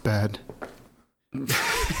 It's bad.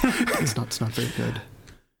 it's not very good.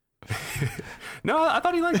 No, I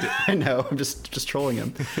thought he liked it. I know. I'm just trolling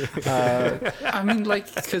him. I mean,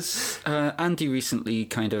 like, because Andy recently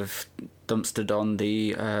kind of dumpstered on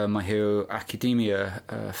the My Hero Academia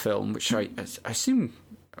film, which I assume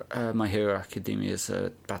My Hero Academia is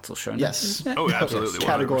a battle shonen. Yes. Oh, absolutely. Yes,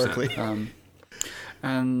 categorically.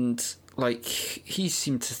 And like he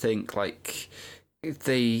seemed to think like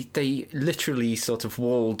they literally sort of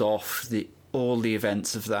walled off all the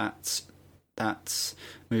events of that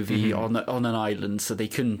movie on an island, so they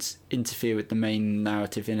couldn't interfere with the main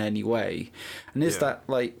narrative in any way. And is that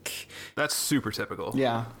like that's super typical?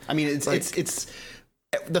 Yeah, I mean it's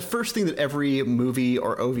the first thing that every movie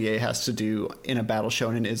or OVA has to do in a battle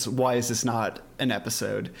shonen is, why is this not an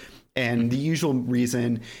episode? And the usual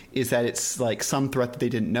reason is that it's like some threat that they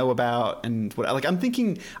didn't know about, and what. Like I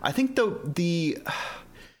think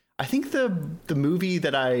the movie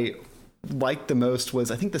that I liked the most was,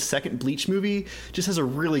 I think, the second Bleach movie just has a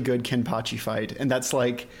really good Kenpachi fight, and that's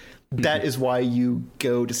like that is why you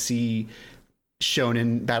go to see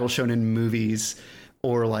battle shonen movies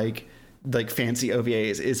or like fancy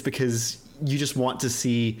OVAs, is because you just want to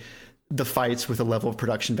see the fights with a level of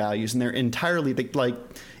production values, and they're entirely like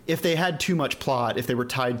if they had too much plot, if they were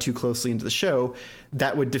tied too closely into the show,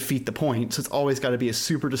 that would defeat the point. So it's always got to be a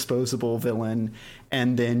super disposable villain,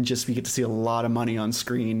 and then just we get to see a lot of money on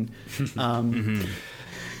screen.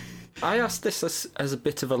 I asked this as a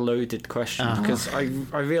bit of a loaded question because I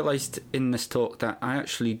realised in this talk that I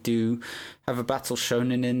actually do have a battle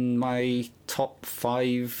shonen in my top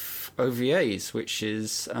 5 OVAs, which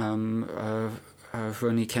is Rurouni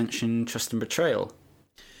Kenshin Trust and Betrayal.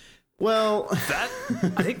 Well,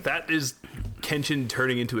 I think that is Kenshin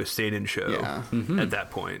turning into a seinen show at that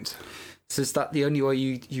point. So is that the only way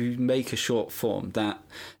you make a short form, that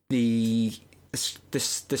this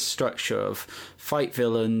structure of fight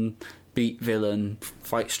villain, beat villain,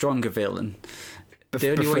 fight stronger villain? The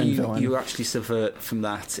only way you actually subvert from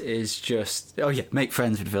that is just make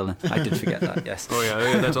friends with villain. I did forget that. Yes.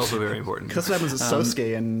 Yeah, that's also very important. That's what happens with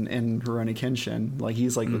Sosuke in Rurouni Kenshin. Like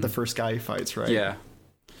he's like the first guy he fights, right? Yeah.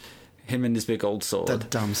 Him and his big old sword. That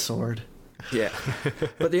dumb sword. Yeah.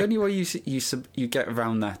 But the only way you get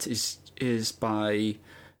around that is by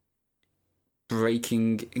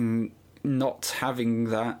breaking, not having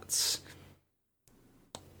that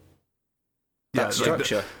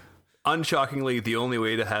structure. Unshockingly, the only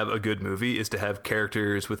way to have a good movie is to have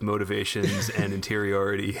characters with motivations and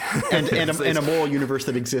interiority, and a moral universe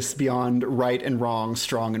that exists beyond right and wrong,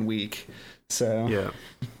 strong and weak. So yeah.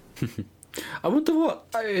 I wonder what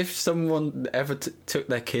if someone ever took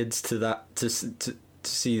their kids to that to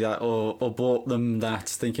see that, or bought them that,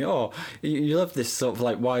 thinking, oh, you love this sort of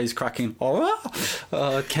like wisecracking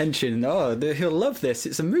Kenshin, he'll love this,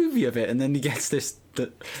 it's a movie of it, and then he gets this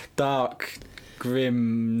dark,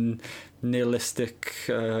 grim, nihilistic,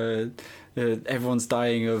 everyone's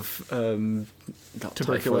dying of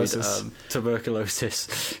tuberculosis.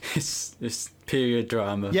 It's period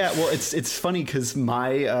drama. Yeah, well, it's funny because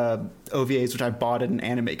my OVAs, which I bought at an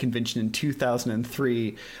anime convention in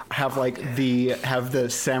 2003, have the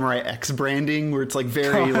Samurai X branding, where it's like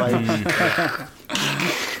very like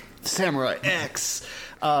Samurai X,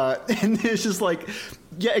 and it's just like.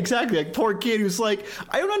 Yeah, exactly. Like poor kid who's like,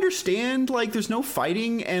 I don't understand. Like, there's no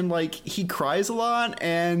fighting, and like he cries a lot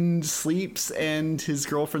and sleeps, and his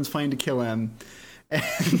girlfriend's planning to kill him, and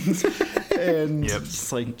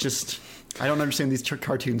it's like I don't understand these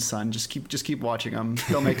cartoons, son. Just keep watching them.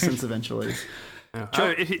 They'll make sense eventually. Yeah.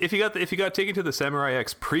 If you got taken to the Samurai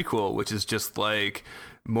X prequel, which is just like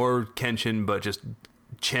more Kenshin, but just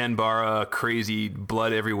Chanbara, crazy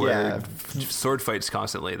blood everywhere, sword fights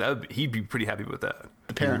constantly. He'd be pretty happy with that.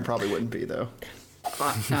 The parent probably wouldn't be, though.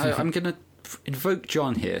 I'm gonna invoke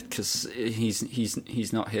John here because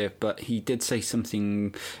he's not here, but he did say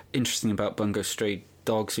something interesting about Bungo Stray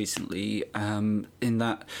Dogs recently. In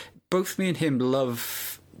that both me and him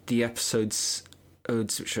love the episodes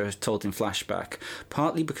odes which are told in flashback,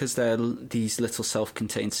 partly because they're these little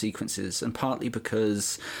self-contained sequences, and partly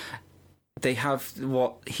because they have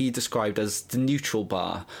what he described as the neutral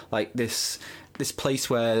bar, like this place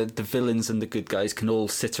where the villains and the good guys can all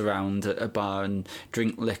sit around at a bar and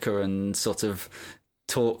drink liquor and sort of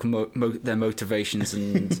talk their motivations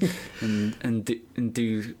and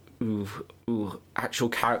do actual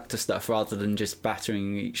character stuff rather than just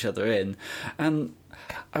battering each other in. And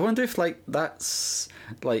I wonder if like that's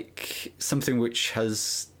like something which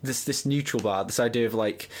has this neutral bar, this idea of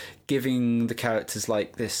like giving the characters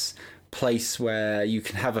like this place where you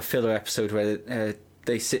can have a filler episode where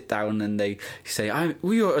they sit down and they say,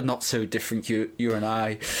 "We are not so different, you and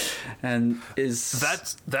I," and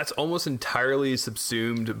that's almost entirely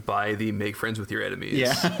subsumed by the make friends with your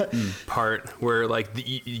enemies part, where like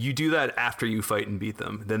you do that after you fight and beat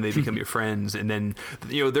them, then they become your friends, and then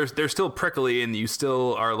they're still prickly, and you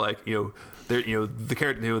still are like they're the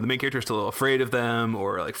character the main character is still afraid of them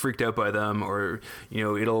or like freaked out by them, or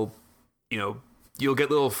you'll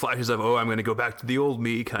get little flashes of, I'm going to go back to the old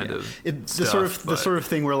me kind of. It's the sort of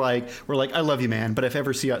thing where like I love you, man, but if I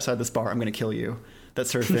ever see you outside this bar, I'm going to kill you. That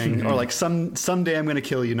sort of thing. Or like someday I'm going to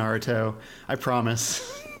kill you, Naruto. I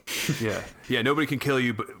promise. Yeah. Nobody can kill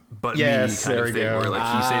you, but yes, me. Kind there of we thing, go. Where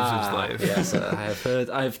like he saves his life. Yes,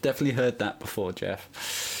 I've definitely heard that before, Jeff.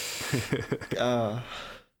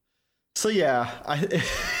 So yeah,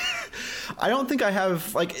 I don't think I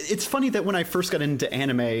have, like, it's funny that when I first got into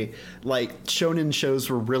anime, like, shonen shows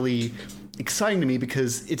were really exciting to me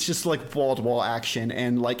because it's just like wall-to-wall action,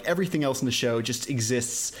 and like everything else in the show just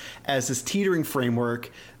exists as this teetering framework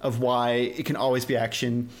of why it can always be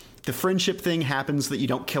action. The friendship thing happens so that you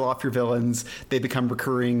don't kill off your villains. They become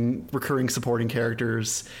recurring supporting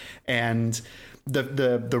characters, and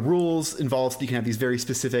the rules involves that you can have these very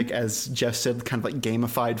specific, as Jeff said, kind of like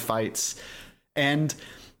gamified fights. And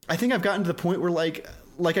I think I've gotten to the point where like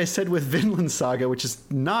I said with Vinland Saga, which is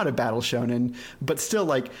not a battle shonen, but still,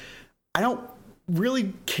 like, I don't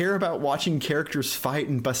really care about watching characters fight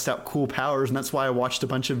and bust out cool powers, and that's why I watched a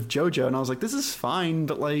bunch of JoJo, and I was like, this is fine,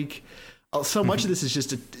 but like so much of this is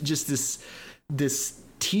just this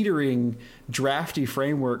teetering, drafty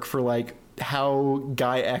framework for like how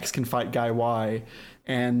guy X can fight guy Y,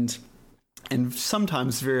 and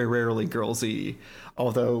sometimes very rarely girl Z,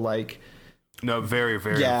 although like. No, very,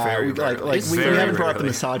 very, yeah, very, like we haven't brought up the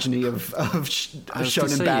misogyny of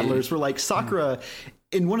shonen battlers. We're like Sakura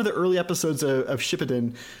in one of the early episodes of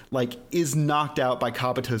Shippuden, like, is knocked out by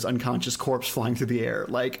Kabuto's unconscious corpse flying through the air.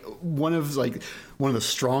 Like one of the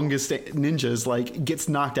strongest ninjas like gets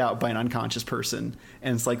knocked out by an unconscious person,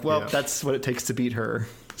 and it's like, well, that's what it takes to beat her.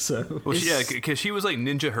 So because she was like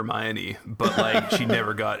Ninja Hermione, but like she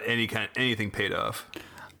never got anything paid off.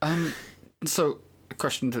 So.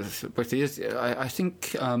 Question to both of you. I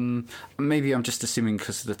think maybe I'm just assuming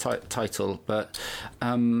because of the title, but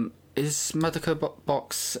is Madoka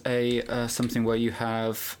Box a something where you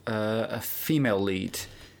have a female lead?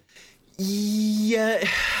 Yeah,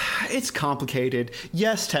 it's complicated.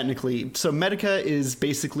 Yes, technically. So Madoka is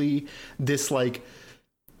basically this like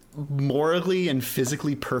morally and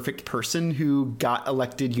physically perfect person who got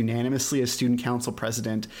elected unanimously as student council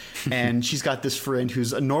president, and she's got this friend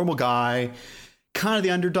who's a normal guy, kind of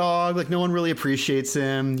the underdog, like no one really appreciates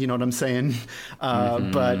him, you know what I'm saying?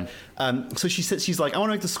 But so she's like, I want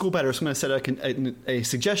to make the school better, so I'm going to set a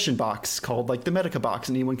suggestion box called like the Madoka box,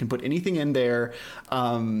 and anyone can put anything in there,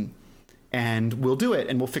 and we'll do it,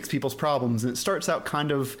 and we'll fix people's problems. And it starts out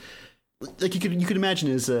kind of like you could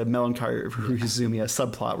imagine as a Melancholy Hazumiya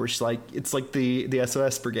subplot where she's like, it's like the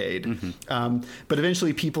SOS brigade. But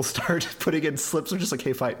eventually people start putting in slips, or just like,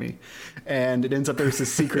 hey, fight me, and it ends up there's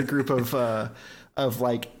this secret group of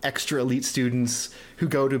like extra elite students who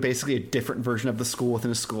go to basically a different version of the school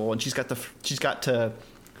within a school, and she's got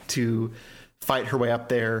to fight her way up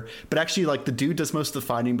there. But actually, like, the dude does most of the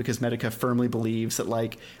fighting because Madoka firmly believes that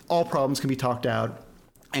like all problems can be talked out,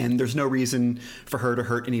 and there's no reason for her to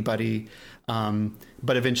hurt anybody.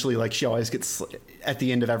 But eventually, like, she always gets, at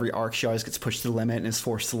the end of every arc, she always gets pushed to the limit and is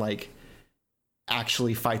forced to like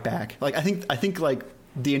actually fight back. Like, I think like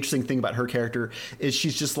the interesting thing about her character is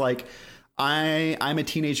she's just like, I'm a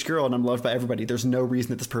teenage girl and I'm loved by everybody. There's no reason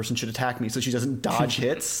that this person should attack me. So she doesn't dodge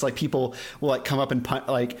hits. Like, people will like come up and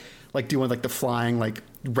like do one like the flying like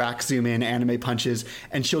rack zoom in anime punches,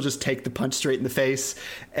 and she'll just take the punch straight in the face,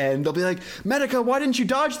 and they'll be like, Madoka, why didn't you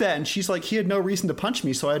dodge that? And she's like, he had no reason to punch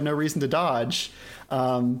me, so I had no reason to dodge.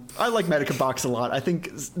 I like Madoka Box a lot. I think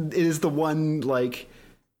it is the one like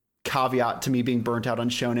caveat to me being burnt out on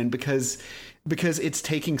shonen, because because it's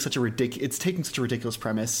taking such a ridiculous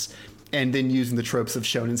premise and then using the tropes of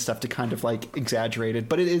shonen stuff to kind of like exaggerate it.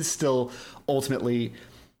 But it is still ultimately,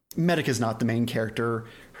 Medica's not the main character.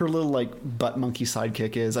 Her little like butt monkey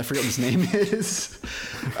sidekick is. I forget what his name is.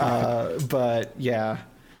 But yeah.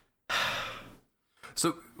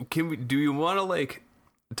 So do you want to like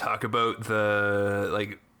talk about the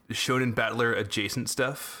like Shonen Battler adjacent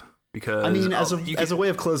stuff? Because I mean, as a way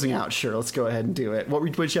of closing out, sure, let's go ahead and do it. What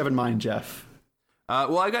did you have in mind, Jeff?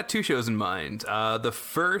 Well, I got two shows in mind. The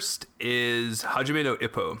first is Hajime no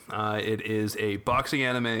Ippo. It is a boxing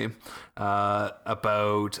anime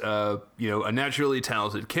about a naturally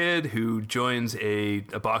talented kid who joins a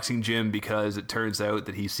boxing gym because it turns out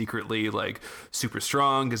that he's secretly like super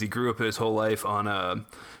strong because he grew up his whole life on a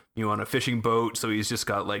fishing boat, so he's just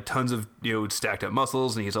got like tons of stacked up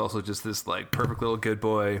muscles, and he's also just this like perfect little good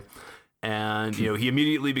boy. And he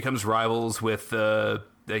immediately becomes rivals with the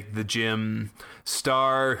gym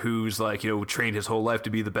star who's like trained his whole life to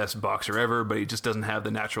be the best boxer ever, but he just doesn't have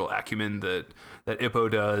the natural acumen that Ippo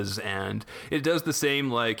does. And it does the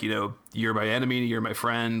same like you're my enemy, you're my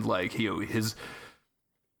friend, like his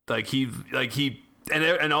like he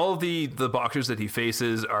and all of the boxers that he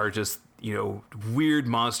faces are just weird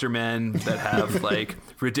monster men that have like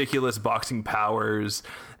ridiculous boxing powers,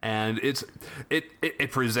 and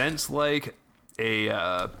it presents like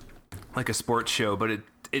a sports show, but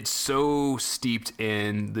it's so steeped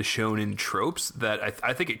in the shonen tropes that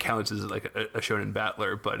I think it counts as like a shonen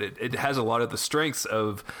battler, but it has a lot of the strengths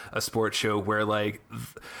of a sports show where like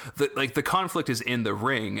the conflict is in the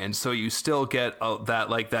ring, and so you still get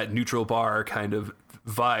that neutral bar kind of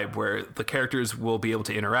vibe where the characters will be able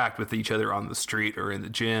to interact with each other on the street or in the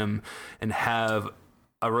gym and have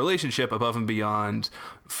a relationship above and beyond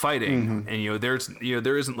fighting. And there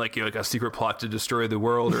isn't like a secret plot to destroy the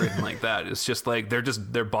world or anything like that. It's just like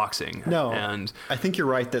they're boxing. No, and I think you're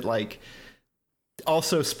right that like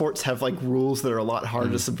also sports have like rules that are a lot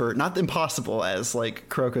harder to subvert. Not impossible as like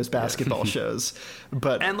Kuroko's basketball shows,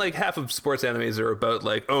 but and like half of sports animes are about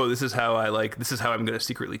like, oh, this is how I'm going to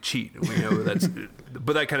secretly cheat. That's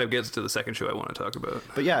but that kind of gets to the second show I want to talk about.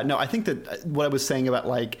 But yeah, no, I think that what I was saying about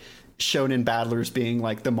like shonen battlers being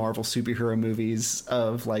like the Marvel superhero movies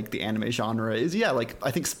of like the anime genre is like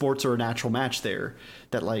I think sports are a natural match there,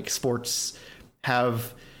 that like sports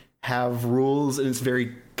have rules, and it's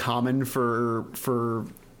very common for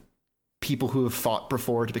people who have fought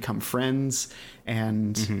before to become friends.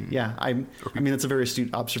 And I mean that's a very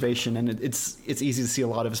astute observation, and it's easy to see a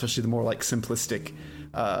lot of, especially the more like simplistic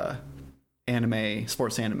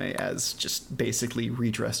sports anime as just basically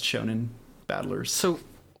redressed shonen battlers. So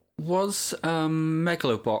was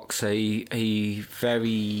Megalobox a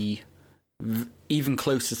very even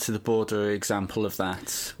closer to the border example of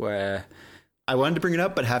that, where I wanted to bring it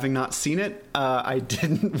up, but having not seen it, I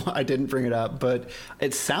didn't bring it up. But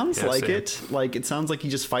it sounds like same. it. Like it sounds like he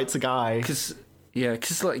just fights a guy. Because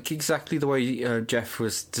like exactly the way Jeff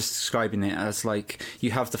was describing it, as like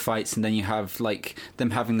you have the fights and then you have like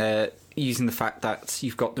them having using the fact that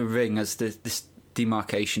you've got the ring as this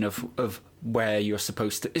demarcation of where you're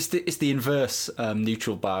supposed to. It's the inverse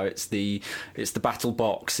neutral bar. It's the battle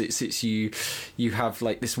box. It's you have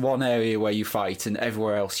like this one area where you fight and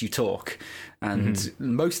everywhere else you talk. And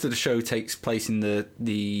most of the show takes place in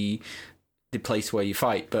the place where you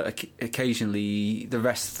fight, but occasionally the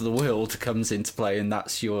rest of the world comes into play, and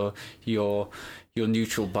that's your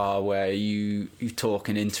neutral bar where you talk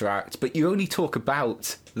and interact, but you only talk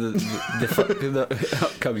about the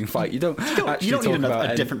upcoming fight. You don't need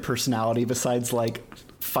a different personality besides like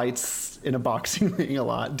fights in a boxing ring a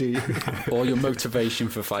lot, do you? Or your motivation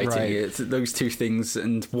for fighting. Right. It's those two things,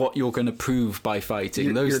 and what you're going to prove by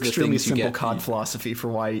fighting. Those Your are the extremely things you simple get. COD philosophy for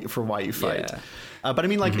why you fight. Yeah. But I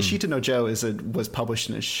mean, like Ishita no Joe was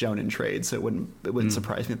published in a shonen trade, so it wouldn't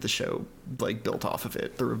surprise me if the show like built off of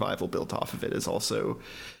it. The revival built off of it is also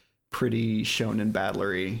pretty shonen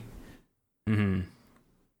battlery.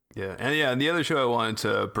 Yeah, and the other show I wanted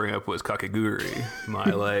to bring up was Kakegurui,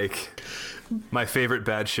 my favorite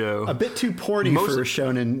bad show. A bit too porny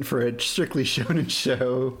for a strictly shonen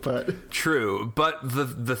show, but true. But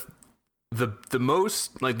the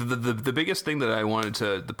most like the biggest thing that I wanted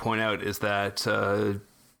to point out is that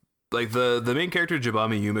like the main character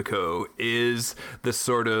Jabami Yumiko is this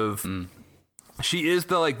sort of she is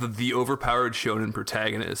the overpowered shonen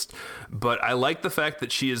protagonist, but I like the fact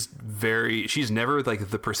that she's never like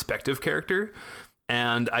the perspective character.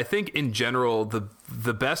 And I think in general,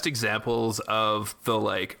 the best examples of the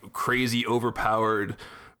like crazy overpowered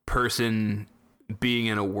person being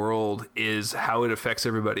in a world is how it affects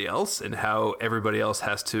everybody else and how everybody else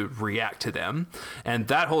has to react to them. And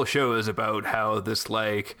that whole show is about how this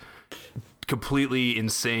like completely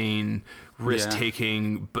insane,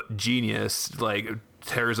 risk-taking genius like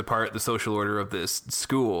tears apart the social order of this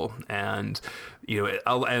school, and you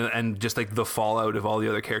know, and just like the fallout of all the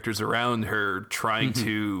other characters around her trying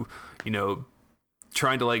to, you know,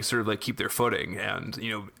 trying to like sort of like keep their footing, and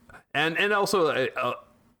you know, and also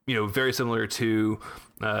you know, very similar to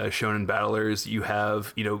Shonen Battlers, you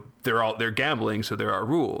have, you know, they're gambling, so there are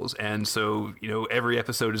rules, and so, you know, every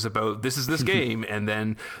episode is about this is this game, and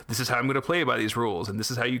then this is how I'm going to play by these rules, and this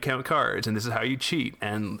is how you count cards, and this is how you cheat,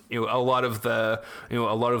 and you know, a lot of the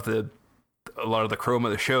chrome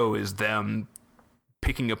of the show is them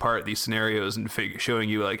picking apart these scenarios and showing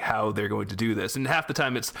you like how they're going to do this. And half the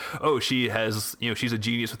time it's, oh, she has, you know, she's a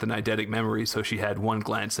genius with an eidetic memory, so she had one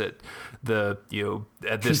glance at the, you know,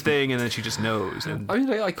 at this thing, and then she just knows. And I mean,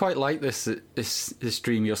 I quite like this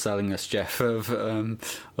dream you're selling us, Jeff, of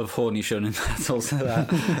horny shonen battles.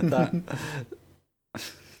 that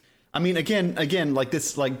I mean, again, like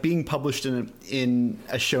this, like being published in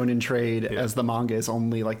a shonen trade as the manga is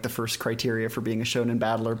only like the first criteria for being a shonen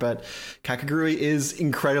battler. But Kakegurui is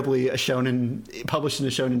incredibly a shonen, published in a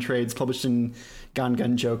shonen trades, published in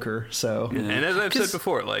Gangan Joker. So, and as I've said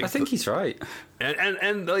before, like I think he's right.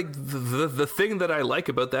 And like the thing that I like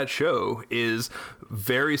about that show is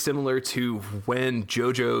very similar to when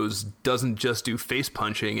JoJo's doesn't just do face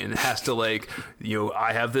punching and has to like, you know,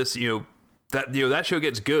 I have this, you know. That show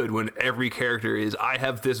gets good when every character is, I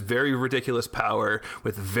have this very ridiculous power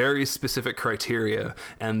with very specific criteria,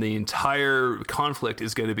 and the entire conflict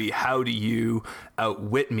is going to be, how do you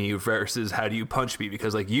outwit me versus how do you punch me?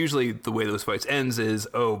 Because like usually the way those fights ends is,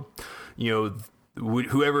 oh, you know,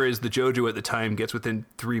 whoever is the JoJo at the time gets within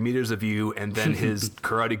 3 meters of you, and then his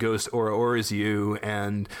karate ghost auras you,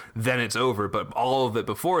 and then it's over. But all of it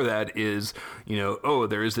before that is, you know, oh,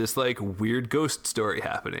 there is this like weird ghost story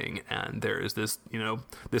happening, and there is this, you know,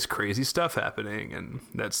 this crazy stuff happening, and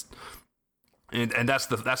that's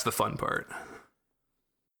the fun part.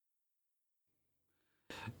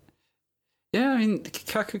 Yeah, I mean,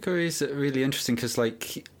 Kakegurui is really interesting because,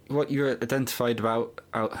 like, what you identified about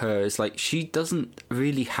her is, like, she doesn't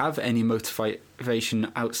really have any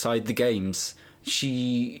motivation outside the games.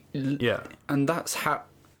 And that's how...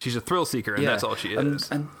 She's a thrill seeker, and that's all she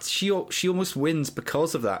is. And she almost wins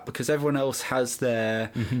because of that, because everyone else has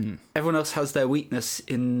their weakness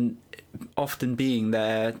in often being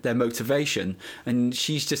their motivation, and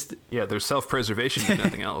she's just there's self-preservation and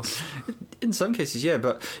nothing else. In some cases, yeah,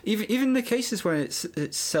 but even the cases where it's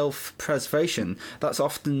self-preservation, that's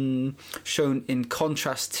often shown in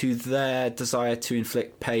contrast to their desire to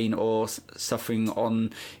inflict pain or suffering on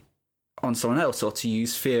someone else, or to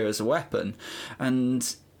use fear as a weapon.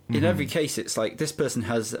 And in every case, it's like this person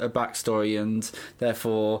has a backstory, and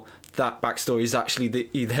therefore that backstory is actually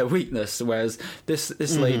their weakness. Whereas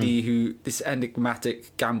this lady, this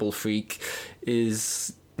enigmatic gamble freak,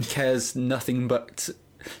 cares nothing but...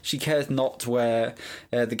 She cares not where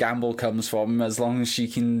the gamble comes from, as long as she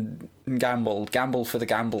can gamble for the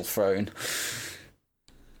gamble throne.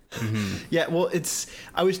 Yeah, well, that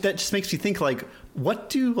just makes me think, like,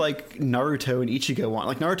 what do like Naruto and Ichigo want?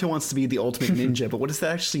 Like, Naruto wants to be the ultimate ninja, but what does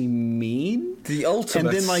that actually mean? The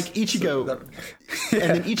ultimate. And then like Ichigo,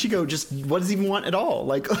 just what does he even want at all?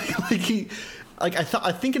 Like he. Like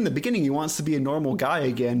I think in the beginning he wants to be a normal guy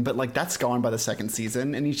again, but like that's gone by the second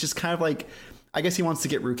season, and he's just kind of like, I guess he wants to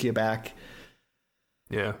get Rukia back.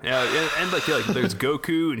 Yeah, and like there's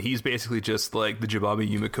Goku, and he's basically just like the Jabami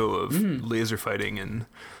Yumiko of laser fighting, and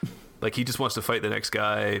like he just wants to fight the next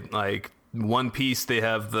guy. Like One Piece, they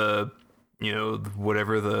have the, you know,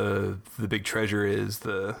 whatever the big treasure is,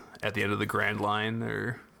 at the end of the Grand Line,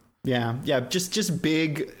 or just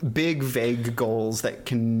big vague goals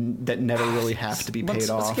that never really have to be paid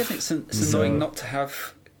off. Once again, it's annoying not to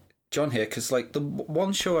have John here, because like the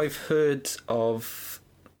one show I've heard of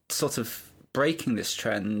sort of breaking this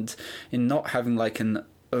trend in not having like an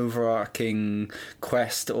overarching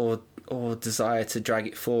quest or desire to drag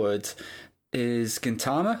it forward is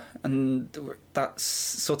Gintama, and that's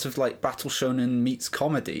sort of like battle shonen meets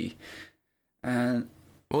comedy. And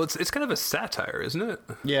well, it's kind of a satire, isn't it?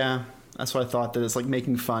 Yeah, that's what I thought, that it's like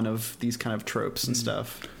making fun of these kind of tropes and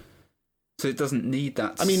stuff. So it doesn't need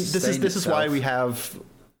that. I mean, this is why we have.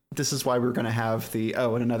 This is why we're going to have and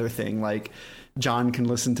another thing, like John can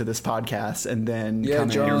listen to this podcast and then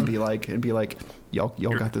come in here and be like, y'all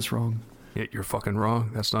got this wrong. Yeah, you're fucking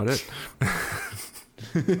wrong. That's not it.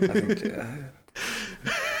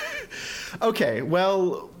 Okay,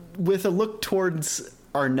 well, with a look towards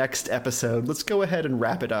our next episode, let's go ahead and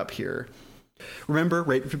wrap it up here. Remember,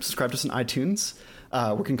 rate and subscribe to us on iTunes.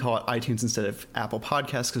 We can call it iTunes instead of Apple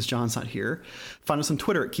Podcasts because John's not here. Find us on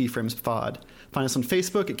Twitter at KeyframesPod. Find us on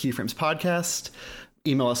Facebook at Keyframes Podcast.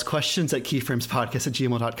 Email us questions at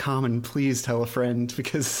keyframespodcast@gmail.com, and please tell a friend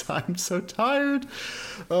because I'm so tired.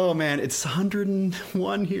 Oh man, it's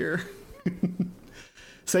 101 here.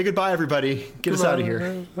 Say goodbye, everybody. Get us out of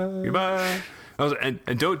here. Goodbye. And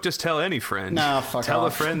don't just tell any friend. Nah, fuck Tell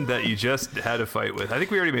off. a friend that you just had a fight with. I think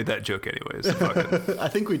we already made that joke anyways. So fuck it. I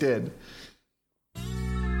think we did.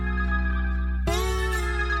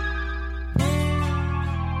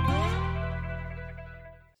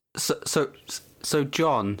 So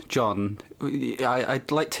John,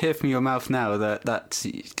 I'd like to hear from your mouth now that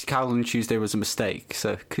Carol and Tuesday was a mistake.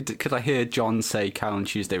 So could I hear John say Carol and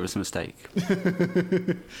Tuesday was a mistake?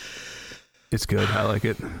 It's good. I like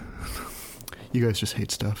it. You guys just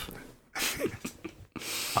hate stuff.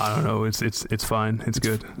 I don't know. It's fine. It's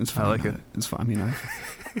good. It's fine. I like it. It's fine. I mean,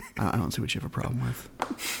 I don't see what you have a problem with.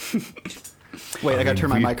 Wait, I gotta turn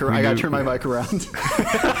my mic around. I gotta turn my mic around.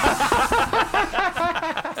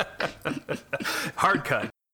 Hard cut.